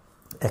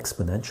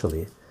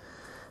exponentially,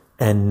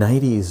 and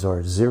 90 is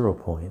our 0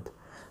 point.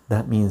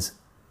 That means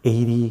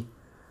 89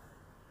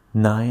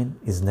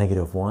 is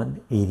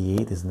 -1,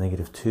 88 is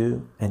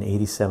 -2, and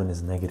 87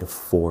 is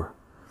 -4.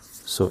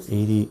 So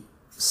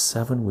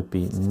 87 would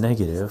be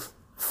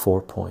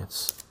 -4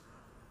 points,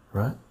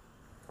 right?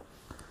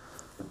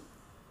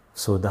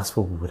 So that's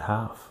what we would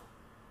have.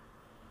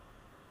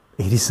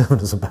 87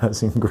 is a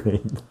passing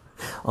grade.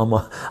 I'm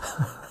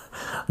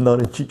not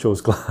in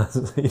Chycho's class.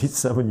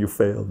 87, you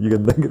failed. You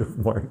get negative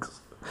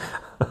marks.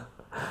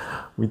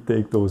 We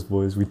take those,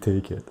 boys. We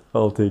take it.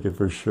 I'll take it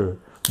for sure.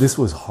 This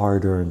was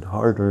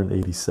hard-earned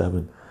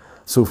 87.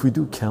 So if we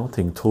do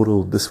counting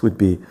total, this would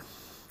be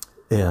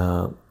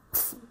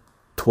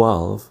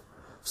 12.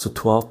 So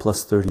 12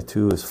 plus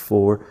 32 is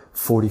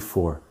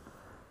 44.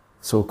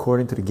 So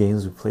according to the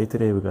games we played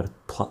today, we got a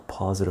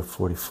positive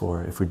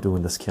 44 if we're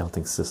doing this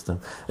counting system.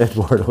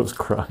 Eduardo's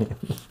crying.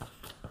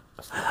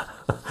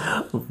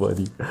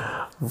 Buddy,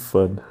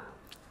 fun.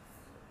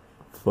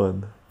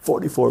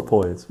 44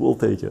 points. We'll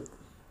take it.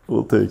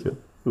 We'll take it.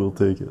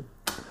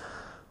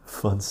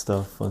 Fun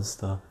stuff.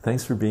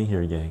 Thanks for being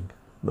here, gang.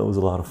 That was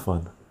a lot of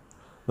fun.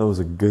 That was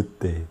a good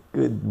day.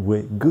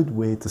 Good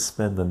way to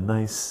spend a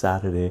nice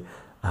Saturday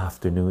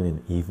afternoon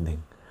and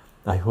evening.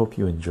 I hope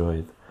you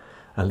enjoyed.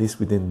 At least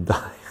we didn't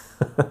die.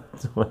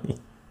 20.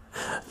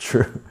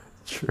 True,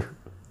 true.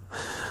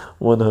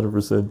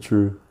 100%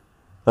 true.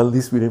 At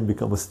least we didn't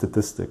become a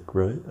statistic,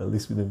 right? At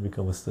least we didn't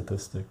become a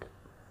statistic.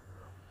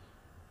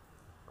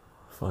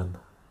 Fun.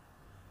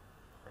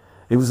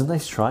 It was a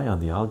nice try on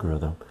the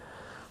algorithm.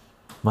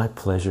 My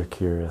pleasure,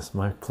 Curious.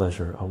 My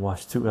pleasure. I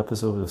watched 2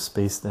 episodes of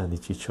Space Dandy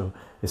Chycho.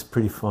 It's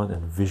pretty fun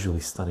and visually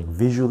stunning.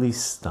 Visually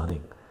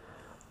stunning.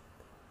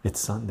 It's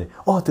Sunday.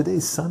 Oh, today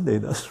is Sunday.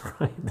 That's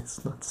right.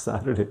 It's not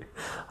Saturday.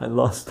 I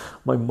lost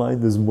my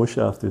mind is mush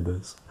after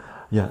this.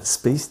 Yeah,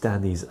 Space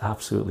Dandy is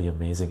absolutely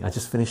amazing. I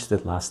just finished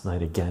it last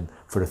night again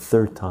for the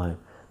 3rd time.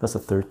 That's the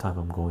 3rd time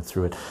I'm going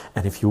through it.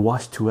 And if you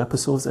watch 2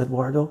 episodes,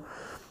 Eduardo,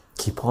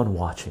 keep on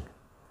watching,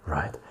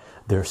 right?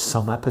 There are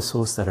some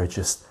episodes that are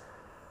just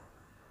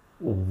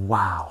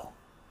wow.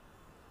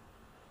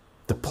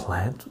 The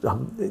plant,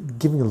 I'm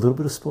giving a little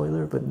bit of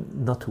spoiler, but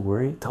not to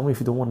worry. Tell me if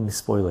you don't want any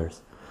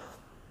spoilers.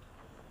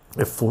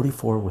 At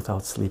 44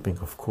 without sleeping,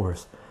 of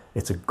course.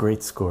 It's a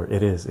great score.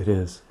 It is, it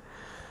is.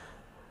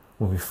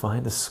 When we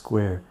find a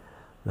square,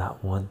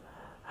 that one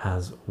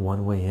has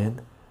one way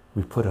in,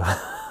 we put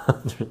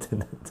 100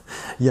 in it.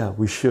 Yeah,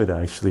 we should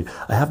actually.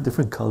 I have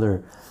different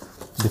color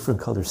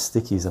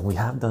stickies, and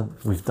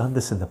we've done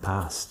this in the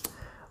past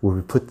where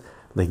we put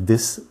like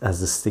this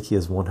as the sticky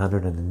as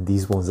 100 and then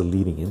these ones are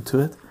leading into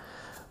it.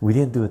 We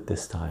didn't do it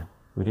this time.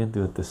 We didn't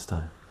do it this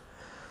time.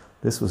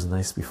 This was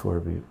nice before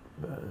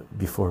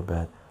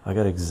bed. I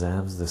got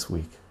exams this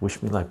week.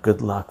 Wish me luck.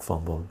 Good luck,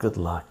 Fumble. Good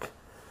luck.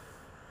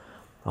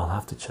 I'll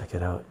have to check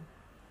it out.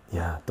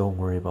 Yeah, don't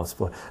worry about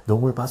spoil. Don't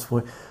worry about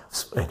spoil.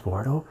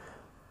 Eduardo,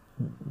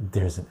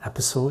 there's an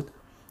episode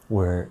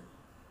where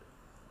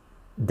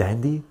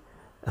Dandy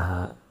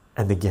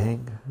and the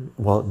gang,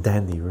 well,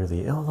 Dandy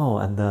really, oh no,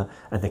 and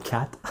the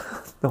cat,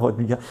 no,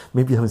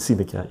 maybe you haven't seen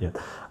the cat yet.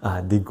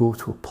 They go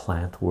to a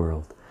plant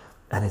world,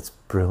 and it's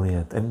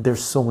brilliant. And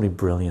there's so many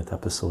brilliant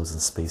episodes in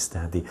Space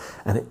Dandy,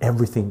 and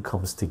everything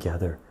comes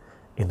together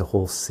in the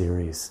whole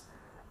series.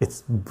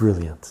 It's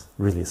brilliant,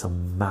 really. It's a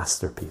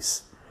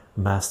masterpiece.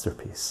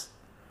 Masterpiece.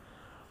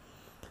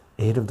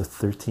 8 of the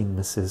 13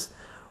 misses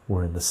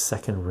were in the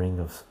 2nd ring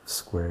of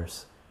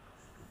squares.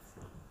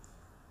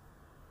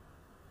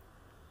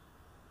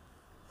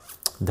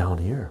 Down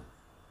here.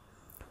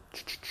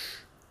 2,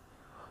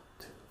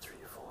 3,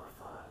 4,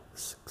 5,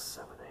 6,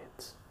 7,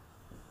 8.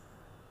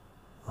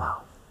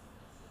 Wow.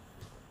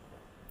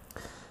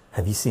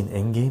 Have you seen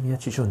Endgame yet,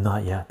 Chycho?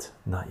 Not yet.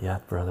 Not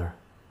yet, brother.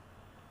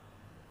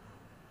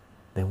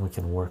 Then we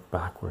can work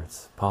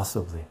backwards,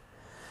 possibly.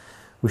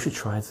 We should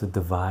try to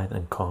divide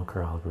and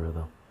conquer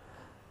algorithm.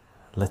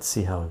 Let's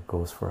see how it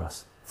goes for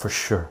us. For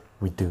sure,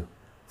 we do.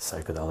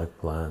 Psychedelic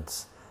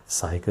plants.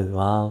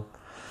 Well,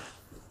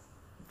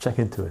 check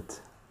into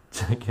it.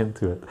 Check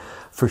into it.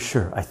 For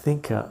sure. I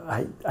think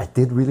I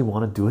did really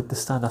want to do it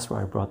this time. That's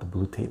why I brought the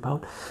blue tape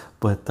out.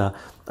 But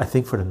I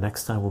think for the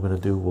next time we're going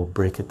to do, we'll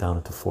break it down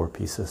into 4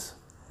 pieces.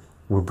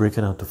 We're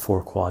breaking out to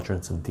 4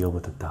 quadrants and deal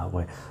with it that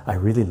way. I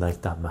really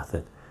like that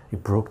method.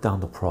 It broke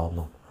down the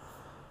problem.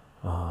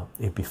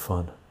 It'd be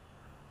fun.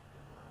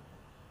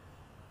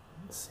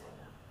 Let's see.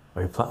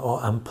 Are you oh,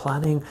 I'm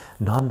planning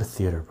not in the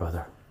theater,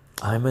 brother.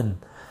 I'm in,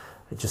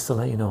 just to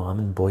let you know, I'm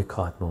in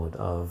boycott mode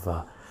of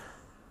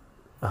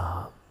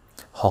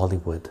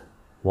Hollywood,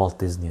 Walt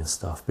Disney and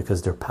stuff,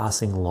 because they're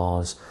passing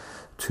laws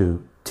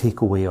to take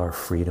away our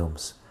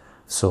freedoms.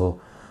 So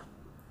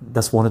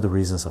that's one of the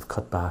reasons I've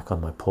cut back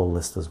on my pull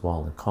list as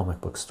well in comic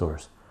book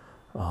stores.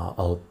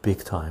 A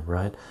big time,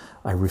 right?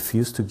 I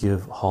refuse to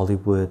give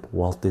Hollywood,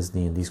 Walt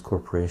Disney, and these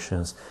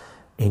corporations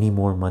any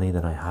more money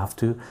than I have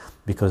to,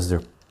 because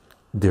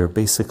they're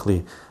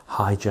basically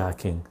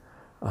hijacking.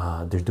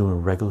 They're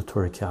doing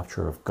regulatory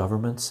capture of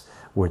governments,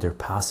 where they're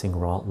passing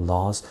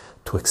laws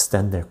to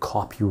extend their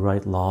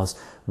copyright laws,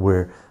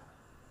 where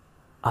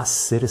us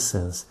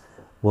citizens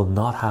will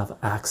not have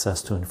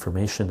access to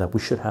information that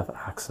we should have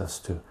access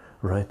to,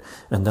 right?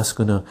 And that's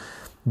going to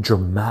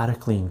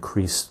dramatically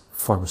increase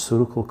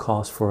pharmaceutical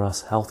costs for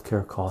us,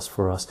 healthcare costs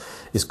for us.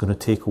 Is going to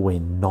take away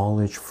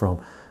knowledge from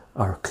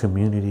our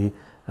community,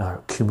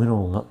 our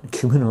communal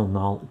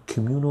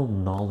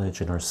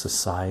knowledge in our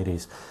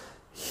societies.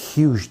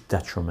 Huge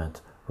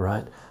detriment,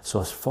 right? So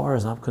as far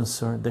as I'm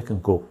concerned, they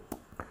can go,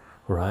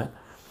 right?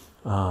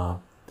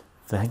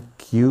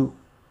 Thank you,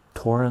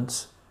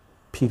 torrents,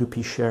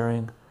 P2P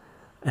sharing,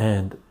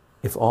 and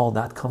if all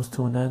that comes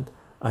to an end,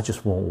 I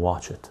just won't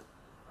watch it,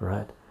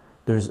 right?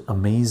 There's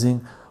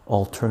amazing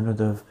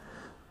alternative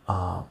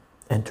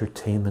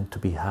entertainment to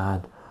be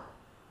had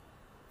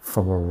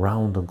from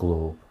around the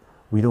globe.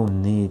 We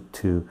don't need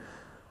to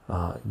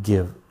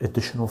give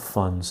additional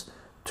funds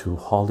to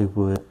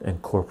Hollywood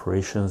and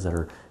corporations that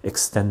are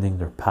extending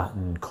their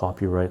patent and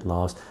copyright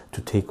laws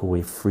to take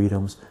away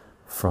freedoms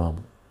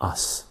from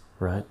us,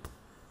 right?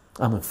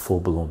 I'm in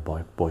full-blown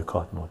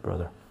boycott mode,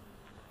 brother.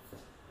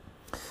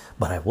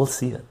 But I will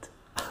see it.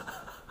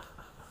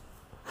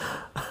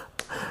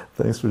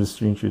 Thanks for the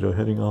stream, Cheeto.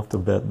 Heading off to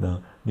bed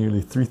now.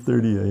 Nearly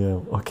 3:30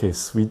 a.m. Okay,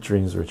 sweet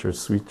dreams, Richard.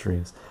 Sweet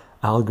dreams.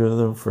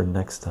 Algorithm for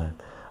next time.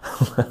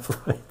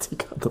 Left, right, you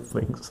got the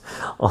things.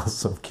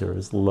 Awesome,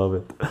 curious, love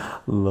it,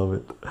 love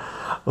it.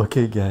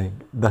 Okay,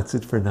 gang, that's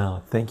it for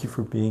now. Thank you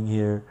for being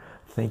here.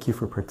 Thank you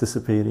for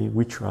participating.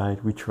 We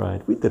tried, we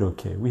did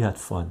okay, we had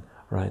fun,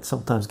 right?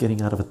 Sometimes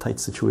getting out of a tight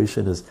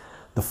situation is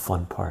the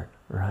fun part,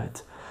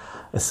 right?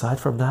 Aside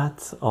from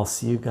that, I'll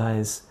see you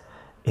guys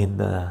in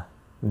the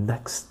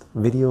next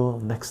video,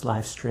 next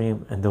live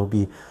stream, and there'll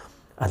be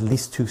at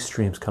least 2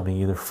 streams coming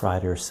either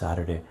Friday or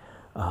Saturday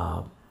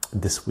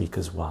this week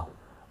as well.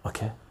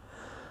 Okay,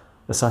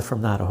 aside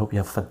from that, I hope you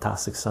have a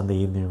fantastic Sunday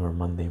evening or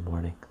Monday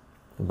morning.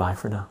 Bye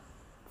for now.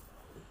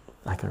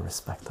 I can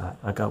respect that.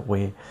 I got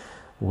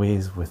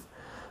ways with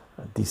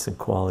decent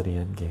quality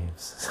in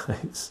games.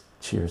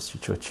 Cheers,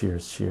 Chicho.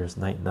 Cheers.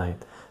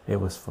 Night. It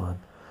was fun.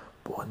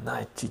 Buon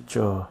night,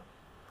 Chicho.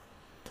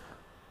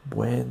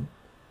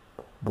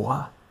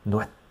 Boa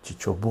nuit,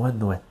 Chicho. Buon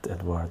nuit,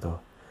 Eduardo.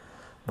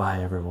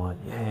 Bye, everyone.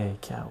 Yay,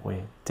 can't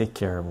wait. Take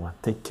care, everyone.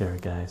 Take care,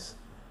 guys.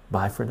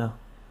 Bye for now.